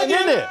 Ain't nothing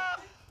in there.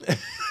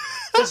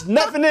 There's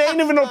nothing there. Ain't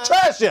even no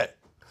trash yet.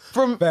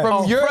 From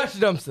Oh, your fresh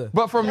dumpster.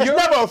 but from It's your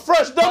never a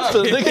fresh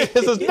dumpster, nigga.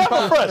 It's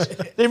never fresh.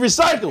 They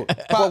recycle.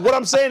 But what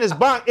I'm saying is,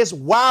 Bonk, it's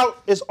wild.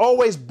 It's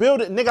always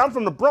building. Nigga, I'm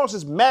from the Bronx.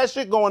 There's mad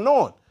shit going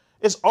on.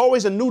 It's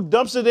always a new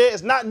dumpster there.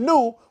 It's not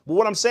new, but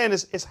what I'm saying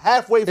is, it's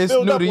halfway It's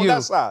filled new up to on you.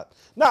 that side.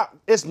 Nah,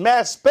 it's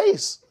mad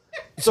space.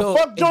 So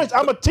fuck joints.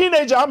 I'm a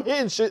teenager. I'm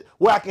hitting shit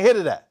where I can hit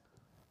it at.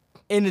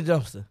 In the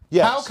dumpster.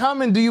 Yes. how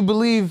common do you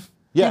believe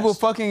Yes. people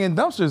fucking in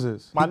dumpsters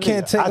is? My You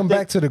can't nigga, take I them think-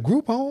 back to the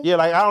group home. Yeah,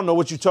 like I don't know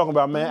what you're talking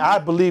about, man. I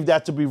believe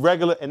that to be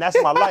regular, and that's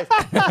my life.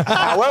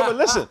 However,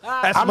 listen,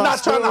 I'm my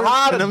not trying to story,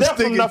 hide and or I'm death from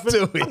sticking nothing.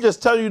 to it. I'm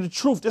just telling you the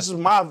truth. This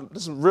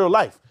is real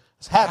life.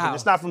 It's happened. How?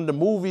 It's not from the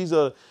movies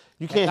or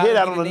you can't I hear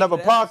that don't on even another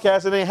think of that.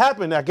 podcast. It ain't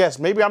happened, I guess.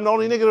 Maybe I'm the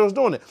only nigga that was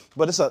doing it.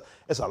 But it's a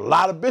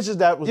lot of bitches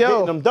that was Yo.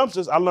 getting them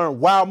dumpsters. I learned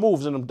wild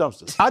moves in them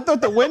dumpsters. I thought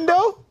the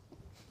window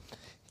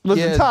was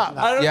Yeah. the top.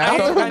 Yeah, I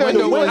thought the The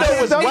window window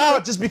was. was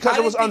wild just because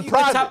it was I didn't think you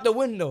could top unprivate. the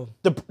window.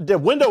 The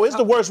window is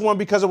the worst one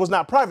because it was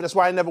not private. That's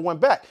why I never went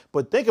back.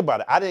 But think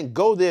about it. I didn't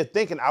go there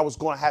thinking I was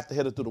going to have to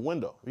hit her through the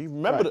window. You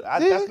remember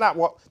that's not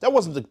what. That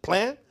wasn't the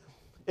plan.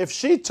 If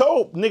she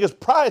told niggas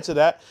prior to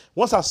that,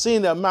 once I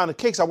seen the amount of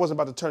kicks, I wasn't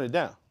about to turn it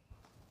down.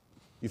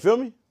 You feel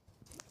me?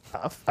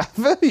 I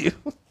feel you.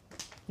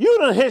 You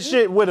done hit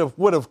shit with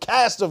a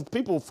cast of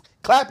people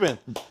clapping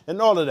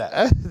and all of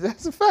that.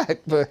 That's a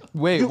fact, but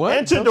Wait, You what?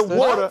 entered the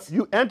water.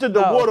 You entered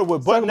the No, water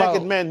with butt talking naked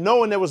about- men,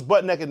 knowing there was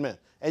butt naked men,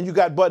 and you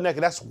got butt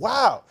naked. That's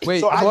wild. Wait,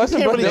 so you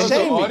wasn't can't butt really naked. There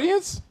was shame an me.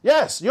 audience?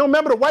 Yes, you don't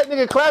remember the white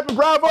nigga clapping,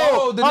 bravo?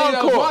 Oh, the nigga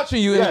that was Encore.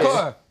 watching you in the Yes.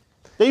 car.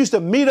 They used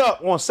to meet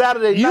up on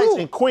Saturday nights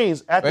in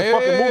Queens at the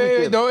fucking movie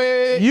theater. No,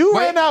 wait, You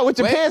ran out with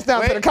your pants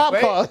down to the cop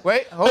car.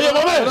 Wait, hold Hey, on,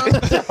 yo,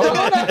 man.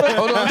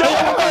 hold on.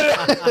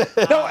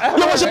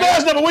 Yo, what's your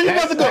badge number? Where you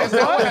about to go? That's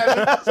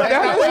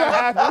not what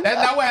happened.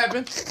 That's not what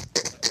happened.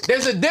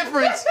 There's a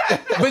difference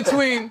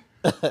between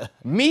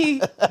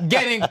me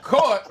getting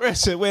caught,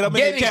 Shit, wait, I'm in the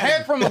getting cab.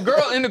 head from a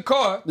girl in the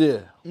car, Yeah.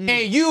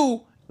 and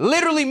you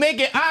literally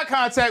making eye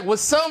contact with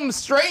some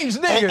strange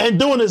nigga And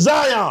doing the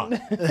Zion.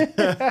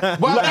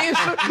 while being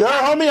You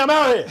heard, homie? I'm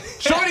out here.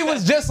 Shorty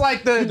was just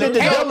like the You did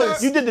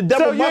the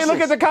double so you ain't look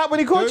at the cop when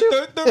he caught you?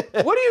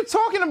 What are you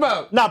talking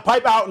about? Nah,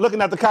 pipe out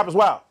looking at the cop as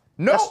well.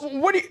 No,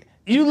 what do you?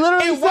 You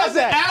literally It said wasn't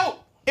that. out.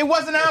 It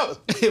wasn't out.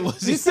 You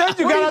said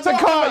you What are got you out the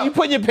talking car. about? You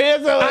put your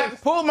pants on. I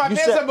pulled my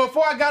pants said- up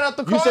before I got out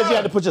the car. You said you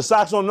had to put your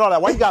socks on and all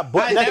that. Why you got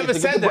butt I naked never to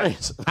said get the that.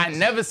 brains? I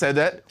never said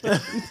that.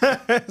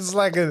 It's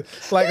like a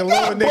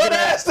little nigga. Butt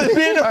ass to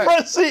be in the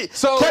front seat,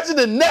 So- catching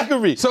the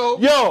neckery. So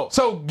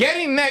so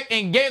getting necked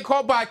and getting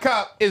caught by a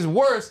cop is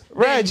worse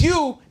Reg. than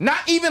you not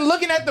even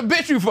looking at the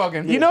bitch you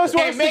fucking. You know what's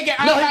worse and making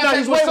eye no, contact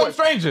he's with way some worse.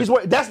 strangers.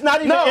 That's not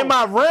even No. in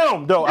my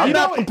realm, though. I'm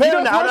not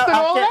comparing what's that. worse than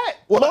all can't- that?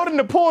 What? Loading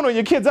the porn on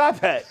your kid's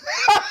iPad.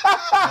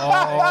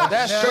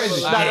 That's crazy. You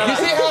see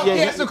how he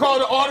has to call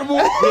the audible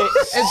and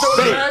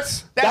throw the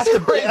rest? That's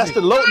crazy. That's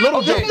the little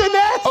Okay.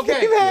 joke.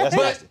 Okay, that's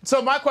but nasty.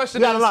 so my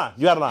question You gotta is, lie.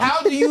 You gotta lie.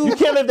 how do you? You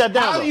can't live that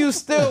down, How though. do you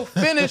still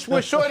finish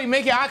with Shorty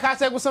making eye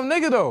contact with some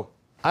nigga though?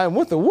 I'm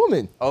with a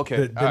woman.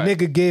 Okay, The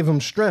nigga gave him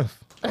strength.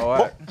 All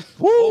right.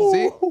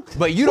 See,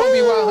 but you don't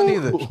be wild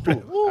either.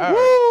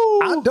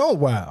 I don't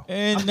wow.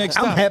 And next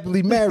I'm time.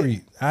 happily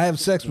married. I have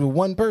sex with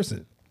one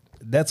person.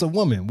 That's a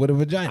woman with a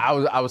vagina.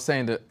 I was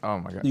saying that. Oh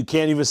my god. You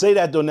can't even say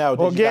that though nowadays.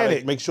 You Organic.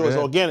 gotta make sure it's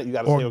organic. You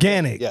gotta say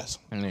Organic. Yes.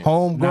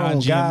 Homegrown,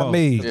 Non-GMO. God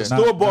made. Yeah.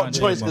 Store-bought Non-GMO.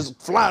 joints is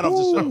flying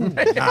off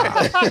the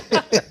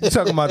shelf. You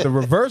talking about the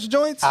reverse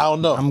joints? I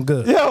don't know. I'm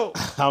good. Yo,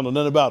 I don't know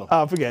nothing about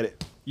them. forget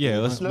it. Yeah,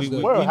 we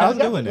Word. not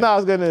doing No, that. I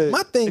was gonna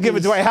My thing give a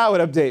is- Dwight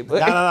Howard update. But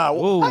Nah.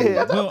 Whoa, well,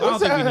 I don't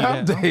think we need that. I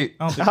don't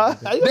Update.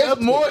 think we need There's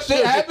more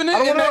shit happening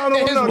in his know.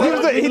 he was,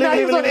 world.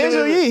 he was on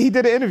Angela Yee. He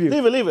did an interview.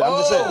 Leave it. I'm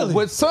just Oh, saying.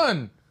 with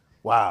son.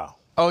 Wow.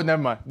 Oh, never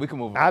mind. We can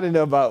move on. I didn't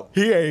know about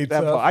He ain't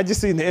that tough. part. I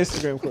just seen the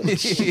Instagram clip.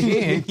 He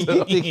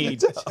ain't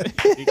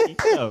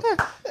tough.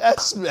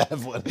 That's mad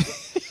funny.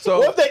 So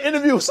What if they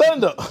interview Son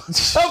though?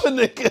 Other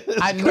niggas.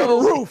 I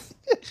know.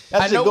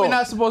 I shit know we're going.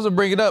 not supposed to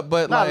bring it up,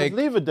 but Nah, like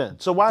leave it then.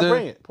 So why the-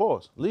 bring it?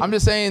 Pause. Leave I'm it.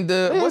 just saying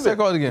the what's it. that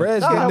called again?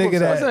 Brad's Nah, the I'm nigga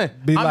saying.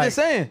 that be I'm like, just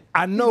saying.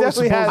 I know it's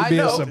definitely supposed has- to be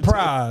I a know.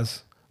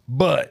 surprise,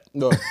 but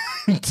No.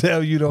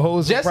 tell you the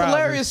whole Jess surprise.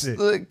 Hilarious and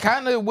shit.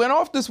 kind of went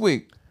off this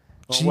week.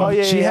 She, Oh,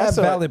 yeah, she yeah, I has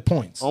saw it. valid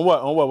points On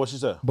what? What she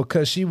said?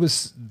 because she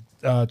was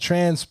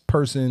trans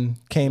person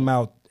came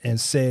out and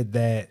said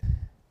that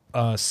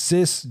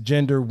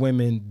cisgender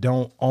women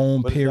don't own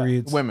is that?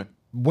 periods.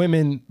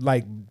 Women.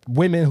 like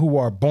women who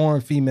are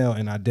born female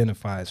and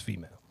identify as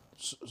female.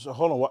 So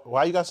hold on.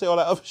 Why you gotta say all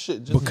that other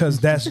shit? Just Because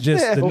that's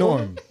just the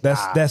norm.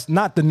 That's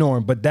not the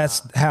norm, but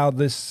that's how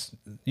this,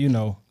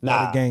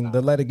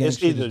 the letter gang it's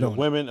shit either is the doing.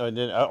 women or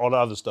then all the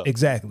other stuff.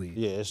 Exactly.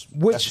 Yeah, it's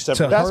Which that's to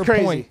separate. That's her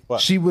crazy. point,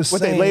 What? she was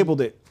What saying they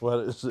labeled it.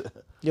 Well, it's,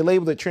 You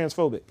labeled it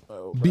transphobic.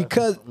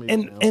 because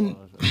and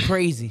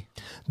Crazy.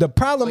 the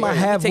problem Oh, yeah, I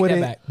let me have take with that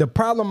it, back. the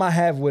problem I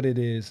have with it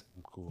is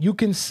you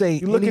can say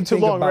looking anything too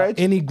long, about Reg.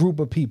 any group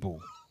of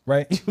people,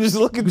 right? You just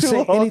looking You too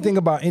say long. anything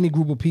about any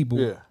group of people,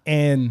 Yeah.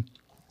 and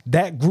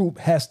that group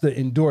has to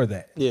endure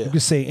that. Yeah. You can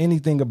say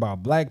anything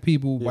about black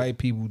people, white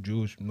people,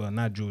 Jewish, well,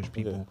 not Jewish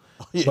people,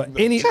 Yeah. but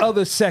any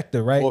other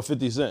sector, right? or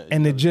 50 Cent.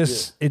 and it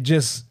just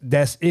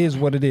that is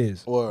what it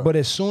is. Word. But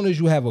as soon as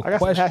you have a got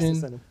some hats to send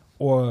question him.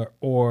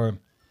 or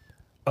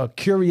a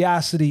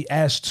curiosity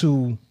as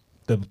to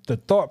the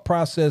thought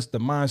process, the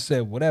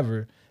mindset,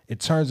 whatever, it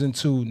turns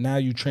into now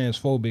you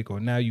transphobic or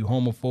now you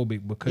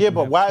homophobic because Yeah, you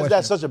but have why is that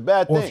questions. such a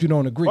bad thing? Or if you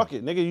don't agree, Fuck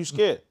it, nigga, you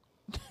scared.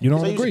 you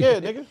don't Say agree. you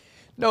scared, nigga.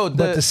 No,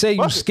 But to say you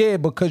fuck it.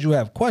 scared because you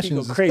have You go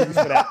questions, is- crazy for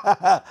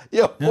that.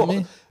 Yo, know what I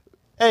mean?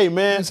 hey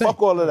man, saying?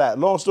 fuck all of that.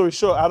 Long story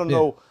short, I don't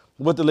know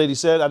what the lady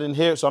said. I didn't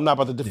hear it, so I'm not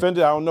about to defend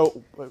it. I don't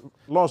know.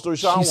 Long story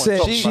short, I She don't want to talk said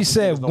about she these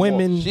said niggas no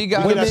women more. She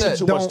got women upset.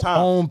 Too much don't time.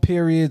 own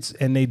periods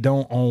and they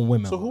don't own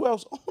women. So who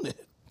else own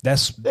it?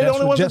 That's the only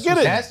what ones that Jess get was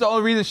it. saying. That's the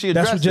only reason she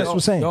That's addressed what Jess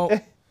was saying.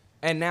 Don't.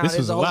 And now This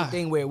there's was a a whole lie.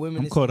 thing where women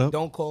I'm is caught up.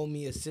 don't call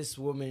me a cis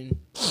woman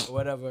or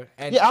whatever.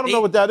 And Yeah, I don't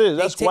know what that is.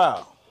 they That's take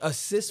wild. A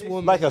cis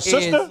woman, Like a is-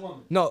 sister?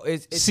 No,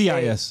 it's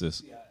CIS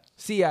sis.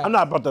 CIS. I'm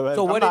not about to.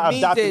 So I'm what not it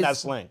means adopting is- that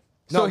slang.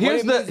 So what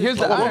here's it the means is here's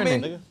the a irony.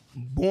 woman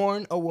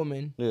born a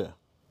woman Yeah,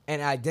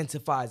 and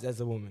identifies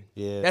as a woman.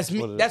 Yeah, that's that's me.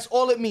 what it is. That's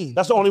all it means.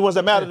 that's the only ones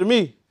that matter to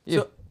me.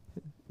 Yeah.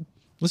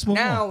 Let's move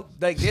on. Now,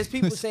 like, there's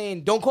people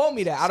saying, "Don't call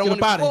me that. I don't Get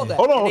want to up be outta called here. that."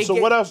 Hold And on. they So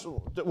get- what else?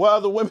 What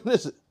other women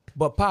is it?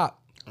 But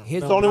Pop,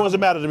 here's It's the only ones that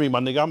matter to me, my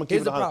nigga. I'm gonna keep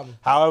Here's it the 100. problem.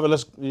 However,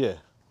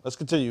 let's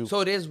continue.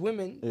 So there's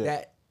women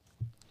that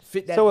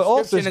fit that So it all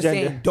description of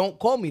cisgender. saying, "Don't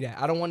call me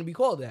that. I don't want to be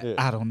called that." Yeah.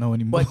 I don't know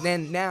anymore. But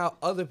then now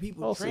other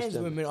people, All trans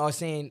cisgender. women, are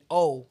saying,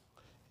 "Oh,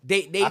 they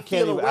I can't feel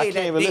a even. way I can't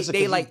that even they, listen they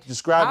because like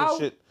describing how,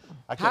 shit.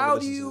 I can't how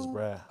even do listen to this, you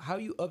bruh. how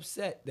you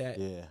upset that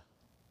Yeah.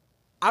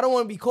 I don't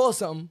want to be called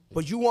something,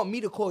 but you want me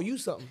to call you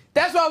something?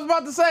 That's what I was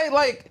about to say.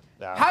 Like,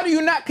 Nah. how do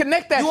you not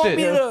connect that You want shit?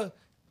 me to?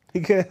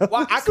 Because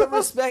Well, I could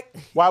respect.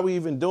 Why we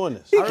even doing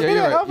this? Yeah, you're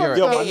right. You're right.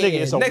 Yo, my Yeah, nigga, yeah,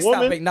 it's a next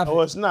woman topic, nothing.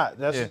 or it's not.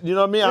 That's Yeah. you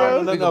know what I mean. I don't know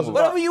we nothing can else move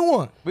about Whatever you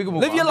want. We can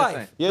move Live on, your I'm just life.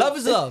 saying. Yeah. Love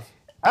is love.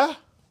 Huh?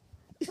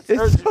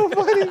 it's so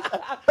funny.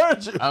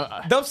 Heard you.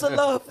 Dumpster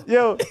love.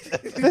 Yo,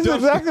 this is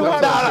exactly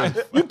what happened.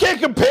 Nah, you can't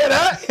compare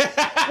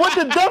that. What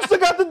the dumpster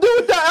got to do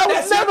with that? I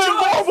was That's never your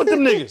involved with them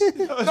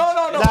niggas.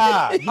 No.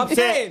 Nah, you I'm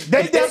saying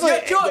They it's your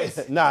definitely-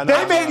 choice. Nah,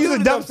 They made you the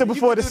do the dumpster dumpster.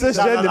 before the You can do the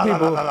cisgender Nah,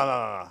 people.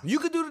 nah. You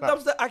could do the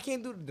dumpster. I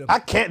can't do the dumpster. I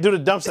can't do the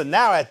dumpster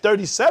now at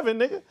 37,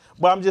 nigga.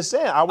 But I'm just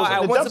saying, I was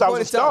At in the once dumpster. I upon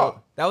was a a time,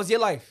 star. that was your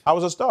life. I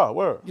was a star.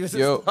 Word. You was a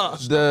Yo,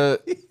 star.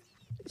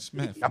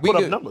 Smith. I we put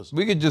up could, numbers.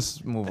 We could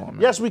just move on,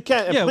 man. Yes, we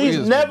can. And Yeah, we please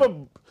just- never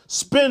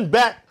spin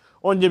back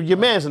on your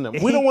mans and them.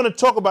 We don't want to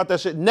talk about that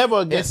shit. Never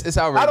again. It's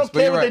outrageous. I don't but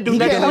care you're what right. they do We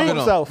next can help leave week. it on.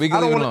 himself. We I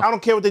can don't leave want. it I on.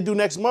 don't care what they do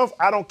next month.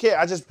 I don't care.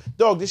 I just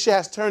this shit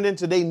has turned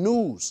into their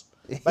news.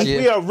 Like Yeah.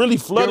 we are really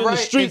flooding You're the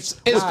right.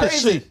 streets It's with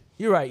this crazy. shit.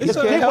 You're right. It's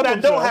can't people help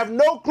that don't themselves. have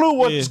no clue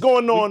what's Yeah.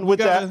 going on We with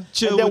gotta that,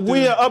 chill and then with we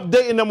the- are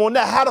updating them on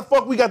that. How the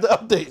fuck we got the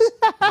updates?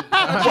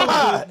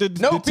 Why?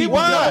 No, people,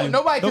 TBW.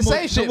 nobody can No more-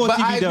 say shit, no more but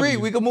I TBW. agree.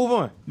 We can move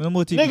on. No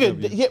more TBW.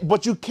 Nigga, yeah,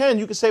 but you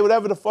can say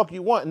whatever the fuck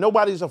you want.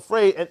 Nobody's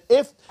afraid. And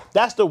if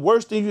that's the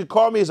worst thing you can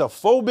call me is a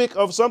phobic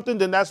of something,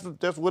 then that's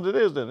what it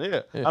is. Then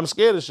yeah. I'm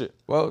scared of shit.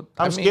 Well,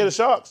 I'm scared of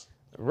sharks.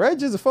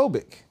 Reg is a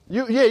phobic.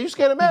 You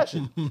scared of mad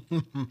shit.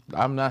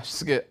 I'm not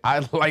scared.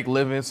 I like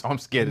living, so I'm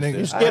scared of Nigga, shit.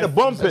 You scared of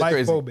bumping. That's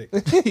crazy.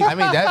 Lifephobic. I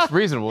mean, that's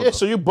reasonable. Yeah,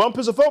 so you bump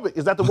is a phobic.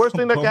 Is that the worst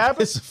thing that can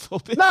happen?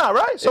 Bumpissophobic. Nah,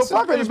 right? So It's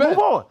fuck it, pretty just bad. move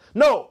on.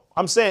 No,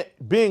 I'm saying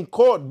being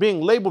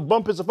labeled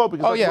bumpissophobic.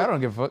 is Oh that yeah, what- I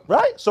don't give a fuck.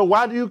 Right? So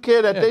why do you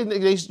care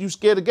that you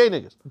scared of gay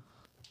niggas?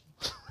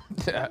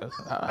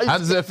 How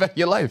does it affect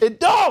your life? It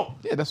don't.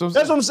 Yeah, that's what I'm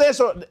That's what saying. I'm saying.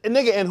 So,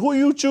 nigga, and who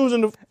you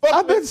choosing to fuck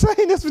I've been with?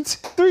 saying this for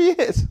 3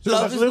 years.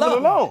 Love Just is leave it love.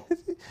 alone.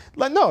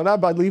 Like, no, not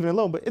about leaving it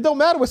alone, but it don't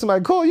matter what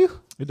somebody call you.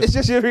 It's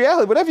just your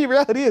reality. Whatever your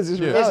reality is, it's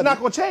your reality. It's not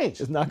gonna change.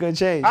 It's not gonna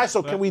change. All right,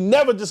 so can we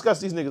never discuss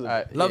these niggas again? All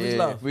right, Love is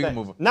love. We can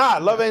move on. Nah,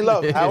 love ain't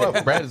love.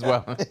 However, Brad as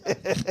well.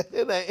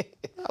 it ain't.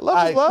 love All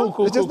right, is love. cool,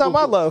 cool, it's just cool,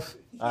 not cool, my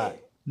cool. love.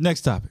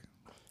 Next topic.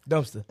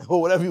 Dumpster.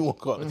 Or whatever you want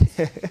to call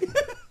it.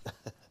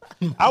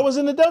 I was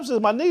in the dumpsters,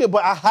 my nigga,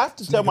 but I have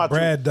to tell my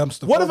Brad truth.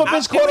 dumpster. What if a phobic.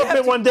 bitch caught up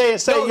in one day and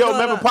say, yo,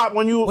 remember Pop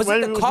when you Was when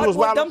it the you was cardboard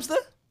wild? dumpster?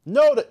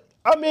 No,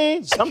 I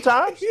mean,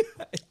 sometimes.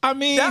 I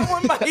mean, That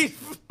one might.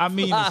 I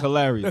mean, it's The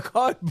hilarious.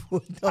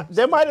 cardboard dumpster.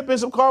 There might have been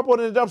some cardboard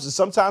in the dumpster.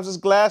 Sometimes it's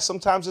glass,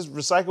 sometimes it's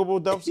recyclable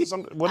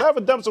dumpster.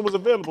 Whatever dumpster was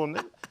available.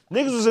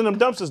 Niggas was in them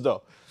dumpsters,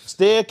 though.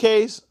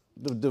 Staircase.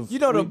 You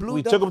know the blue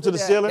We took them to the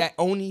dumpster ceiling. that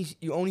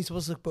you only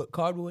supposed to put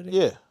cardboard in?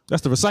 Yeah.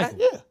 That's the recycle.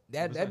 Yeah.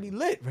 That'd be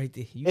lit right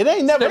there. It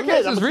ain't never Staircase lit.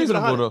 is I'ma keep it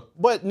reasonable, 100. though.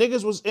 But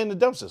niggas was in the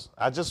dumpsters.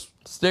 I just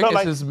Staircase felt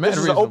like is this mad is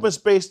an reasonable. open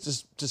space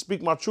to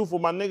speak my truth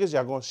with my niggas.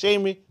 Y'all gonna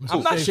shame me?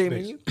 I'm not Safe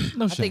shaming space. you.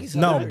 No I shame. think it's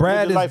No, hilarious.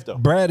 Brad your life, though.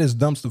 Brad is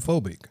dumpster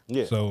phobic.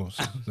 Yeah. So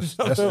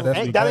that's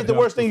Ain't, that ain't the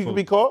worst thing you can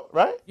be called,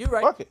 right? You're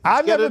right. Fuck it.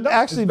 I've Scared never of the dumpster.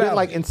 actually been valid.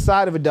 like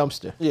inside of a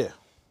dumpster. Yeah.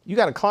 You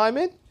got to climb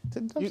in to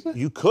the dumpster?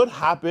 You could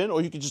hop in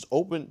or you could just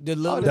open. The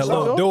little, that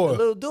little door. The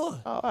little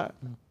door. Oh, all right.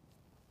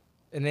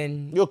 And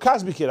then You're a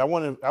Cosby kid. I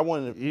want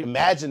to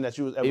imagine that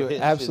you was ever You're hit.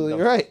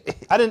 absolutely right.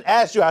 I didn't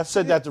ask you. I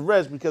said that to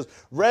Rez because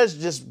Rez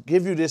just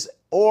give you this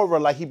aura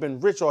like he been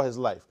rich all his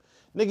life.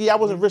 Nigga, I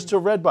wasn't rich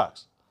till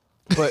Redbox.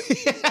 But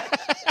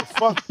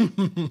Fuck.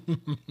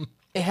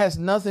 it has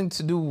nothing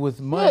to do with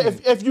Yeah, money.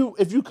 if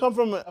you come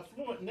from an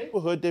affluent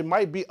neighborhood, there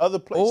might be other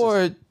places.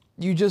 Or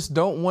you just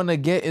don't want to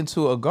get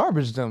into a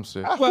garbage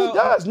dumpster. Who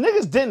does?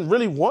 Niggas didn't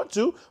really want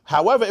to.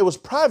 However, it was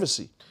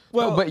privacy.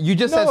 Well, but you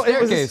just no, said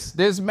it was- staircase.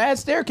 There's mad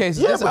staircases.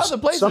 Yeah, There's but other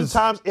places.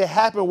 sometimes it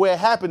happened where it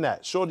happened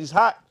at. Shorty's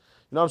hot.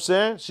 You know what I'm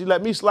saying? She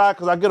let me slide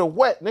because I get her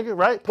wet, nigga,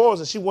 right?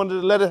 Pause. And she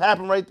wanted to let it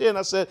happen right there. And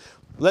I said,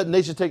 let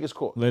nature take its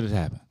course. Let it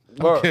happen.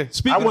 Word.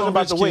 Speaking I wasn't of about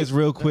rich to wait. kids,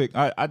 real quick,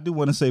 I do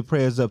want to say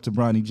prayers up to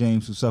Bronny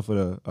James, who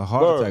suffered a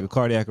heart Word. attack, a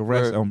cardiac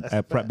arrest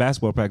at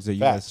basketball practice at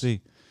Facts. USC,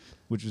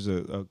 which was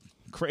a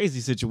crazy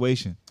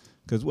situation.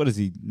 Because what is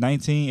he,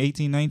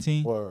 18,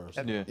 19? Word.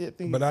 Yeah.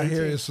 But I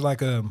hear it's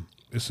like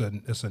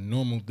it's a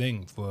normal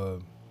thing for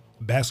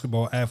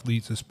basketball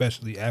athletes,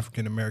 especially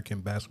African American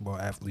basketball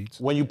athletes.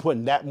 When you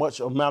putting that much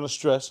amount of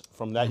stress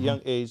from Mm-hmm. that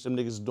young age, them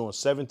niggas is doing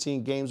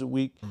 17 games a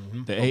week.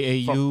 The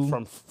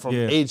AAU. From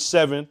yeah. age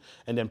 7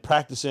 and then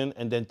practicing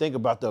and then think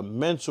about the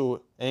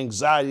mental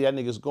anxiety that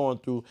nigga's going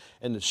through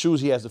and the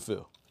shoes he has to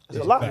fill. It's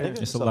a lot, nigga.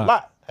 It's It's a a lot.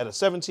 lot. At a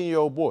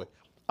 17-year-old boy.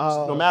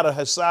 No matter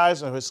his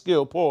size or his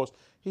skill, pause,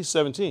 he's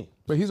 17.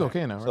 But he's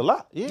okay now, It's right? a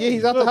lot. Yeah,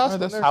 he's out the good. hospital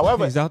and everything.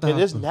 However, He's out the it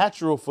is hospital.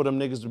 natural for them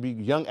niggas to be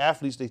young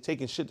athletes. They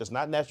taking shit that's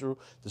not natural.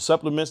 The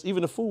supplements,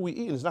 even the food we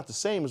eat, is not the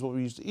same as what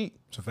we used to eat.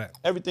 It's a fact.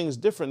 Everything is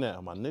different now,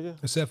 my nigga.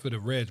 Except for the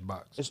Reg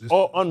box. It's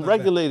all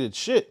unregulated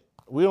shit.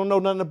 We don't know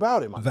nothing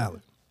about it, my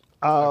Valid.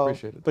 I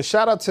appreciate it. But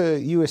shout out to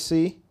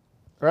USC,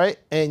 right?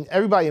 And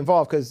everybody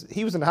involved, because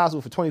he was in the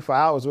hospital for 24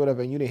 hours or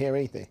whatever, and you didn't hear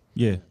anything.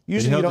 Yeah.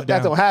 Usually They held it that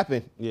down. don't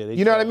happen. Yeah, they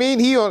you know what I tried. mean?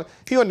 He on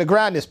the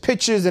ground, there's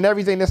pictures and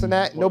everything, this and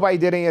that. Nobody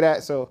did any of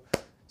that. So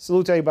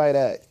salute to everybody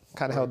that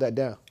kind of held that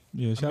down.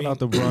 Yeah, shout out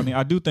to Bronny.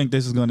 I do think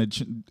this is going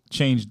to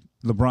change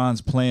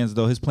LeBron's plans,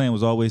 though. His plan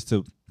was always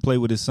to play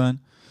with his son.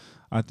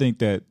 I don't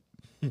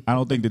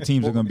think the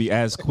teams are going to be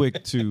as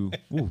quick to.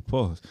 Ooh,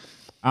 pause.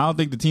 I don't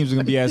think the teams are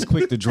going to be as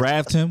quick to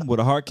draft him with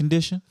a heart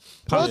condition.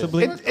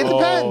 Possibly. It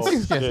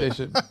depends. Can't say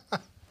shit.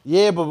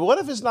 Yeah, but what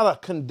if it's not a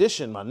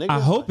condition, my nigga? I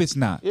hope it's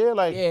not. Yeah,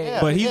 like, Yeah.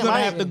 But he's damn, going to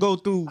I have ain't- to go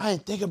through. I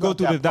didn't think go about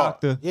through that the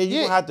part. doctor. Yeah,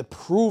 you're gonna have to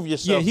prove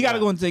yourself. Yeah, he got to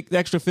now. go and take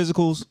extra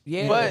physicals.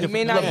 Yeah, But you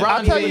may not.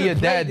 LeBron you may being your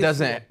play dad this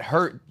doesn't year.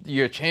 hurt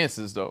your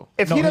chances, though.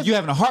 If No, he doesn't, you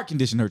having a heart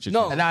condition hurt your No.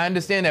 chance. And I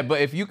understand that, but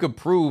if you could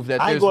prove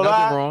that I ain't there's gonna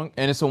nothing lie. wrong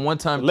and it's a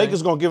one-time The Lakers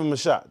thing, gonna give him a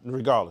shot,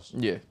 regardless.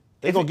 yeah.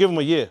 They gonna give him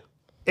a year.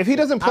 if he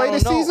doesn't play don't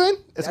this know. season,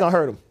 it's gonna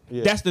hurt him.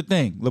 Yeah. That's the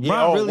thing. LeBron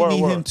Yeah, oh, really word,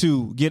 need word. him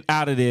to get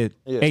out of there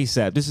Yeah.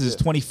 ASAP. This is his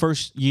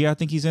 21st year, I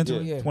think he's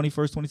into. Yeah.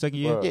 21st, 22nd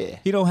year. Word. Yeah.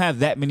 He don't have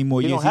that many more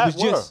He years. don't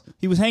He was have-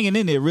 he was hanging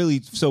in there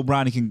really so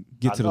Bronny can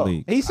get I to the know.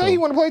 league. He said he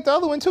want to play the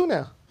other one too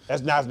now.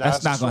 That's not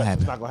That's not going gonna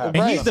happen. It's not gonna happen.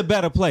 And Bryce. he's the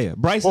better player.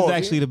 Bryce Paul, is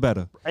actually the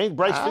better. Ain't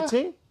Bryce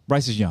 15?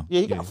 Bryce is young.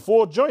 Yeah, he got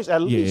 4 joints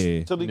at least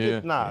Yeah. till he Yeah.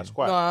 get. Nah, it's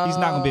quiet. He's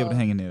not gonna be able to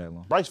hang in there that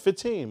long. Bryce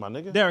 15, my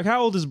nigga. Derek,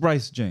 how old is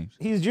Bryce James?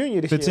 He's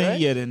junior this 15? year, right?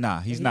 Yeah, then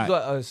nah, he's not.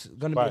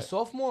 Gonna be a Right.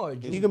 sophomore or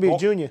He's junior? gonna be a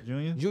junior.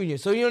 Junior? Junior.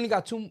 So you only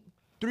got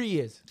 3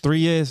 years, 3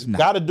 years? Nah.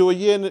 Got to do a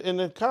year in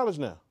the college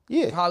now.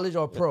 Yeah. college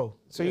or pro.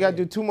 So you gotta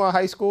do 2 more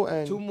high school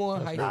and 2 more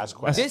high school. Nah, it's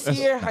quiet. This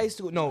year high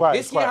school. No, Quiet,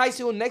 this year quiet. high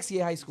school. Next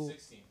year high school.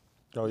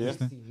 Oh yeah.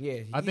 Yeah.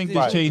 I think he's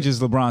this in-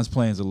 changes LeBron's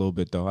plans a little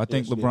bit, though. I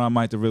think Yes, LeBron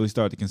might have to really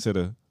start to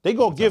consider They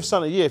gonna give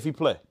son a year if he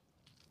play.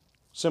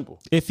 Simple.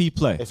 if he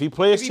play. If he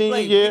play his If he senior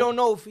play, year we don't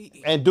know if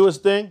he. and do his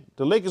thing,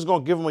 the Lakers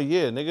gonna give him a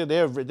year,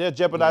 nigga. They'll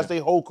jeopardize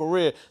their whole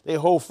career, their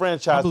whole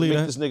franchise to believe make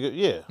that. this nigga.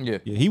 Yeah. Yeah.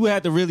 Yeah, he would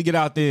have to really get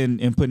out there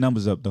and put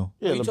numbers up, though.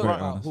 Yeah, You talking LeBron.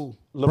 about who?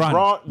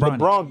 LeBron, Bronny.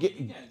 LeBron get,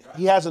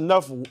 he has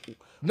enough.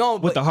 No,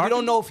 but the we heart-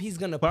 don't know if he's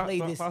gonna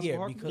play this possible year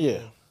heart- because Yeah.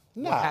 of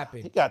Nah, what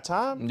happened. he got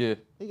time. Yeah.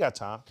 He got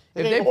time.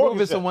 If It they ain't prove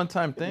August it's a yet.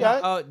 one-time thing, Yeah. They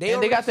And they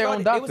already got their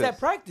own started. It was doctors. at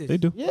practice. They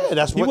do. Yeah,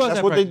 that's He what was that's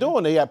at what they practice.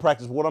 doing. They at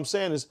practice. What I'm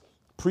saying is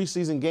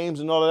preseason games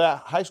and all of that.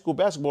 High school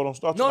basketball don't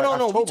start. till No, like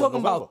no, no. We October,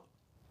 talking November. about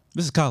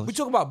This is college. we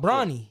talking about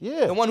Bronny.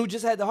 Yeah. The one who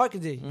just had the heart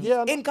condition. He's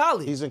Yeah, I know. in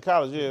college. He's in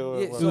college. Yeah, Yeah,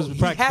 well, so was he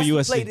practice has for to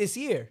USC. play this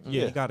year.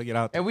 yeah, you got to get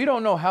out there. and we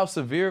don't know how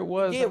severe it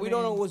was. Yeah, I we mean,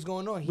 don't know what's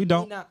going on. We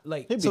don't. Not,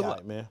 like, he'll be so, all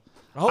right, man.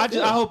 I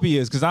hope he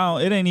is, because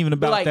it ain't even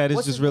about like, that. It's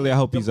what's just his really, name? I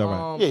hope he's all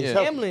right. Yeah, he's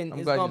healthy. Hamlin I'm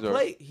is glad gonna he's all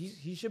play.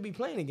 He should be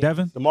playing again.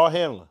 Devin? DeMar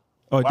Hamlin.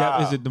 Oh,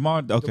 Wow. is it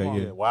DeMar? Okay, DeMar.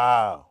 yeah. Yeah,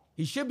 wow.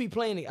 He should be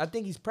playing. I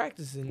think he's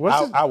practicing.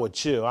 I would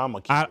chill. I'm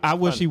a. I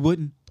wish he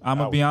wouldn't. I'm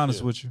I gonna be would honest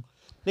too. with you.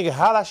 Nigga,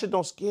 how that shit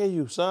don't scare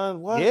you, son?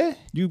 What? Yeah.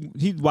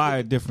 He's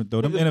wired different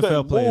though. Them Niggas NFL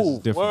couldn't players is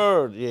move. different.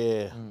 Word, yeah.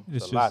 It's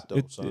It's a lot though,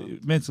 it's, son.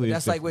 mentally.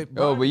 That's it's like different. with.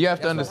 Oh, Bronny, but you have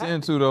to that's what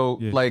understand too, though.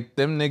 Yeah. Like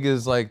them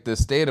niggas, like the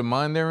state of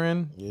mind they're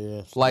in.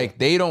 Yeah. Like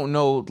they don't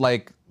know.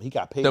 Like he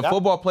got paid. the out.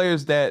 football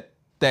players that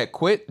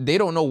quit, they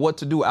don't know what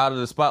to do out of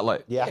the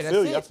spotlight. Yeah, I Yeah,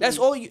 feel that's you. I it. feel That's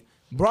you. all you.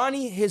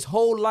 Bronny, his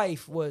whole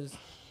life was,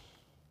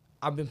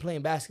 I've been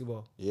playing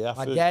basketball. Yeah, I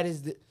my feel dad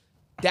is the.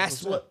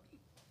 That's what.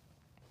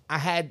 I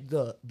had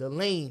the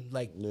lane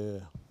like Yeah.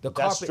 the That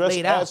carpet stress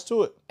laid adds out,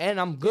 to it. and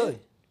I'm good.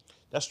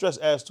 That stress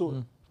adds to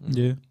it.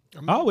 Yeah.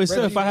 I always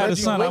said if I had a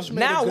Reggie son, Bush I, made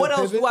a Now good what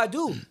else pivot. do I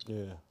do?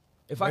 Yeah.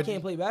 If I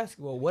can't play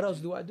basketball, what else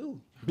do I do?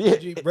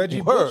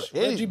 Reggie Word. Bush.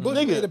 Reggie Bush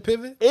Nigga, made a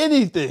pivot.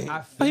 Anything.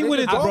 he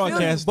went into I feel you,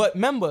 broadcast. but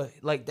remember,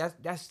 like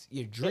that's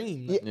your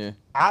dream. Like, Yeah.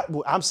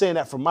 I'm saying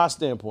that from my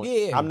standpoint.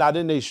 Yeah. I'm not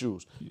in their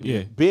shoes.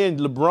 Yeah. Being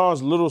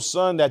LeBron's little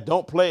son that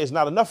don't play is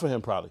not enough for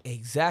him, probably.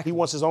 Exactly. He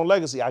wants his own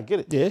legacy. I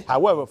get it. Yeah.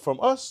 However, from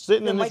us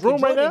sitting The in this Michael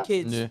room right Jordan now,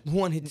 kids Yeah.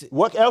 wanted to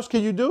what else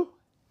can you do?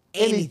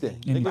 anything.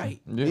 nigga.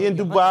 Right. Be in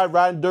Dubai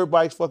riding dirt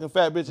bikes, fucking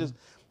fat bitches,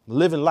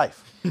 living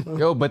life.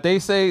 Yo, but they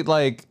say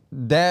like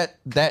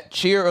that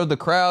cheer of the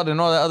crowd and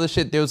all that other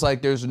shit, there's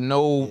nothing for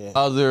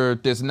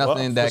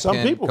that some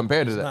can people,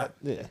 compare to that.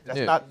 Yeah, that's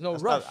Yeah. not. No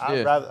that's rush.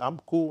 not- I'm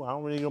cool. I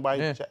don't really need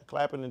nobody Yeah.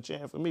 clapping and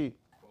chanting for me.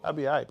 I'll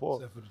be all right.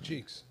 Pause. Except for the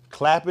cheeks.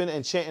 Clapping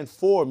and chanting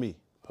for me.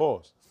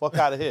 Pause. Fuck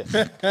out of here.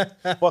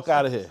 Fuck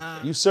out of here.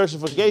 You searching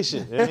for gay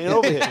shit. It ain't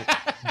over here.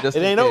 Just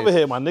It in ain't case. over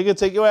here, my nigga.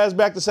 Take your ass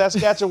back to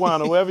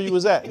Saskatchewan or wherever you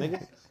was at,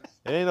 nigga.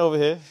 It ain't over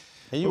here.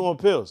 And you on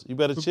pills. You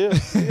better chill.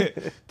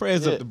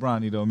 Prayers Yeah. up to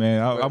Bronny though,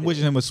 man. I'm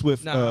wishing him a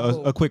swift,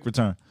 Nah, a quick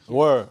return.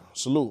 Word.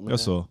 Salute, man.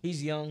 That's all.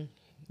 He's young.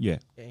 Yeah.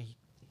 And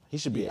He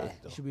should be all right, he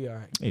though. should be all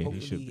right. Yeah, he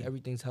Hopefully should be.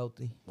 everything's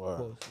healthy.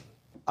 Word.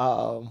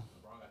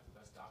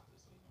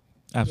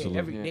 Absolutely.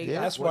 Every day, Yeah,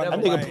 that's why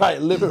whatever. That nigga probably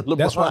living LeBron.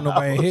 That's why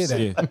nobody ain't hear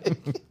that.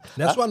 Yeah.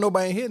 That's why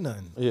nobody ain't hear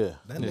nothing. Yeah.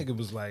 That nigga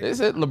was like, They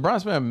said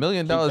LeBron spent $1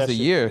 million that a shit.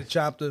 year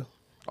chopped her.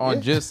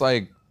 on just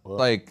like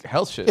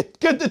health shit.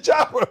 Get the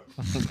chopper.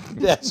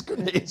 That's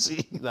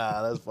crazy.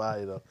 Nah, that's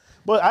fine though.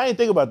 But I didn't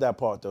think about that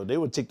part though. They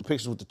would take the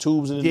pictures with the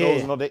tubes in the Yeah.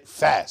 nose and all that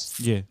fast.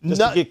 Yeah.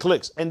 Just to get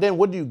clicks. And then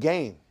what do you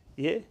gain?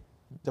 Yeah,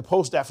 To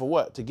post that for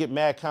what? To get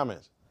mad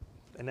comments.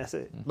 and that's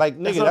it. Like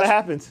nigga, That's all that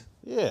happens.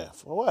 yeah,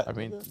 for what? I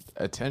mean,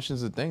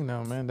 attention's a thing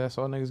now, man. That's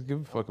all niggas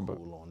give a fuck about.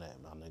 cool on that,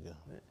 my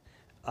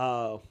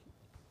nigga.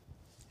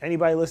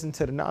 Anybody listen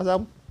to the Nas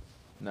album,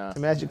 Nah. The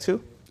Magic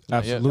 2?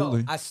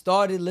 Absolutely. I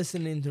started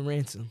listening to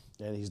Ransom.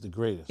 And he's the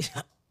greatest.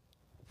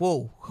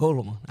 Whoa, hold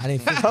on. I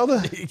didn't finish. Hold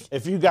on.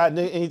 If you got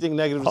anything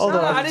negative to Hold say,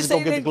 on. I didn't just say go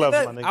get the anything.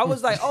 gloves, my That, nigga. I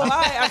was like, oh,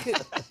 I could.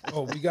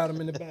 Oh, we got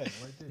him in the bag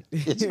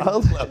right there.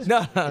 Hold on.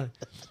 No.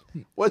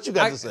 What you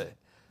got to say?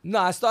 No,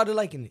 I started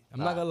liking it. I'm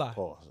not gonna lie.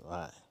 Pause. All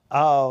right.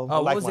 Oh,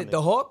 like what was my it? The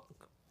nigga. Hawk?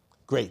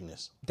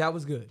 Greatness. That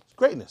was good.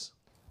 Greatness.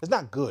 It's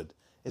not good.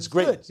 It's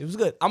Good. greatness. It was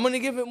good. I'm gonna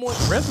give it more.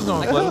 Ransom's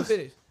on I couldn't playlist.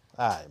 finish.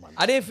 All right, my nigga.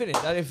 I didn't finish.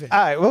 All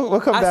right,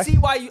 we'll come I back. see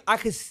why you. I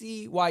could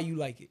see why you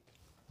like it.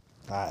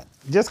 All right.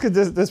 Just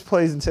because this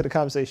plays into the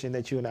conversation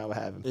that you and I were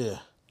having. Yeah.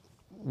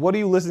 What do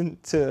you listen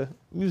to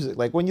music?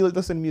 Like when you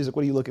listen to music,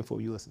 what are you looking for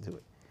when you listen to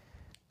it?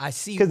 I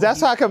see. 'Cause what that's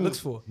he how I come- looks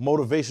for.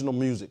 Motivational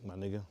music, my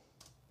nigga.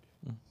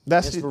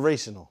 That's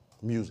Inspirational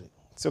music.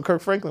 so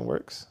Kirk Franklin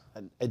works.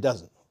 It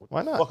doesn't.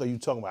 Why not? What the fuck are you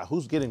talking about?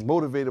 Who's getting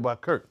motivated by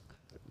Kirk?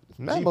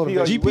 Not GP,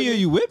 motivated. are you GP, with are me?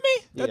 you with me?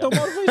 That don't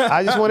motivate you?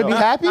 I just want to be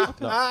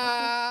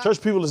happy.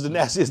 Church people is the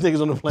nastiest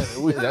niggas on the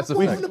planet. That's a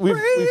fact.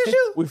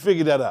 We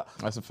figured that out.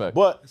 That's a fact.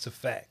 But It's a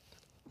fact.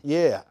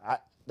 yeah,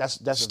 that's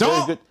a very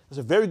Stop. good. It's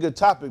a very good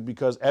topic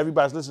because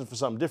everybody's listening for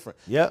something different.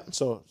 Yep.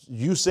 So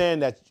you saying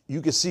that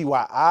you can see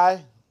why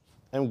I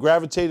am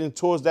gravitating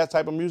towards that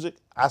type of music.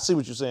 I see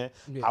what you're saying.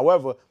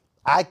 However,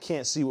 I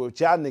can't see what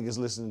y'all niggas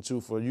listening to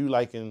for you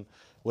liking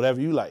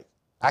whatever you like.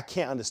 I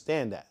can't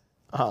understand that.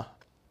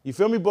 You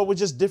feel me? But we're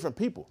just different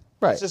people.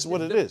 Right. It's just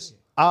what it is. It's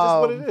just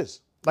what it is.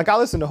 Like I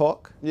listen to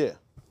Hawk. Yeah.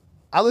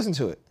 I listen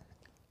to it,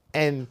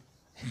 and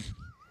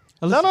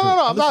no.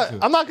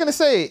 I'm not gonna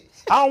say it.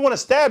 I don't want to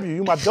stab you.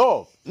 You my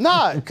dog.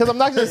 Nah, because I'm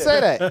not gonna say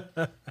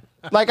that.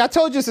 Like I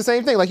told you, it's the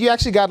same thing. Like you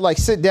actually got to like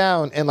sit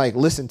down and like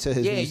listen to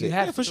his Yeah, music. you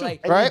have to. for sure. Like,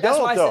 And you Right? That's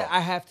don't, why I though. said I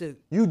have to.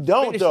 You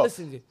don't finish though.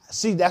 listening.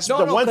 See, that's No,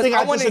 the no, one 'cause thing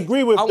I wanna-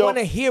 disagree with I though. want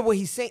to hear what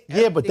he's saying.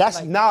 Yeah, but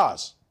that's Like-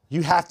 Nas.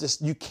 You have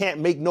to. You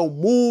can't make no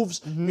moves.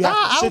 You have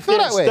I to don't sit feel there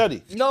that and way.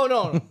 study.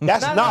 No.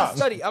 That's Not Nas.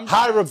 study. I'm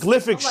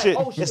Hieroglyphic I'm like, shit.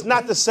 oh, It's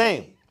not the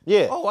same.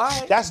 Yeah. Oh, all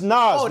right. That's Nas,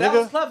 Oh, that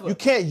was nigga. clever. You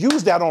can't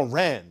use that on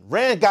Rand.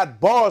 Rand got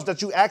bars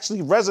that you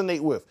actually resonate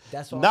with.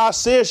 That's all.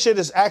 Nasir shit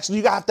is actually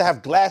you have to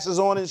have glasses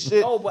on and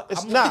shit. No, but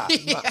it's I'm- not.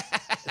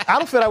 I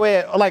don't feel that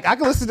way. Like I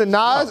can listen to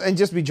Nas and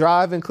just be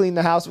driving, clean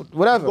the house,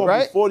 whatever, Gonna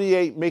right? be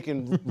 48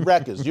 making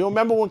records. You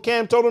remember when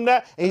Cam told him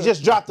that? And he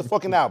just dropped the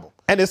fucking album.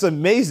 And it's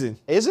amazing.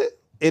 Is it?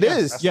 It Yes,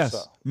 is. that's Yes.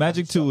 what's up.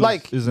 Magic 2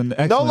 Like is an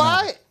excellent no lie.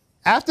 album.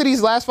 After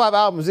these last 5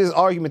 albums, there's an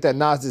argument that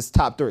Nas is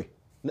top 3.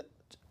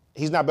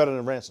 He's not better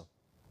than Ransom.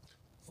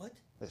 What?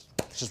 It's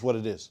just what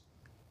it is.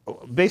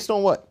 Based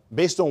on what?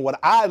 Based on what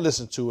I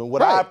listen to and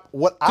what Right.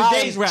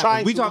 Today's I'm rappers.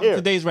 trying We to talking hear.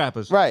 today's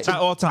rappers. Right.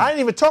 All time. I ain't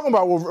even talking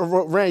about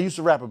what Rand used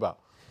to rap about.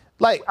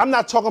 Like I'm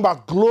not talking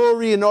about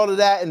glory and all of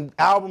that and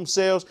album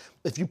sales.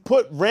 If you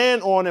put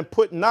Rand on and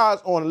put Nas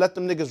on and let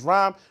them niggas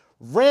rhyme,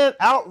 Rand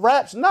out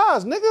raps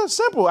Nas, nigga.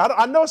 Simple.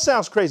 I know it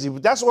sounds crazy,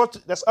 but that's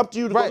up to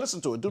you to go Right.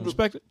 listen to it.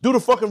 Respect it. Do the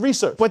fucking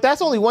research. but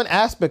that's only one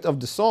aspect of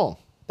the song.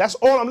 That's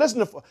all I'm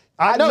listening for.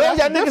 I know that's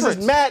y'all the niggas difference.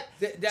 is mad.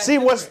 That's See,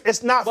 different.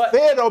 it's not But-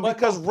 fair though but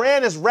because no.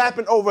 Rand is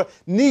rapping over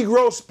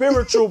Negro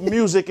spiritual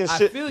music and I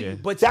shit. feel you, Yeah.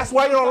 but That's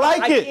why you don't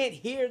like I it. can't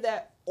hear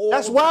that. All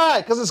That's why,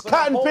 because it's for the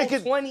cotton whole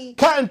picking, 20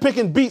 cotton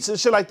picking beats and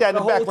shit like that in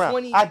the whole background.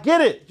 20 I get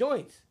it.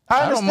 joints. I I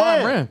don't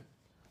understand. mind Rand.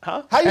 How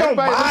you don't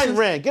Everybody mind listens-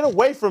 Rand? Get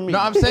away from me. No,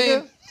 I'm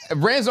saying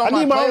Rand's on I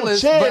need my own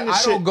playlist, chair but and I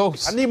shit. don't go.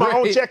 I need my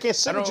own straight- chair. I can't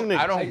sit with you niggas.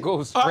 I don't go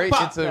All straight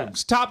right,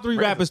 into. top 3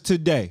 rappers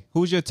today.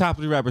 Who's your top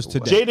 3 rappers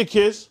today?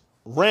 Jadakiss,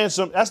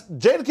 Ransom.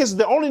 Jadakiss is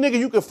the only nigga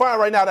you can find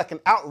right now that can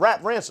out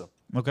rap Ransom,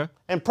 Okay.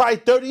 and probably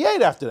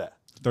 38 after that.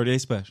 38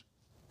 Special.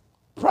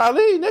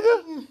 Probably,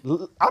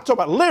 nigga. I'm talking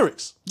about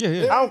lyrics.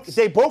 Yeah.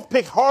 They both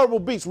pick horrible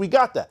beats. We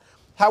got that.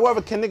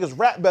 However, can niggas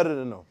rap better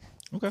than them?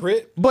 Okay.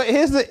 Crit. But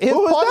here's Who is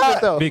part of that?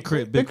 it though. Big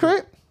Crit, Big Big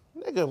Crit.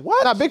 Nigga,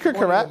 what? Nah, Big Crit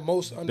can One of rap. the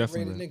most underrated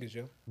Definitely. niggas,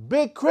 yo.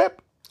 Big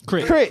Crip?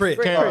 Crit.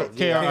 Crit.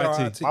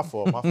 K-R-I-T. My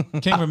fault. My fault.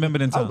 King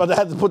remembered in I was time. about to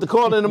have to put the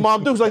call in the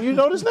Mom Dukes. Like, you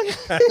know this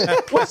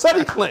nigga? What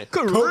Sonny Clint?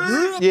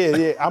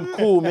 Yeah, I'm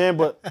cool, man,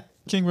 but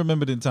King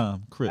remembered in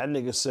time. that Crit.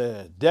 nigga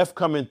said, death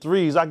come in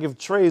threes. I give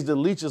trays to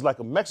leeches like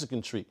a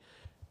Mexican treat.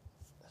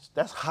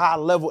 That's high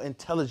level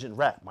intelligent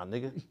rap, my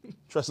nigga.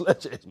 Trust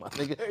Legends, my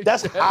nigga.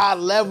 That's high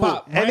level.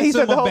 Pop, And he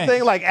said the whole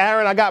thing like,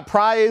 Aaron, I got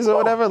prize or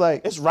whatever.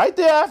 Like, It's right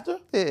there after.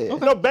 Yeah. You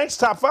know, Banks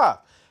top 5.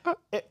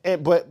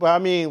 But I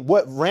mean,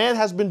 what Rand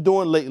has been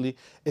doing lately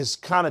is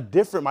kind of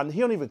different. Man, he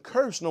don't even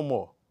curse no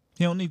more.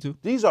 He don't need to.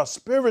 These are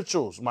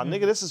spirituals, my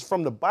nigga. This is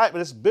from the Bible.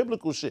 This is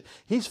biblical shit.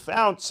 He's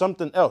found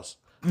something else.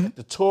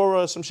 The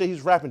Torah, some shit.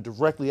 He's rapping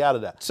directly out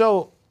of that.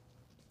 so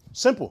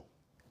Simple.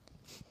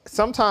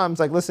 sometimes,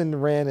 like, listening to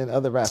Rand and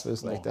other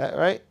rappers like that,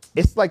 right?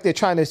 It's like they're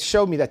trying to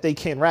show me that they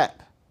can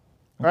rap,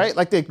 right?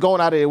 Like they're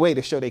going out of their way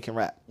to show they can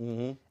rap.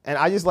 And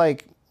I just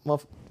like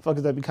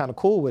motherfuckers that be kind of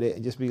cool with it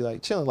and just be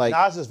like chilling. Like,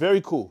 Nas is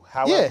very cool.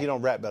 However, Yeah. he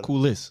don't rap better.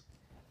 Coolest.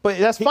 but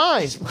that's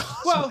fine.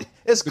 Well,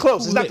 It's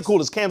close. It's not the coolest.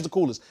 coolest. Cam's the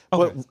coolest.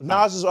 Okay. But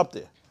Nas is up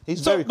there.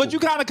 He's So, very cool. but you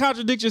kind of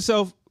contradict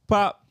yourself,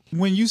 Pop,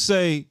 when you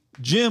say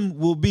Jim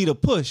will be the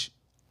Push,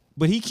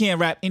 but he can't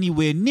rap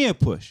anywhere near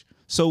Push.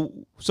 So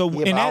but in I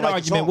that don't like the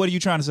argument, song. what are you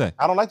trying to say?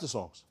 I don't like the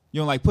songs. You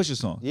don't like Push's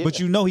song, Yeah. but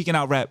you know he can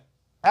out rap.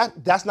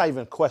 That's not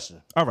even a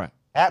question. All right.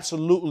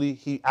 Absolutely,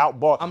 he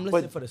outbought. I'm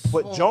listening for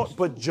the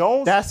But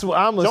Jones. That's what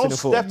I'm listening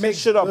Jones for. stepped his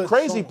shit up good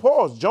crazy. songs.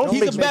 Pause. Jones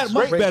He's makes a better-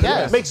 much great. better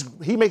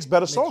rapper. He makes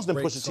better songs than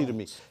great Pusha T to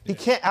me. songs. He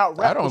can't out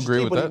rap I don't Pusha agree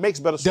T, with but he that. makes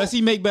better songs. Does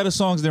he make better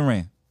songs than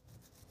Rand?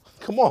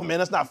 Come on, man,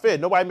 that's not fair.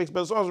 Nobody makes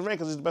better songs than Rand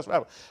because he's the best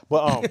rapper.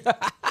 But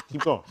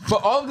keep going.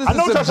 But all of this I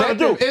know is what y'all trying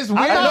to subjective. do. It's I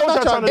weird. know what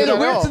y'all trying to It's do.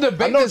 weird to I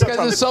debate know this what y'all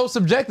because it's so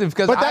subjective.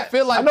 Because I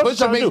feel like know what Pusha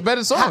y'all makes do.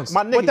 better songs.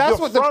 My nigga, that's you're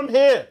what the- from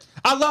here.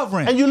 I love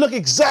Rand. And you look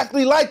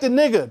exactly like the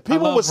nigga.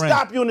 People love would Rand.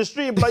 stop you in the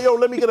street and be like, yo,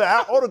 let me get an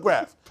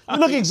autograph. You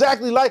look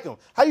exactly like him.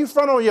 How you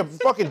front on your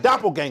fucking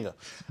doppelganger?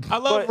 I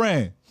love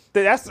Rand.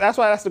 That's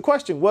why that's the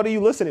question. What are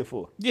you listening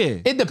for? Yeah.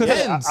 It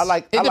depends. I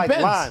like It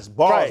depends. lines,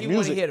 bars, Right. You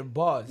want to music. hear the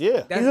bars.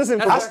 Yeah. He's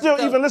listening I That's still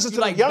even listen to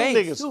the like young Banks,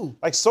 niggas. too.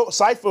 Like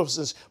Cypher,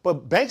 but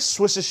Banks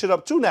switches shit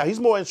up too now. He's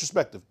more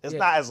introspective. It's Yeah.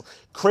 not as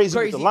crazy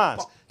with the Crazy.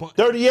 lines.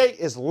 38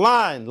 is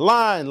line.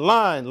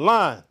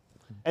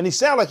 And he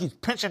sound like he's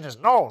pinching his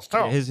nose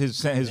too. His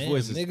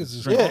voice is. Niggas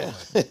is Yeah.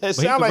 It But he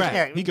sound can like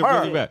rap. He can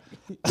really rap.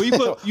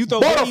 Well, you throw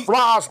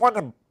Butterflies when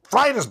the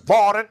flight is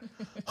boarding.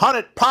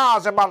 100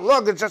 pounds in my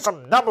luggage and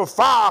some number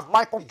 5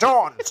 Michael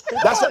Jordans.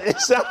 That's what it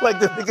sounds like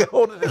the nigga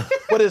holding it.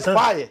 But it's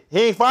fire. He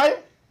ain't fire?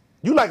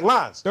 You like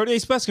lines.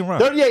 38 Specs can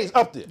rap. 38 is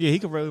up there. Yeah, he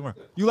can really rap.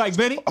 You like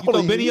Benny? You Hold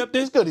throw on, Benny up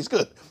there? He's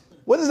good.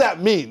 What does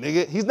that mean,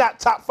 nigga? He's not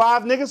top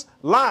 5 niggas?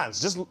 Lines,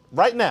 just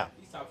right now.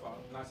 He's top 5,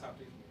 not top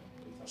 3.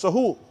 So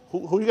who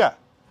you got?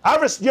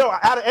 Yo,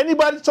 out of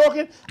anybody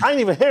talking, I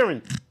ain't even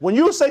hearing. When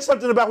you say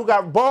something about who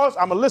got bars,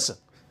 I'ma listen.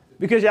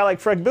 Because y'all like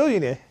Freck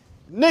Billionaire.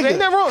 Nigga, Ain't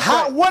nothing wrong with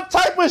Freck. what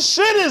type of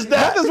shit is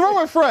that? Nothing's wrong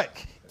with Freck.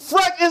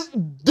 Freck is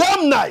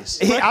dumb nice.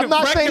 I'm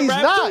not Freck saying can he's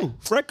rap not. too.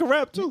 Freck can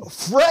rap too.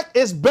 Freck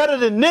is better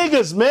than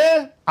niggas,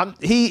 man. I'm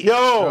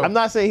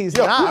not saying he's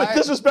Yo, you not. a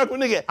disrespectful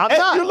nigga. I'm and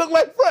not. you look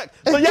like Freck.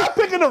 So y'all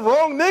picking the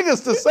wrong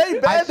niggas to say I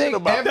bad shit think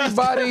about.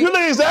 everybody. You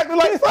look exactly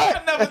like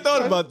Freck. Never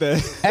thought about that.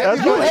 You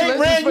Everybody hate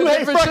listens Rand, for you hate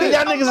different Freck, and shit.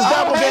 y'all niggas is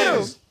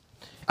doppelgangers.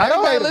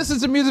 Everybody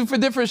listens to music for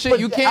different shit.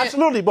 You can't.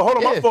 Absolutely, but hold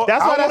on, my Yeah. fault.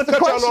 That's I why don't want that's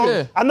to the cut y'all off.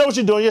 question. I know what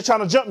you're doing. You're trying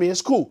to jump me.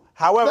 It's cool.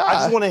 However, I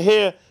just Nah. want to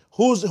hear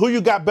who you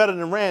got better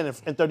than Rand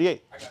in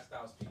 38. I got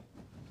Styles P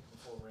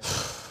before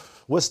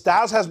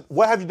Rand.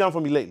 What have you done for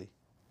me lately?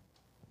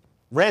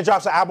 Rand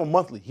drops an album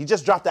monthly. He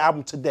just dropped the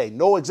album today.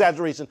 No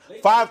exaggeration.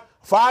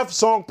 Five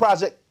song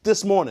project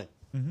this morning.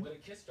 When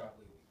did Kiss drop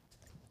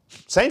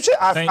lately? Same shit.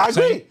 I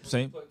agree.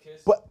 Same. Put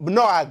Kiss. But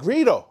no, I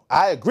agree though.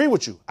 I agree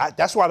with you.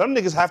 That's why them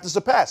niggas have to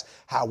surpass.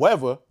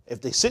 However, if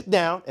they sit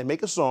down and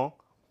make a song,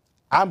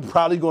 I'm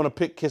probably going to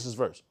pick Kiss's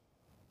verse.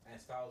 And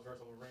Styles verse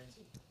over Rand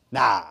too.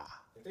 Nah.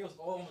 If they was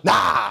all on the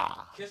Nah.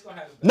 Kiss gonna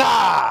have the best.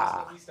 Nah. It's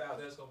gonna be Styles,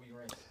 then it's gonna be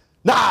Rand.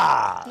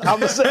 Nah. I'm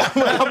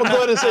gonna go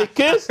ahead and say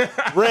Kiss,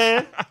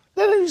 Rand.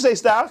 Then you say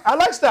Styles. I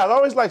like Styles. I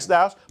always like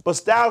Styles. But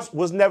Styles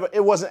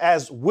it wasn't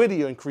as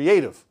witty and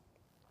creative.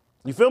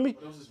 You feel me?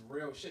 It was just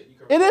real shit. You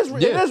could It is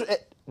Yeah.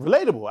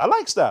 relatable. I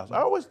like Styles. I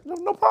always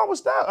no problem with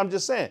Styles. I'm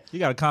just saying. He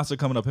got a concert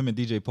coming up, him and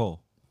DJ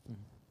Paul.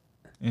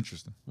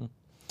 Interesting.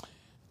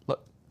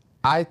 Look,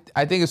 I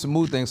think it's a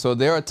mood thing. So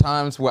there are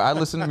times where I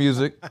listen to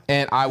music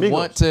and I Migos.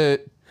 want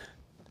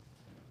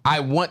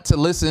to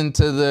listen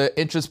to the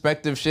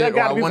introspective shit, That or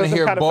I gotta be want for to some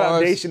hear kind of bars.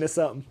 foundation or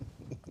something.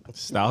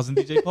 Styles and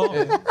DJ Paul.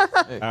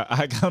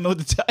 I don't know what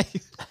to tell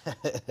you.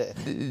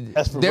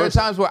 That's There are perversive.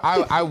 times where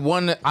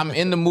I'm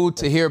in the mood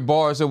to hear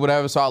bars or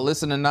whatever, so I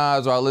listen to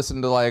Nas or I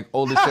listen to like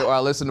older shit or I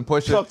listen to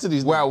Pusha, Talk to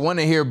these where I niggas. want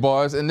to hear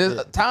bars. And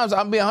there's times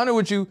I'm being 100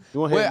 with you,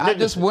 wanna hear where I nigga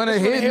just shit. want to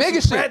hear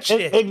nigga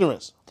shit.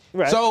 Ignorance.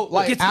 Right. So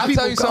like Get the I'll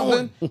people tell you going.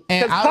 something,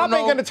 and Because I Pop don't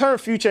ain't know, gonna turn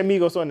Future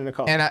Amigos on in the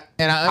car. and I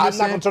I'm not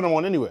understand. gonna turn them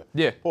on anywhere.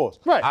 Yeah. Pause.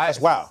 Right. That's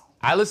wow.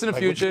 I listen to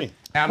Like, what you Future, mean?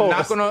 and I'm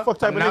not gonna. fuck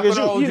type I'm of not niggas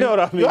gonna you? hold You know what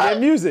I mean? Right. That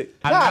music.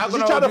 I'm Nah, not 'cause you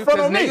gonna try to hold you front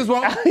on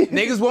because me.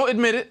 niggas won't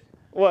admit it.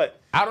 What?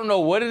 I don't know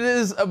what it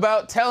is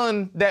about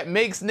telling that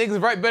makes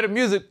niggas write better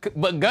music,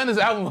 but Gunna's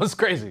album was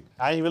crazy.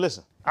 I didn't even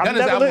listen.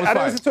 Gunna's album was I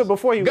fire. listened to it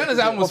before he Gunna's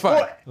album was Before-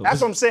 fire.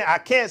 That's what I'm saying. I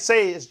can't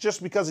say it's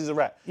just because he's a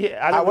rap. Yeah,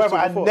 I never However,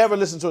 listened I before. never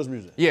listened to his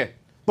music. Yeah,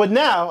 But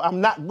now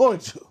I'm not going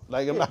to.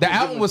 Like I'm not the gonna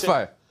give album him a was chance.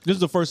 fire. This is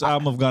the first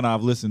album of Gunna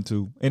I've listened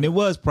to, and it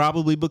was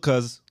probably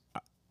because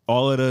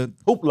all of the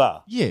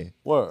Hoopla. yeah.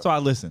 Word. So I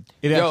listened.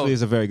 It Yo, actually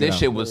is a very good This album.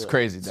 shit was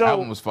crazy. The So-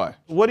 album was fire.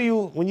 What do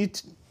you So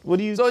it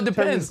turn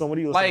depends. music on? What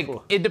do you listen Like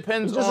for? it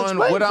depends Just on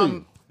explain what to I'm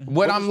you.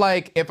 what I'm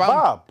like if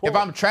Bob,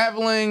 I'm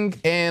traveling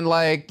and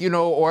like, you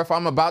know, or if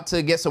I'm about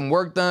to get some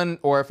work done,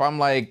 or if I'm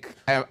like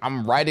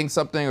I'm writing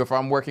something, or if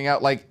I'm working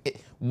out, like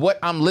what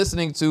I'm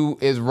listening to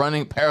is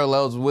running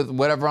parallels with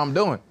whatever I'm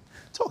doing.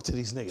 Talk to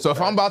these niggas. So if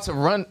I'm about to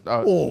run,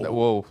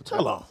 whoa,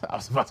 Tell him. I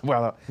was about to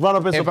run up. Run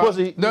up in some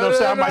pussy, you know what I'm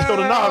saying? I might throw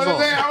the knives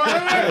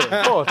on.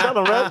 on. Oh, tell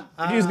him, Red.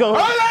 You just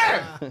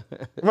gonna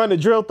run the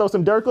drill, throw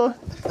some dirt on?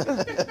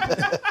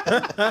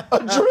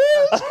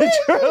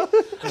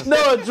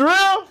 No, a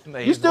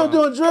drill? You still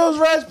doing drills,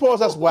 Rez? Pause.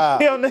 That's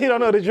wild. He don't know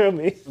what the drill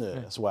mean. Yeah,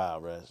 that's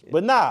wild, Rez.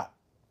 But nah,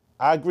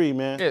 I agree,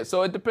 man. Yeah,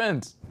 so it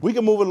depends. We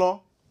can move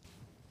along.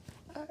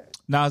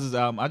 Nas's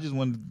album. I just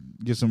wanted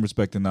to give some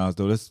respect to Nas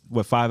though. That's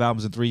what 5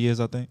 albums in 3 years,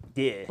 I think.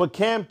 Yeah. But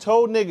Cam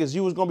told niggas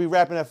you was gonna be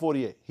rapping at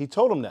 48. He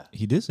told them that.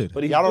 He did say that.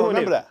 But he's Y'all don't doing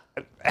remember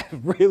it that.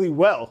 really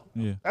well.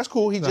 yeah. That's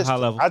cool. He It's a just high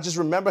level. I just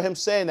remember him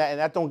saying that, and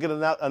that don't get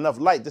enough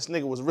light. This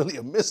nigga was really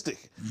a mystic.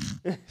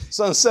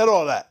 Son said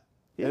all that.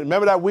 And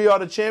remember that We Are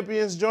the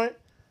Champions joint?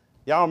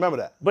 Y'all don't remember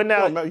that. But now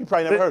you, don't remember- you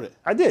probably never heard it.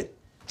 I did.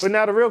 But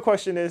now the real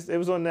question is, it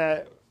was on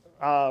that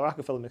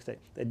Rockefeller mixtape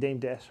that Dame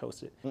Dash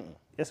hosted.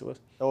 Yes, it was.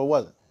 No, it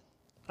wasn't.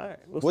 All right.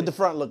 We'll What see. the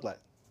front look like?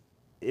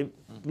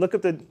 Look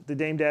up the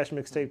Dame Dash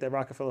mixtape that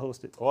Rockefeller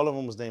hosted. All of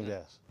them was named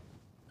Dash.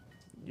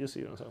 You'll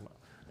see what I'm talking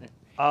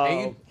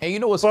about. And you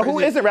know what's But crazy? who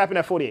isn't rapping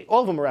at 48?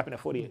 All of them are rapping at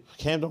 48.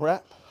 Cam don't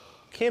rap?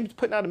 Cam's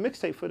putting out a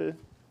mixtape for the.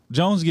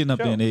 Jones getting up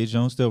there in age.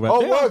 Jones still rapping.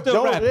 Oh, They all word. still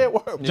Jones, rapping. yeah,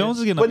 word. Jones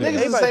is getting But up there.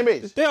 niggas is the same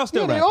age. They all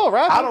still They rapping. all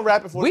rapping. I don't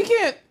rap at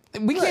 48.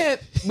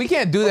 we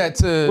can't do that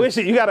to. Wait,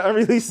 shit, you got to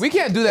unreleased. We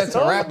can't do that to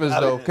rappers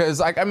though, because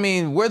like I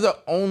mean, we're the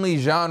only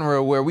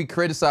genre where we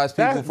criticize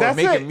people for That's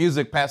making it.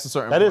 music past a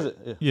certain That point.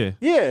 is it. Yeah.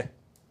 Yeah. Yeah.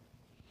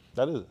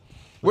 That is it.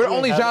 We're the you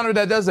only ain't have genre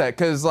that does that,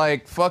 because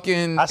like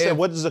fucking. I said, if,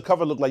 what does the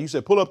cover look like? You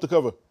said, pull up the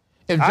cover.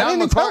 if John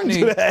didn't tell him to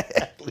do McCartney,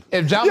 that.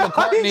 if John Yo, he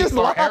McCartney just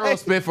or lied.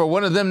 Aerosmith or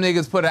one of them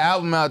niggas put an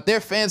album out,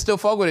 their fans still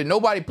fuck with it.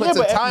 Nobody Yeah, puts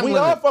a but time we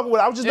all limit. fucking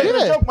with it. I was just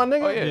making a joke, my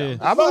nigga. Oh, yeah. Yeah.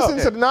 I've been listening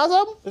to the Nas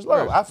album. It's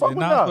love. I fuck with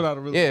Nas put Nas. out a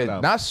really good Yeah,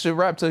 album. Nas should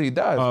rap till he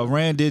dies.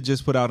 Rand did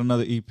just put out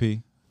another EP.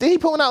 Did he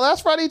put one out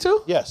last Friday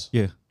too? Yes.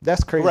 Yeah.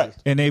 That's crazy. Correct.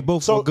 And they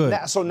both So were good.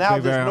 now, now To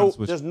be very honest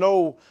with you. there's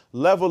no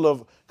level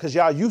of, because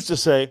y'all used to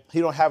say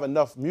he don't have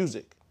enough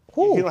music.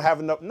 Who? He don't have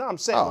enough. No, I'm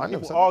saying Oh, when I never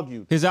people said that.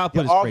 argued. His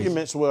output your is crazy.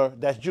 arguments were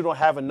that you don't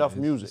have enough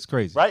music. it's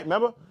crazy. Right?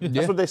 Remember?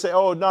 That's what they say.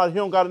 Oh, no, he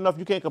don't got enough.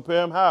 You can't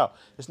compare him. How?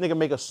 This nigga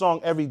make a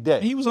song every day.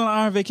 He was on an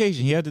Iron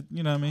Vacation. He had to,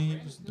 you know what I mean?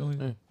 He was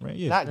doing, right,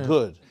 yeah. Not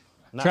good.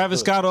 Not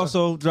Travis good. Scott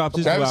also dropped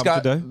his new Travis album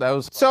Scott, today. that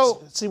was.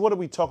 So See, what are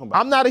we talking about?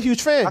 I'm not a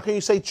huge fan. How can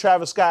you say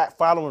Travis Scott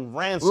following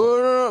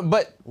Ransom?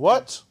 But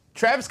What?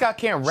 Travis Scott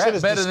can't Shit rap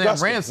is better than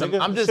disgusting, Ransom. nigga.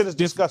 I'm Shit is just.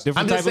 disgusting.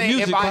 I'm different just type of saying,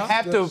 music, if I Bob.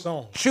 have Good to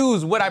song.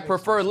 choose what I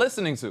prefer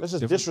listening to This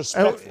is And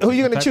disrespectful. who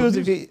you gonna Type choose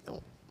of if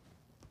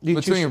you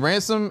between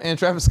Ransom and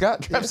Travis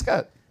Scott, Travis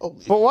Scott,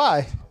 But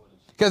why?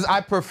 because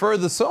I prefer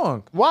the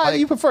song. Why Like, do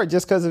you prefer?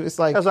 Just because it's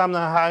like Because I'm the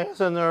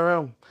highest in the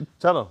room.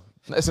 Tell him.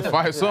 It's a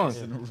fire song.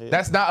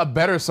 That's not a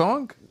better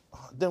song.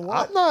 Then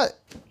what? I'm not.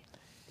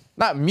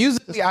 Not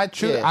musically,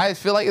 I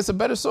feel like it's a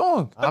better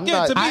song. I'm Again,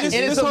 not. to me, I- this,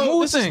 and it's this a whole,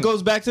 mood this just thing.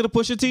 goes back to the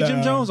Pusha T,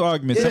 Jim Jones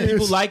argument. Some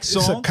people like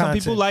songs, some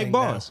people like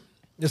bars.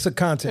 It's a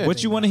content.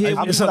 What you want to hear?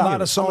 I'm It's a stop.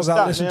 lot of songs I'ma I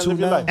stop, listen man. to Live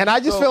your now. life. And I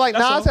just feel like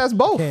that's Nas all. has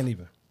both. Can't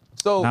even.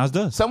 So Nas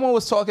does. someone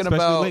was talking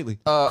Especially about lately.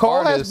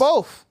 Cole has artists.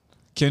 both.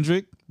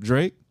 Kendrick,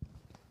 Drake.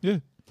 Yeah.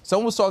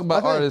 Someone was talking about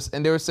Okay. artists,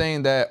 and they were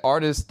saying that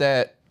artists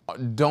that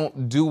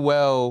don't do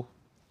well,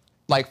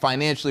 like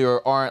financially,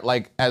 or aren't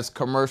like as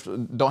commercial,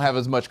 don't have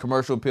as much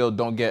commercial appeal,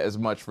 don't get as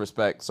much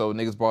respect. So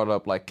niggas brought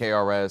up like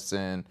KRS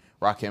and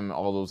Rakim and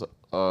all those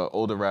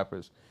older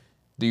rappers.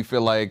 Do you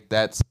feel like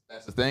that's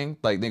the thing?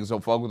 Like niggas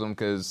don't fuck with them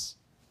because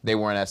they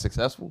weren't as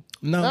successful?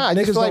 No, Nah, I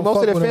just niggas feel like don't most of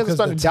fuck their with him fans are 'cause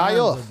starting the to die times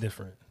off. are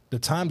different. The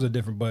times are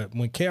different, but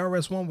when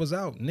KRS-One was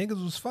out,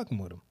 niggas was fucking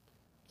with him.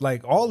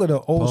 Like all of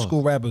the old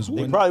school rappers, He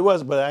when, probably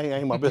was, but I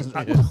ain't my business.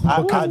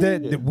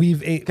 because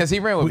we've Because he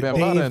ran with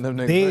Bambaataa and them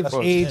niggas. they've That's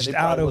what- aged they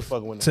out probably was of,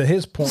 fucking with to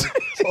his point,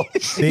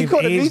 they've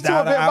called it aged Me Too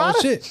out of our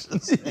Bambaataa?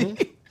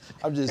 shit.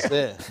 I'm just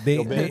saying. They-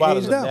 Yo, they Bland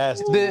Bottoms aged are out.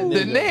 nasty.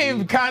 The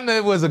name kind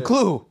of was a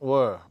clue.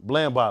 Word.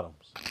 Bland Bottoms.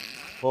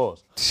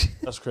 Pause.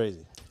 That's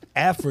crazy.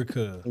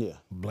 Africa, Yeah.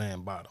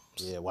 Bland Bottoms,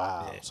 Yeah,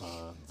 wow, son.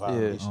 I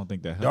Violation. don't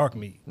think that helped. Dark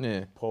Meat.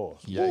 Yeah. Pause.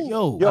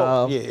 Yo,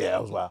 Yo, yeah,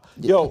 that was wild.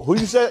 Yo, who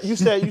you said? You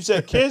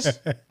said Kiss.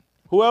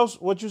 Who else?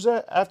 What you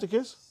said after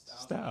Kiss?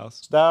 Styles.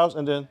 Styles,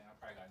 and then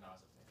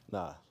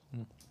Nah.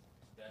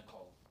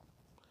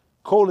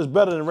 Cole is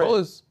better than Red.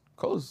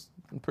 Cole is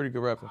a pretty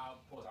good rapper.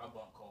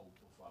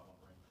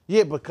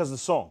 Yeah, because of the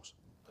songs.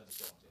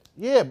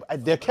 Yeah,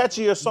 but they're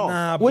catchier songs.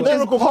 Nah, Which but is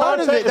lyrical part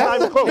of content it. is not That's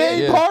even the close. big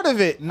Yeah. part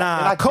of it. And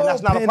nah, and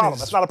that's not a problem.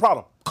 That's not a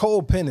problem.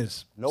 Cole Penn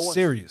is No one,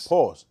 serious.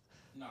 Pause.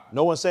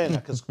 No one's saying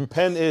that because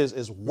Penn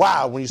is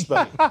wild when you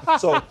spell it.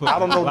 So I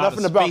don't know lot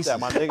nothing of about that,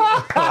 my nigga.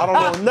 I don't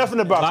know nothing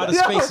about A lot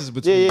that. of spaces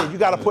between. Yeah, you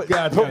gotta put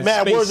got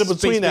mad space, words in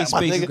space, between that, space, my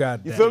space. nigga. You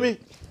got You that. feel me?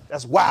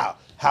 That's wild.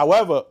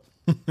 However,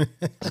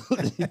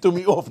 you threw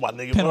me off, my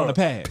nigga. Pen bro. on the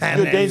pad.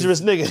 You're a dangerous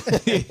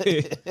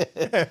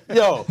nigga.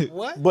 Yo,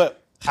 what?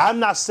 But I'm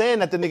not saying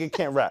that the nigga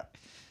can't rap.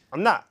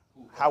 I'm not.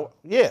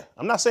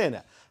 I'm not saying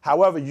that.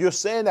 However, you're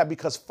saying that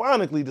because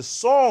phonically the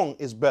song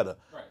is better.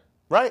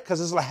 Right? Because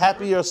it's a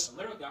happier.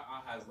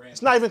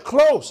 It's not even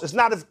close. It's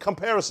not a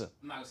comparison.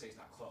 I'm not gonna say it's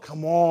not close.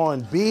 Come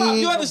on, B.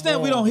 You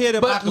understand we don't hear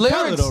them But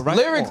acapella though, right?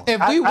 lyrics.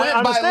 If we went by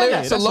understand that.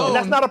 lyrics That's- alone,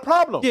 that's not a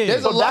problem. Yeah.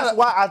 There's so a lot that's of-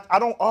 why I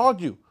don't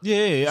argue. Yeah,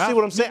 You see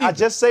what I'm saying? I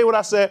just say what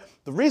I said.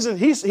 The reason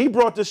he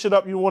brought this shit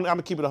up, I'm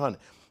gonna keep it 100.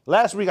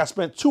 Last week I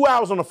spent 2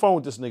 hours on the phone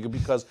with this nigga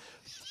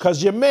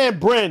because your man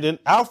Brandon,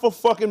 Alpha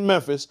fucking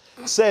Memphis,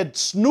 said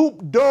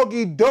Snoop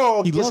Doggy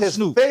Dogg He is loves his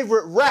Snoop.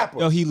 favorite rapper.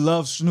 Yo, he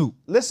loves Snoop.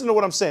 Listen to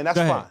what I'm saying. That's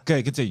Go fine. ahead.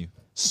 Okay, continue.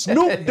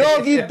 Snoop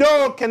Doggy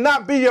Dogg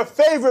cannot be your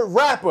favorite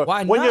rapper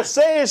Why when not? you're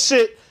saying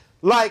shit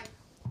like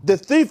The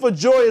Thief of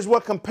Joy is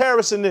what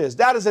comparison is.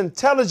 That is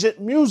intelligent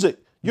music.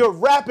 You're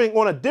rapping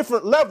on a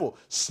different level.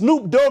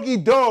 Snoop Doggy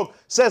Dogg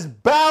says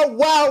bow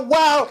wow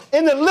wow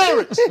in the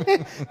lyrics.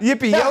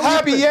 Yippee yo,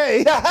 That yippee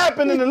yay. happened. That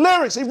happened in the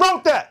lyrics. He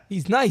wrote that.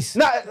 He's nice.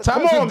 Now,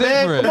 come are on,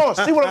 man. different. Come on.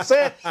 See what I'm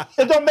saying?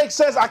 It don't make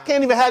sense. I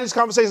can't even have these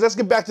conversations. Let's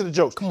get back to the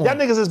jokes. Y'all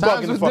niggas is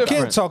Times bugging the was fuck out.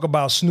 different. Can't talk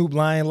about Snoop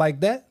lying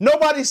like that.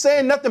 Nobody's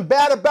saying nothing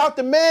bad about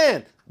the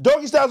man.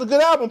 Doggy Style's a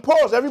good album.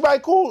 Pause. Everybody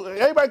cool.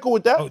 Everybody cool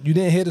with that? Oh, you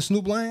didn't hear the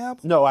Snoop lying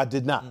album? No, I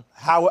did not.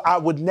 How I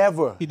would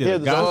never He did hear a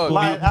the gospel Snoop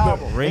Lion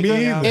album.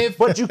 Reggae.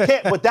 But you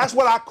can't. But that's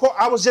what I call.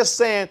 I was just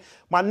saying,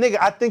 my nigga.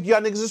 I think y'all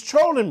niggas is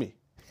trolling me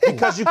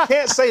because you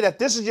can't say that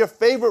this is your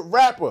favorite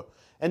rapper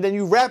and then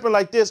you rapping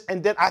like this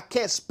and then I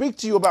can't speak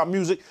to you about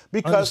music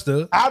because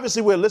Understood.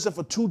 obviously we're listening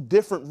for two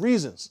different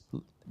reasons.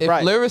 if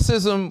Right.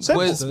 lyricism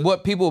Simple. was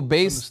what people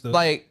based Understood.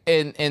 like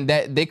and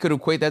that they could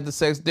equate that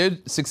to their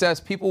success,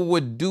 people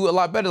would do a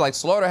lot better. Like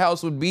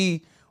Slaughterhouse would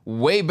be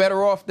way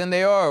better off than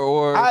they are,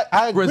 or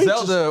I agree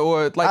Griselda,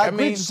 or like I I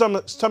agree mean, to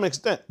some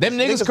extent. Them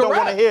niggas don't can want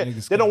to rap. hear.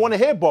 Niggas They don't can want to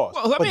hear bars.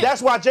 Well, I but mean-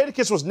 that's why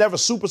Jadakiss was never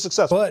super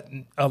successful. But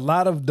a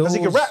lot of those, he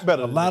can rap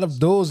better than niggas. of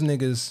those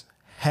niggas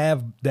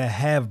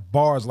have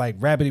bars like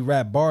rapidy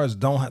rap bars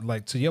don't have,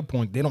 like to your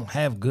point, they don't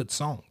have good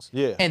songs.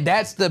 yeah. and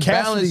that's the Cassidy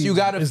balance you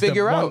got to is the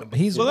figure one- out.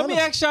 He's Well, let one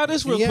me of- ask y'all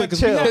this real Yeah, quick, because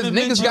chill. we Because haven't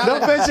niggas mentioned. got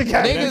Don't mention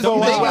Cassidy. niggas, Don't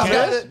niggas mention got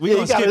Cassidy. We Yeah,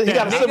 gonna skip he that.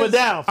 gotta simmer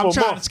down for I'm a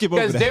trying month. to skip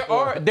over Because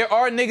that. there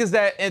are niggas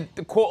that, and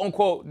quote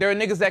unquote, there are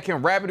niggas that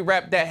can rapidy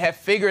rap that have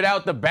figured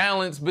out the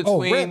balance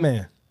between.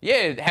 Redman.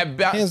 Yeah, have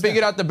Hands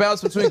figured down. out the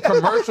balance between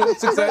commercial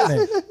success.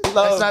 Redman.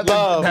 Love, not the-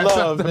 love, that's not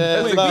love, the man.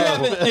 best Wait, we love.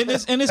 haven't in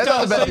this That's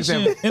not a bad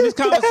conversation. example. In this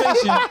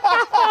conversation,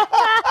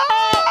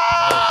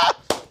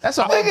 That's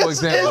a horrible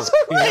example. It's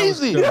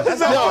crazy.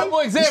 That's a horrible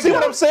example. You see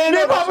what I'm saying?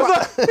 That's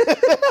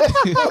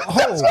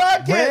why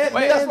I can't.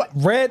 Wait, That's why-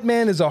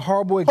 Redman is a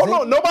horrible example.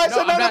 Hold on, nobody No,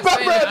 said I'm nothing not about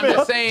saying. I'm Redman.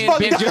 just saying.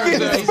 Fuck in that terms nigga.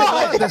 of- It's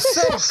fine. The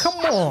same,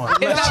 come on.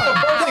 It's not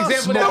the first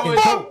example that was.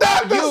 Fuck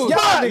that, you. that's Y'all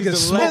fine. niggas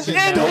It's smoking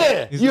in dope.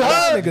 here. He's You the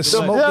heard? Niggas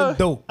smoking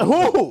dope.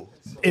 Who?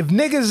 If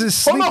niggas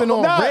is Hold sleeping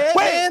on nah, Redman,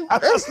 wait.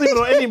 I'm not sleeping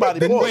on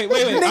anybody. boy. wait.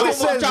 Nigga I'm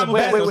says trying to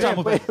wait, move wait, past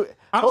it. wait, wait.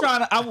 I'm trying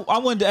to. I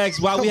wanted to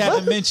ask why we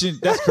haven't mentioned.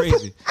 That's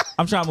crazy.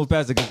 I'm trying to move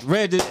past it because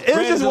Red is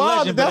just a wild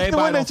legend, that but that's the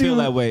one everybody don't that feel you-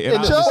 that way. And it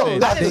I shows.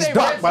 understand. I didn't say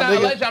dark, Red's my not a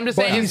nigga. legend. I'm just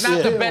saying But it's he's not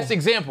the still- best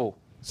example.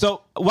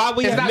 So why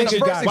we It's haven't not the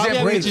mentioned first why we haven't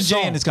example. mentioned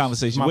Jay in this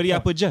conversation? Where do y'all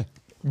put Jay?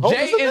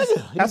 Jay is he's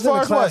As in far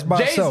the as class what? by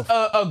Jay's himself.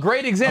 a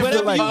great example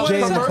Whatever of you a want to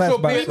say. commercial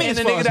What do you beat mean and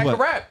a as far nigga as that what?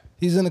 can rap.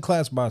 He's in the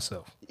class by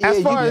himself. As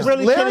Yeah, far you as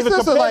really can't even lyricists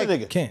compare are like, the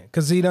nigga. Can't,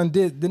 because he done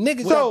did. The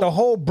nigga So- got the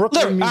whole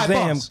Brooklyn Lyric, all right,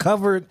 Museum pause.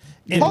 covered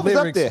in Hov is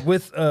up lyrics there.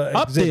 with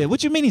Up there?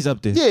 What you mean he's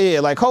up there? yeah,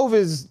 like Hov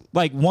is,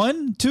 Like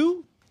 1,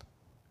 2?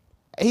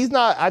 he's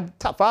not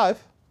top 5.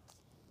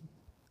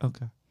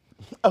 Okay.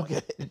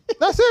 Okay.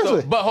 No,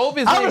 seriously. But Hov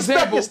is I an respect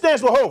example. his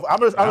stance with Hov. I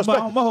respect.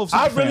 I'm a Hov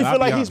I fan, really I'll feel be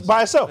like he's honest. by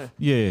himself.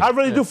 Yeah. I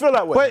really do feel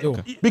that way.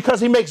 But- Because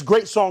he makes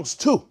great songs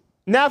too.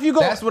 Now if you go,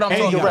 That's what I'm And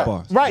he talking got about.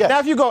 bars. right Yeah. now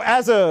if you go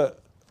as a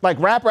like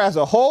rapper as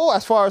a whole,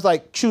 as far as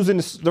like choosing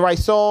the right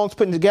songs,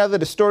 putting together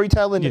the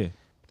storytelling, Yeah.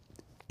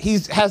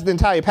 he's has the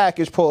entire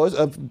package pause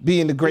of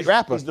being the great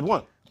rapper. He's the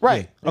one.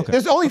 Right. Yeah, okay,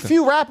 There's only okay.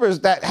 few rappers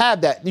that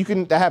have that.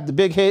 That have the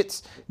big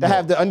hits, that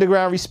have the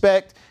underground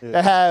respect,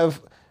 that have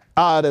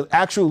the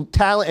actual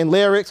talent and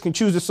lyrics, can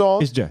choose the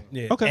songs. It's Jay.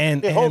 Yeah. Okay.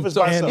 And, Yeah, Hov is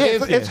by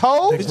himself. Yeah, it's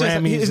Hov. The It's just,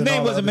 Grammys his and name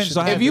all wasn't that mentioned.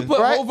 shit. So I If you put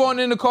Right. Hov on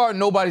in the car,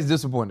 nobody's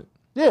disappointed.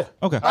 Yeah.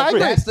 Okay. I agree.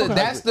 That's the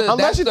Unless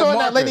that's you're the throwing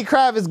that marker. Lenny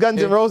Kravitz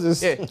Guns N'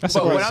 Roses. Yeah, That's a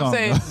but great what I'm song,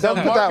 saying, though. the Don't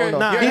put that marker, one on.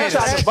 Nah, your he hand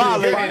tried to is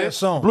violate Fire it.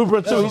 song.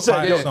 Blueprint 2, he said,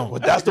 Fire yo, song. well,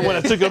 that's the one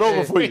that took it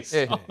over for you.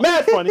 Yeah.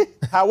 Mad funny.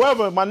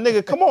 However, my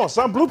nigga, come on,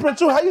 son. Blueprint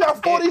 2, how you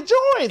got 40 joints?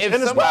 If And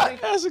it's somebody-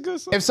 whack. That's a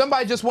good song. If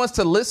somebody just wants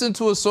to listen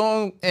to a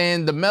song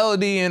and the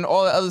melody and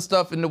all the other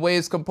stuff and the way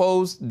it's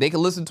composed, they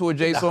can listen to a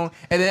J song,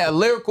 and then a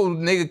lyrical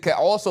nigga can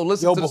also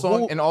listen Yo, to the but song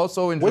who- and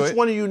also enjoy Which it.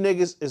 one of you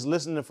niggas is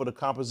listening for the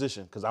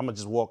composition? Because I'm going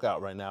to just walk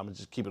out right now. I'm going to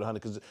just keep it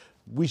 100 because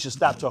we should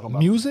stop talking about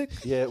Music?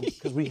 Yeah,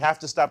 because we have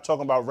to stop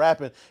talking about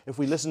rapping if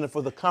we listening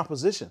for the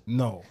composition.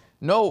 No.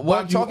 No, what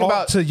I'm You talking all-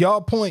 about. to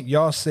y'all point,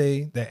 y'all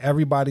say that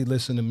everybody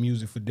listen to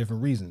music for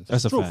different reasons.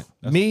 That's a truth. fact.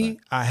 That's a Me,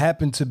 fact. I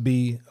happen to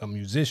be a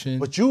musician.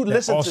 But you that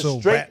listen to also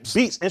straight raps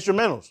beats,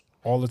 instrumentals.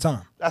 all the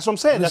time. That's what I'm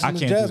saying. That's, I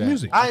Listen can't to jazz do that.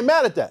 music. I ain't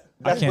mad at that.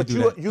 That's can't what do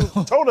you that.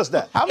 you told us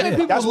that. How many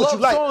people That's what love you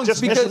like, songs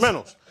just because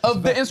instrumentals.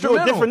 of the You're a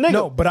instrumental? different nigga.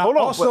 No, but I Hold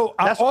on, also-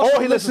 but that's I also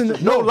all he listens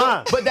listen to. to- No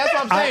line. But that's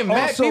what I'm I saying.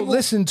 Mad also people.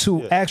 listen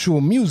to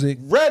actual music.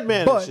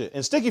 Redman but and shit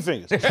and Sticky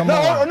Fingers. Come no,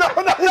 on. no,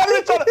 I'm not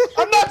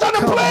trying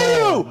to play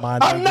you. my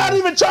I'm not nigga.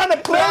 even trying to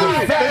play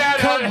you.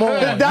 Come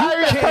on.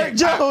 Diary of Kurt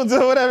Jones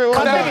or whatever it was.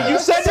 My nigga, you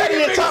said that in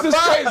your top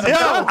five.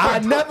 Yo, I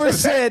never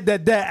said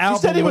that said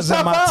he album was was in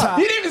top my five. top.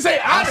 He didn't even say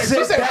I honest. said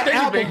He said that Sticky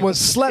album Fingers. was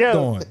slept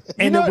Yo, on,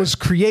 and know- it was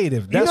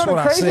creative. That's know the what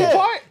I crazy said.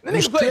 part? The It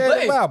was nigga play creative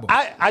Blade. album.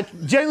 I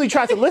genuinely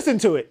tried to listen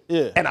to it.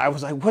 Yeah. And I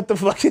was like, what the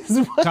fuck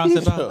is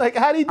Concept album. like,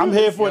 how do you do I'm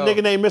here this? for a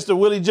nigga named Mr.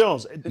 Willie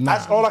Jones.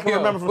 That's all I can Yo.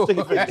 remember from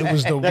Sticky Fingers. It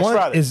was the Next one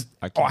Friday. is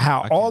I can't- how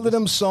I can't all of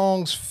them listen.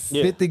 songs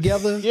fit Yeah.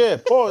 together. Yeah,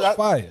 Paul.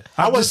 Fire.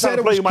 I I wasn't just said trying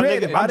to it play was you, my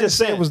creative. nigga. I I'm didn't just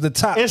say saying. it was the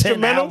top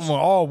 10 album of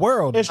all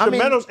world.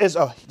 Instrumentals is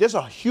there's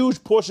a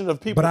huge portion of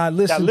people But I that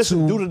listen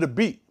listen to- due to the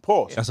beat.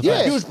 Pause. That's a Yeah,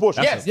 fact. huge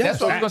portion. Yes, that's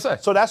what I was gonna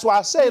say. So that's why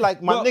I say,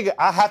 like, my Well- nigga,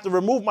 I have to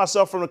remove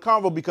myself from the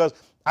convo because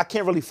I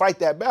can't really fight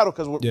that battle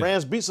because with Yeah.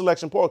 Rand's beat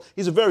selection, Paul,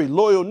 he's a very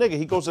loyal nigga.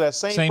 He goes to that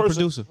same person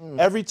producer.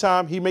 every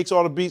time. He makes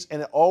all the beats,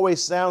 and it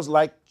always sounds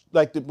like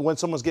when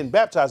someone's getting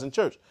baptized in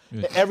church.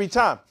 Every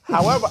time.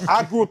 However,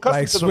 I grew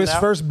accustomed Like to them Swiss now.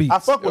 First Beats. I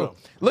fuck with them.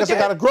 Look Because I at-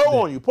 gotta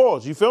grow on you.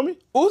 Pause. You feel me?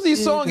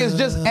 Uzi's song is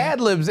just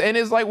ad libs, and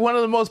it's like one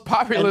of the most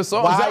popular And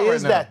songs why out right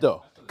is now. that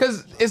though?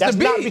 Because it's That's the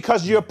beat. not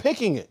because you're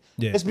picking it.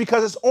 Yeah. It's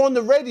because it's on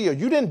the radio.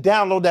 You didn't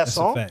download that That's a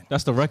song. fact.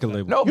 That's the record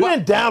label. No, You but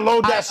didn't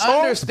download that I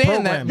song.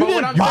 understand that. program. But You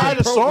what didn't I'm buy saying,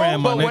 the song.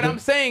 program, my but what nigga. I'm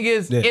saying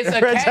is, Yeah. it's a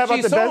Red Tap catchy out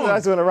the best song.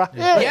 that's gonna rock.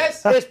 Yeah.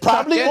 Yes. It's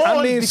probably Yes. on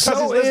I mean, because so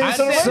it's listening I to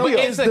the said radio.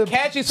 it's a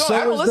catchy song.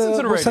 I don't listen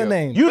to the what's her radio.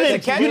 name? You It's a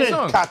didn't, catchy you didn't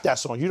song. cop that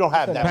song. You don't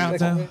have that. Pound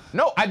Town.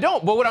 No, I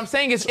don't. But what I'm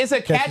saying is, it's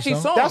a catchy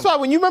song. song. That's why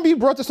when you remember you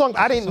brought the song,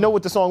 I didn't know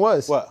what the song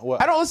was. What?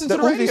 I don't listen The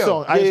to the Uzi radio.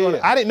 song. Yeah.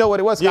 I didn't know what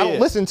it was. 'Cause I Yeah.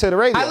 don't listen to the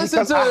radio. I listen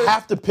Because to- I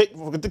have to pick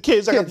with the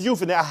kids. I got the Kids.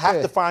 youth in there. I have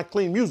Yeah. to find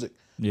clean music.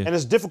 Yeah. And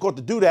it's difficult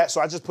to do that, so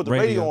I just put the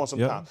radio Radio, on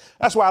sometimes. yep.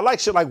 That's why I like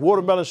shit like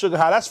Watermelon Sugar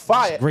High. That's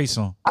fire. Great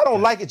song. I don't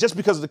like it just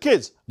because of the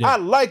kids. I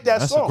like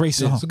that That's song. a great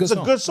song. It's a good It's a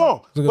song. good song.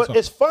 It's a good But song.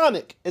 it's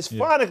phonic. It's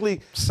phonically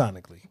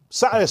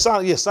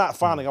Sonically.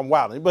 phonic. I'm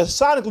wilding, but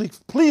sonically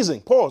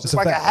pleasing. Pause. It's a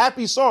like a fact.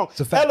 happy song.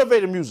 a fact.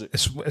 Elevator music.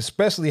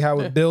 Especially how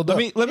it build up.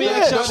 Let me Yeah,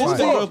 ask that's y'all what this I'm thing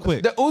saying. real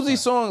quick. The Uzi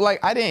song, like,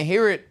 I didn't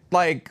hear it.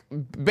 Like,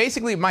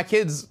 basically, my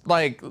kids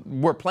like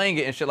were playing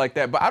it and shit like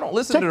that. But I don't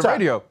listen to the TikTok.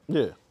 radio.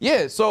 Yeah.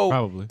 Yeah. So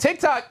Probably.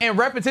 TikTok and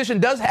repetition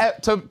does have,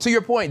 to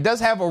your point,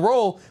 does have a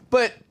role.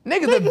 But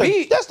nigga, the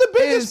beat. That's the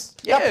biggest. Is,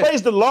 yeah. That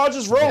plays the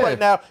largest role Yeah. right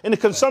now in the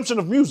consumption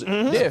of music.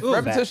 Yeah,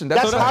 repetition.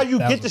 That's what how I'm- you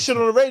That get was the shit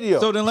on the radio.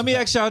 So then let me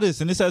ask y'all this,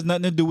 and this has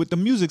nothing to do with the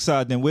music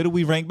side. Then where do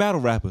we rank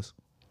battle rappers?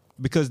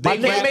 Because they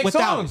They can't rap make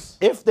without. songs.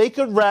 if they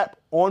could rap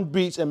on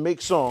beats and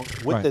make songs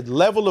with Right. the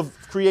level of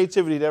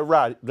creativity they're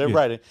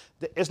writing,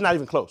 it's not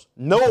even close.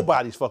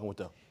 Nobody's fucking with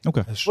them.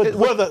 Okay.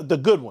 Well, the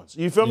good ones.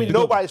 You feel me?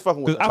 Nobody's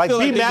fucking with Because them. I feel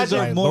like B they deserve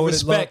Magic. more Loaded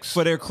respect Lux.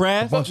 for their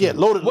craft. Yeah,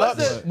 Loaded What's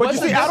Lux. the- But what's you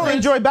the see, I don't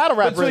difference enjoy battle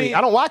rap really. between-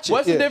 I don't watch it.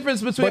 What's Yeah. the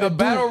difference between But a it do-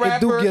 battle it do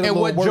rapper get a and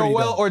what little wordy, Joel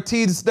though.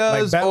 Ortiz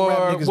does, Like, battle rap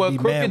or niggas what be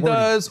Crooked mad wordy,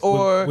 does,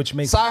 or which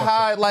makes it fucked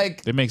Sci-Hi? up.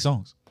 Like, They make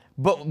songs.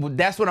 but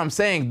that's what I'm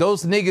saying.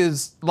 Those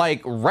niggas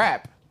like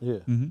rap. Yeah.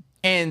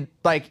 And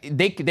like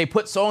they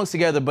put songs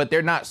together, but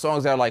they're not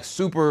songs that are like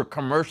super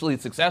commercially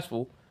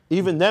successful.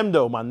 Even them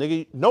though, my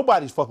nigga,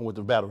 nobody's fucking with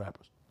the battle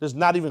rappers. It's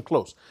not even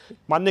close.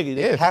 My nigga,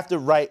 they Yeah. have to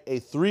write a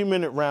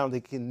 3-minute round. They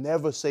can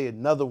never say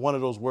another one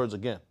of those words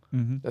again.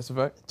 That's a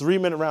fact.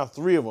 3-minute round,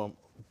 3 of them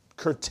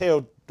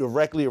curtailed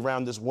directly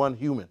around this one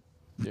human.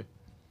 Yeah.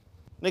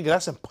 Nigga,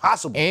 that's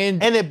impossible.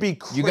 And it'd be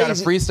crazy. you gotta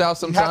freestyle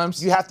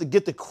sometimes. You have to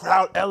get the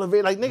crowd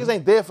elevated. Like niggas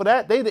ain't there for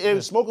that. They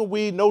smoking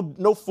weed,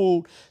 no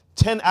food.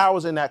 10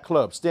 hours in that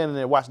club, standing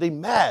there watching. They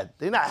mad.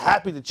 They not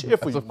happy to cheer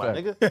for you, a my fact.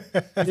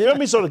 nigga. You feel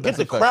me? So to get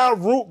the a fact. crowd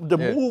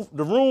Yeah. move,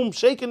 the room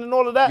shaking and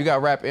all of that. You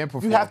got rap and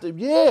perform. You have to,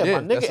 Yeah, my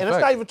nigga. that's a And it's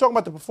fact. not even talking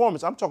about the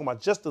performance. I'm talking about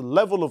just the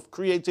level of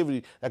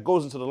creativity that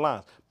goes into the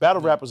lines.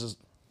 Battle rappers is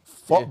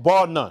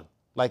bar none.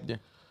 Like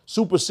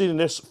superseding,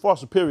 they're far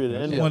superior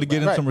than any I want to other.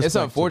 get in some It's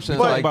respect. unfortunate,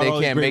 We talk like, about they all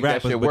these can't great make that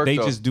rappers, shit but work, they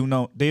though. just do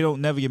know. They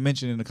don't never get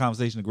mentioned in the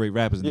conversation of great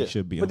rappers, and Yeah. they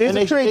should be. But there's And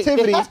a they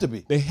creativity. have to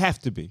be. They have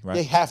to be, right?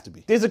 They have to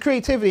be. There's a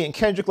creativity in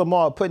Kendrick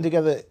Lamar putting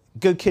together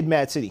Good Kid,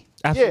 Mad City.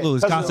 Absolutely,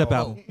 it's 'cause concept of-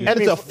 album. And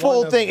it's a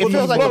full thing. It With the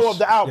feels like flow of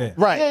the album. Yeah.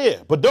 Right. Yeah.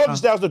 But Doggy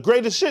Style's the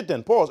greatest shit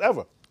then, pause,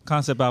 ever.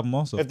 Concept album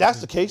also. If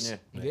that's the case,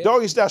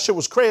 Doggy Style shit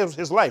was crazy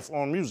his life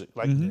on music.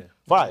 Like,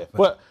 fire.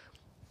 But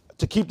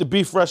to keep the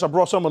beef fresh, I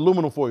brought some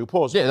aluminum for you.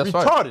 Pause. Yeah, that's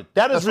retarded. fire.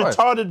 That is That's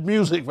fire. retarded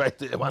music right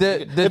there. my The-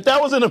 nigga. the- if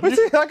that was in a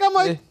music, like I'm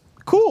like,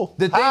 cool.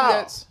 The thing How?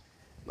 that's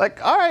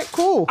Like, all right,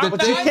 cool.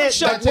 but you can't.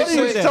 shocked What to are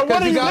you, say that, so what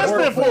 'cause are you you gotta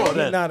listening work for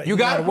then? You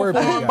gotta work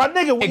perform. My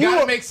nigga, It you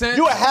gotta a- make sense.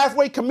 You a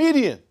halfway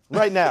comedian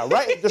right now,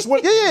 right? That's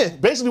what. Yeah.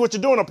 Basically, what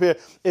you're doing up here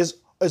is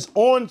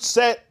on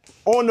set,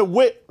 on the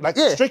wit, like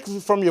Yeah. strictly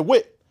from your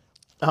wit,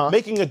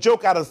 making a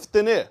joke out of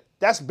thin air.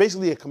 That's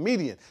basically a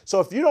comedian. So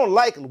if you don't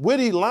like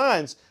witty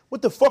lines,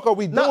 what the fuck are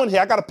we doing here?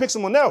 I gotta pick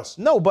someone else,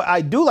 No, but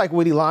I do like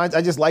witty lines.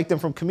 I just like them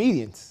from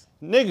comedians.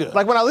 nigga.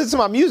 Like when I listen to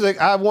my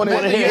music, I want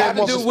wanna to hear You hear have to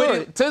more do story.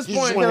 witty. To this You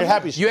just point, wanna hear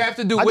happy you shit. have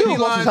to do I do witty most of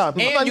the lines, time. I'm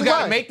and not you even gotta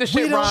lying. make the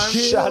shit rhyme.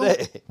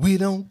 Sade. We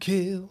don't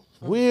kill.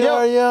 We Yo.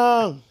 are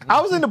young.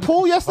 I was in the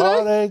pool yesterday,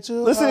 Heartache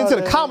to listening to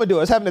the heartache.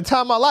 Commodores, having the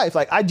time of my life.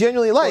 Like I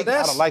genuinely like.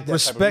 I don't like that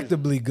type of music.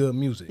 respectably good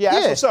music. Yeah,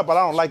 that's Yeah. what's up, but I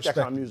don't like that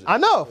kind of music. I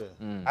know.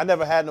 I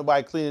never had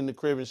nobody cleaning the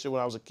crib and shit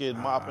when I was a kid,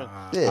 mopping.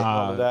 Yeah.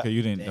 all of that. Okay,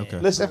 you didn't. Okay.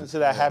 Listening to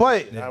that happy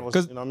But- shit. I was,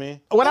 'Cause- you know what I mean?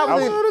 When I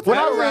was in, when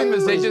I That was rap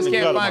is in, they just can't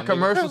Together, find my nigga.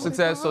 commercial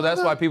success, so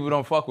that's why people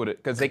don't fuck with it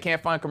because they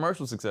can't find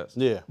commercial success.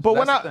 Yeah. but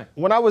when That's the I thing.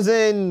 when I was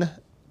in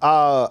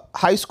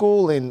high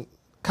school and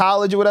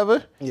college or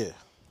whatever, Yeah.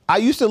 I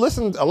used to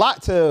listen a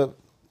lot to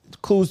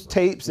Clues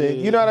tapes and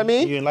Yeah, you know what I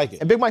mean. you didn't like it.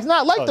 And Big Mike's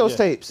not like Oh, those yeah,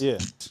 tapes. yeah.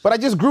 But I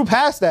just grew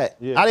past that.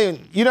 Yeah. I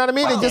didn't. You know what I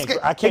mean? I It just can't-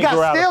 I can't it got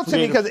grow out of stale to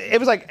me creative- because it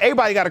was like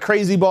everybody got a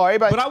crazy bar.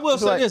 Everybody. But I will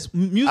it's say like, this: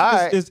 music all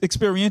right. is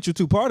experiential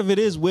too. Part of it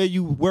is where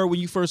you were when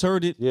you first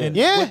heard it, Yeah. and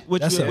Yeah.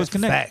 what That's you a was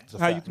connected,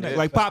 fact. how you connect.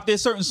 Like pop,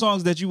 there's certain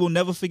songs that you will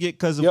never forget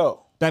because of Yo.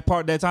 that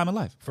part, that time in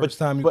life. First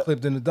time you but-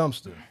 clipped in the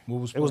dumpster. What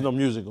was There was no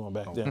music going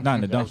back then. Not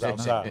in the That was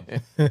dumpster,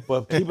 outside.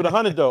 But keep it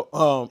 100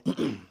 though.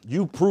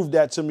 You proved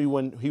that to me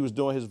when he was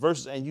doing his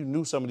verses, and you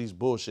knew some of these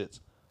bullshits.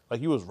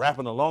 Like you was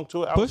rapping along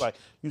to it. I was Push?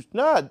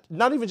 like,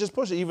 not even just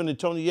Push It, even the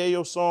Tony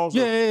Yayo songs.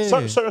 Yeah, or yeah, yeah,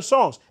 certain, yeah. certain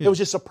songs. It was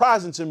just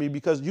surprising to me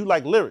because you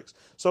like lyrics.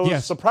 So Yes.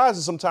 it's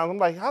surprising sometimes. I'm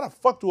like, how the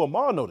fuck do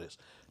Amar know this?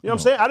 You know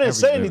what I'm saying? I didn't every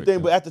say lyric, anything,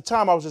 yeah. but at the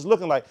time I was just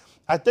looking like,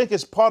 I think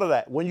it's part of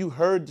that. When you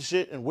heard the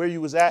shit and where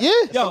you was at. Yeah. Yo,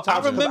 I sometimes-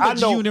 'cause remember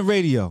know- G-Unit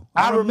Radio.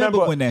 I remember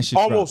when that shit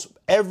almost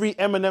every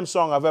Eminem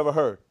song I've ever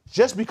heard,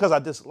 just because I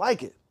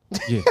dislike it.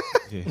 dropped. Yeah,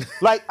 yeah.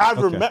 Like I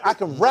remember, I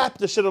can rap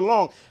the shit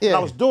along. And Yeah. I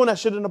was doing that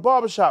shit in the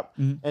barbershop.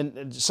 Mm-hmm.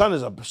 And son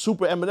is a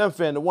super Eminem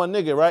fan, the one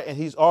nigga, right? And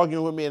he's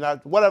arguing with me,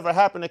 and whatever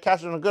happened to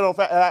catch it on a good old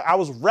fat. And I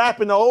was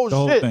rapping the whole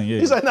whole shit. thing, yeah.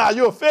 He's like, nah,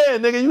 you a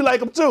fan, nigga. You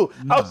like him too.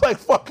 I was like,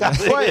 fuck out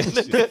of here,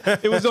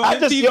 nigga. It was on I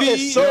just, yo, MTV.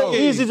 it's so Yeah.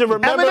 easy to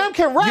remember. Eminem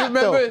can rap You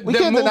remember though. We the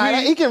can't deny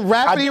movie- that. He can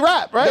rap and he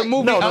rap, right? The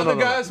movie No, no, Other no,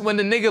 no. Guys, when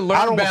the nigga I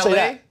learned don't say ballet.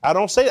 that. I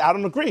don't say that. I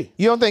don't agree.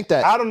 You don't think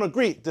that? I don't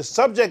agree. The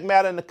subject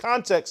matter and the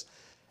context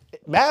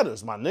it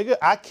matters, my nigga.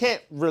 I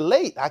can't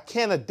relate. I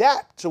can't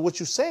adapt to what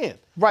you're saying.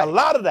 Right. A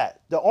lot of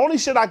that. The only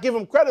shit I give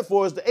him credit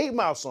for is the 8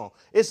 Mile song.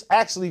 It's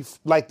actually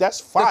like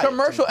that's The fire.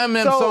 commercial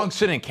Eminem So- songs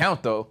shouldn't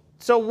count though.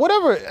 So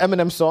whatever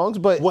Eminem songs,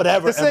 but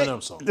Whatever the same,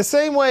 Eminem song. The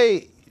same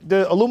way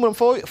the aluminum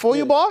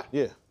foil bar.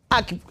 Yeah.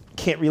 I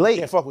can't relate.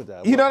 Can't fuck with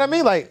that. You know what I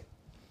mean? Like,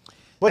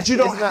 But you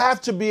don't It's not-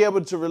 have to be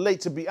able to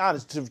relate, to be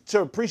honest,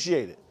 to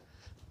appreciate it.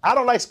 I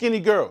don't like skinny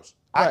girls.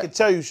 I Right. can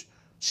tell you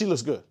she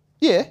looks good.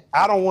 yeah.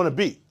 I don't want to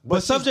be. But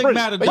she's subject pretty.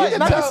 matter- But you Right,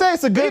 can and I can tell- say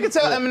it's a but good you can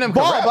tell Eminem can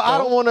bar, rap, but I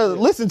though. don't want to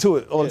listen to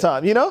it all the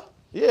time. You know?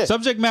 Yeah.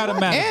 Subject matter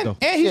matters, though.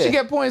 And he Yeah. should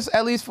get points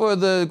at least for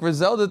the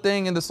Griselda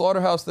thing and the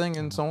Slaughterhouse thing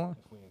and so on.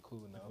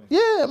 Yeah,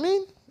 I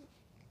mean,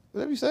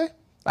 whatever you say.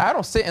 I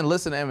don't sit and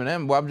listen to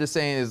Eminem. What I'm just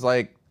saying is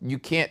like you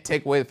can't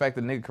take away the fact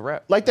that nigga can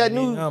rap. Like that In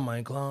new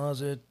my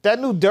closet.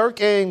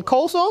 Dirk and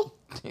Cole song.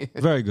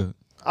 Very good.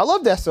 I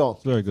love that song.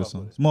 Very good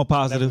song. It's more Never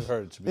positive.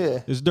 heard it to be. Yeah.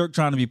 It's Dirk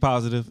trying to be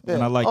positive,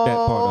 and I like that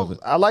part of it.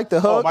 I like the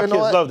hook Oh, my and kids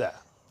all that. love that.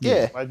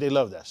 Yeah. Like they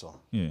love that song.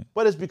 Yeah.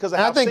 But it's because of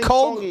And how I think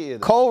sing-songy it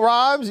is. Cole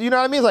rhymes. You know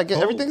what I mean? It's like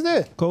everything's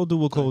there. Cole do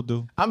what Cole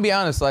do. I'm be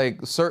honest, like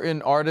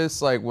certain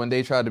artists, like when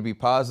they try to be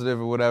positive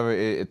or whatever,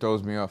 it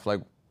throws me off.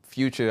 Like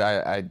Future,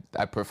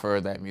 I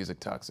prefer that music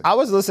toxic. I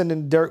was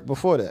listening to Dirk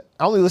before that.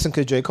 I only listened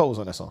because J. Cole was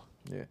on that song.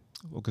 Yeah.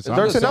 Okay, so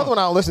Dirk's just another saying. one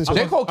I don't listen to.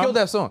 J. Cole killed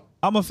that song.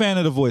 I'm a fan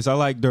of the voice. I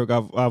like Dirk.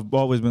 I've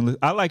always been.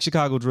 I like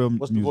Chicago drill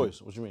What's the music.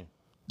 voice? What you mean?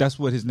 That's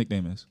what his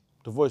nickname is.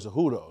 The voice of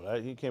who though?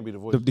 Right? He can't be the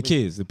voice. The of me.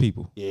 kids, the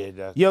people. Yeah,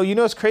 that's. Yo, you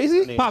know what's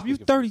crazy? Pop, you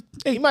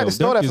 38. You might have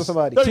stole that from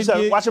somebody.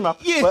 37, watch him out.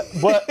 Yeah,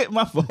 But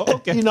my fault.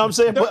 Okay. You know what I'm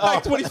saying? But,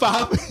 like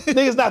 25.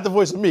 nigga's not the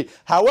voice of me.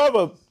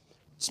 However,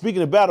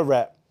 speaking of battle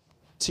rap,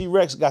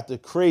 T-Rex got the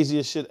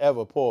craziest shit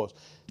ever. Pause.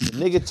 The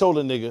nigga told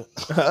a nigga,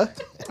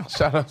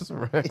 Shout out to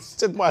Rex.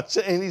 took my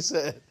chain, he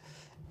said,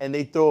 and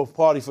they throw a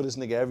party for this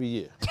nigga every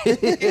year.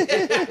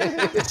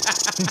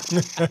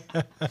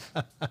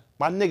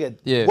 My nigga,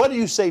 Yeah. what do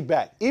you say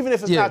back? Even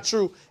if it's Yeah. not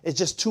true, it's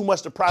just too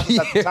much to process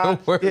at the Yeah, time.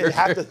 word. You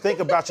have to think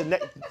about your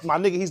neck. My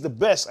nigga, he's the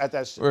best at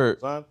that shit, Word.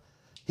 son.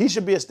 He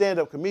should be a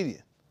stand-up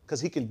comedian. because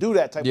he can do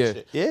that type Yeah. of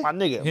shit. Yeah. My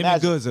nigga, Him and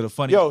imagine- Goods are the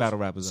funniest battle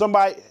rappers.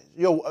 Somebody,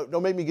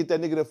 don't make me get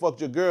that nigga that fucked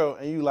your girl,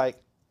 and you like,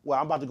 well,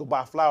 I'm about to go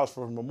buy flowers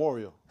for a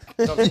memorial.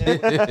 You know what I'm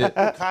saying?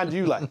 What kind do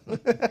you like?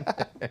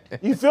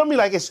 You feel me?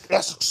 Like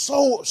that's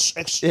so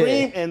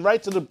extreme and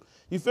right to the.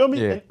 You feel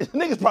me? Yeah. And the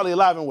nigga's probably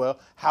alive and well.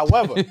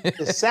 However,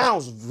 it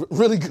sounds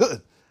really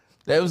good.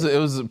 It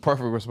was a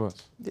perfect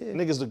response.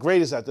 Niggas the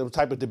greatest at the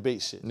type of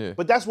debate shit. Yeah.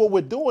 But that's what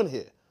we're doing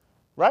here.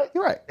 Right?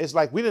 You're right. It's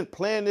like we didn't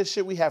plan this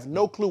shit. We have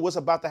no clue what's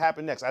about to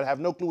happen next. I have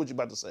no clue what you're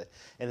about to say.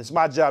 And it's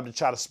my job to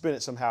try to spin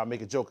it somehow and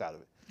make a joke out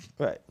of it.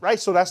 Right. Right?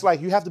 So that's like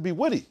you have to be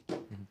witty.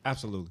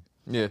 Absolutely.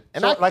 Yeah.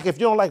 And So, I, like if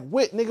you don't like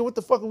wit, nigga, what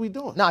the fuck are we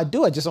doing? no, I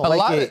do. I just don't A like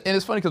lot it. and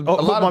it's funny because Oh,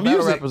 a lot my of battle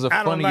music. rappers are I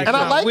don't funny. like and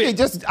I Yeah. like Wit. it.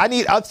 Just I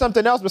need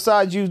something else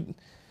besides you.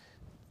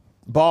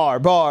 Bar.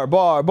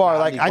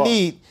 Like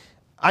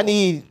I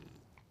need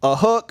a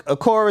hook, a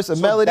chorus, a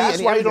So melody. that's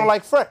and why you everything. don't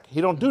like Freck.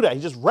 He don't do that.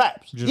 He just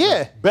raps.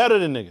 Yeah, Better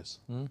than niggas.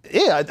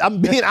 yeah.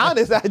 I'm being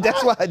honest.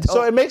 That's why I don't.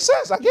 So it makes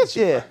sense. I get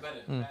you.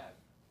 yeah,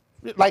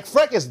 Like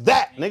Freck is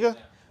that, nigga.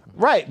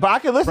 right. But I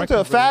can listen to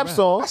a Fab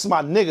song. That's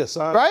my nigga,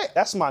 son. Right?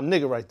 That's my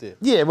nigga right there.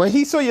 Yeah, when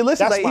he saw your list,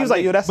 That's he my was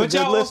like, nigga. "Yo, that's a But good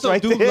y'all list also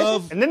right do there."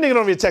 love. And then nigga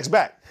don't even text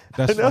back.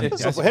 That's funny. So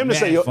That's for him to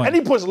say, mad yo, funny. and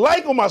he puts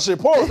like on my shit,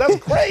 pause. That's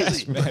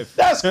crazy.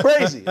 That's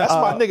crazy. That's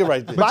my nigga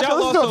right there. But I Y'all can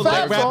listen to also a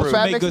Fab like song. rappers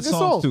Fab make makes a good good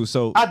songs song. too.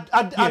 So I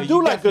yeah, do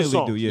you like good definitely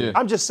songs. do, yeah.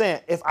 I'm just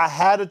saying, if I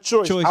had a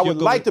choice, I you'll would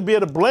go like with- to be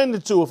able to blend the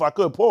two if I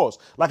could, pause.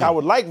 Like I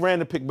would like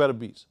Rand to pick better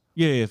beats.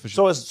 yeah, for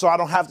sure. So I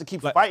don't have to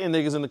keep fighting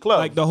niggas in the club.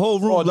 Like the whole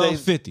all room day.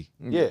 loves 50.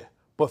 Yeah.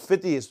 But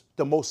 50 is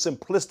the most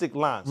simplistic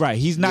lines. Right.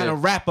 He's not Yeah. a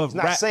rapper. He's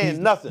not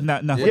saying nothing.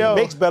 Not nothing. He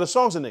makes better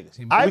songs than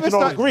niggas. I We even can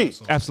all start- agree.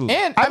 Absolutely.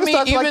 And I I even mean,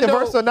 started to like even the though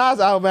verse on Nas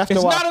album after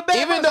It's a while. not a bad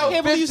even verse. I though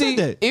can't believe you 50,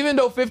 said that. even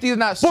though 50 is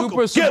not super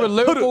Get him, put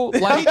lyrical,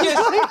 like He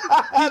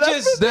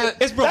just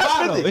it's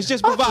bravado. 50. It's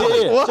just bravado.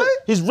 Yeah. What?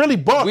 He's really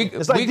bugging. We-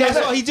 It's like we That's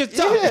got- all he just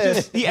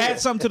talked. He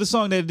adds something to the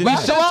song that we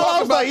should talk I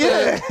was about like,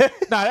 yeah.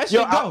 Nah, that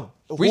Yo, shit go.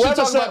 We should whoever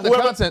talk said- about the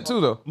whoever- content too,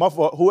 though. My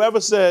fault.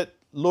 Whoever said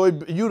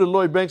you the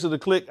Lloyd Banks of the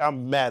clique,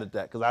 I'm mad at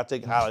that because I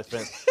take highly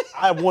offense.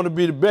 I want to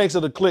be the Banks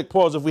of the clique,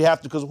 pause if we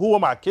have to, because who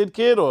am I,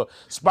 Kid or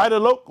Spider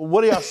Loc?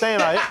 What are y'all saying?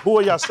 Who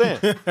are y'all saying?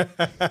 You know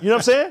what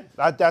I'm saying?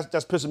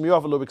 That's pissing me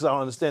off a little bit because I don't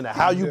understand that.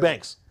 How you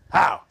Banks?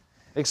 How?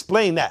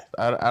 Explain that.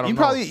 I don't You know.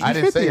 probably- I you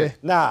didn't say 50.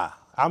 it. Nah,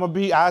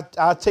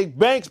 I'll take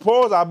Banks,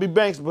 pause, I'll be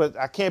Banks, but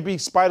I can't be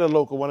Spider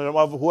Loc or one of them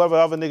other, whoever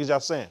other niggas y'all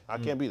saying. I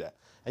can't be that.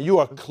 And you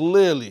are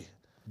clearly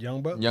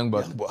Young Buck. Young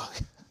Buck. Buck.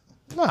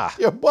 Nah.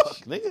 You're a Buck,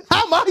 nigga.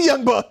 How am I a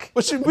young buck?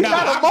 But we Nah,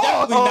 got I'm them all.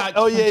 definitely not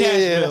Oh, from yeah.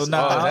 Cashville.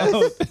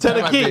 Nah,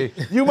 Tennessee.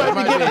 You might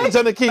be getting to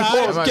Tennessee.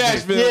 that might be.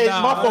 Cashville.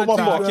 Yeah, my fault.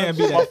 I can't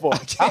be that. My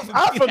fault.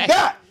 I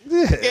forgot.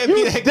 You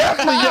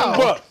definitely Young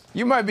Buck.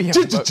 You might be Young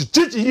Buck.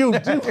 You,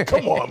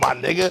 come on, my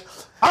nigga.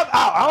 I'm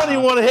out. I don't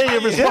even want to hear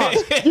your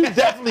response. You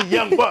definitely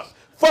Young Buck.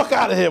 Fuck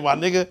out of here, my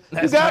nigga.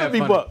 You gotta mad be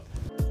funny. Buck.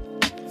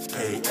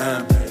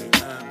 AM.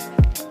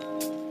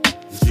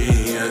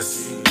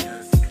 Genius.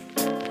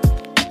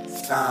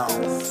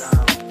 Sound.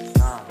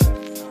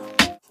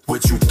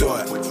 What you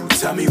thought?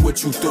 Tell me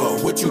what you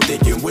thought. What you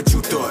thinking? What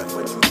you thought?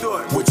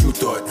 What you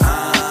thought?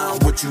 Huh?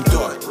 What you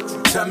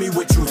thought? Tell me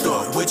what you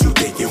thought. What you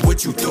thinking?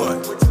 What you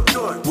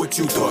thought? What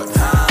you thought?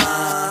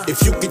 Huh?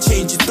 If you could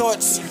change your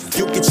thoughts,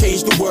 you could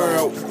change the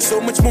world. So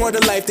much more to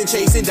life than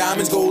chasing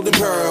diamonds, gold, and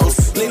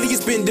pearls. Lately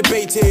it's been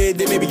debated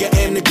that maybe I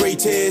am the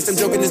greatest. I'm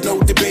joking, there's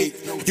no debate.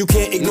 You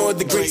can't ignore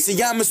the great.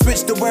 See, I'ma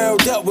switch the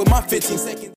world up with my 15 seconds.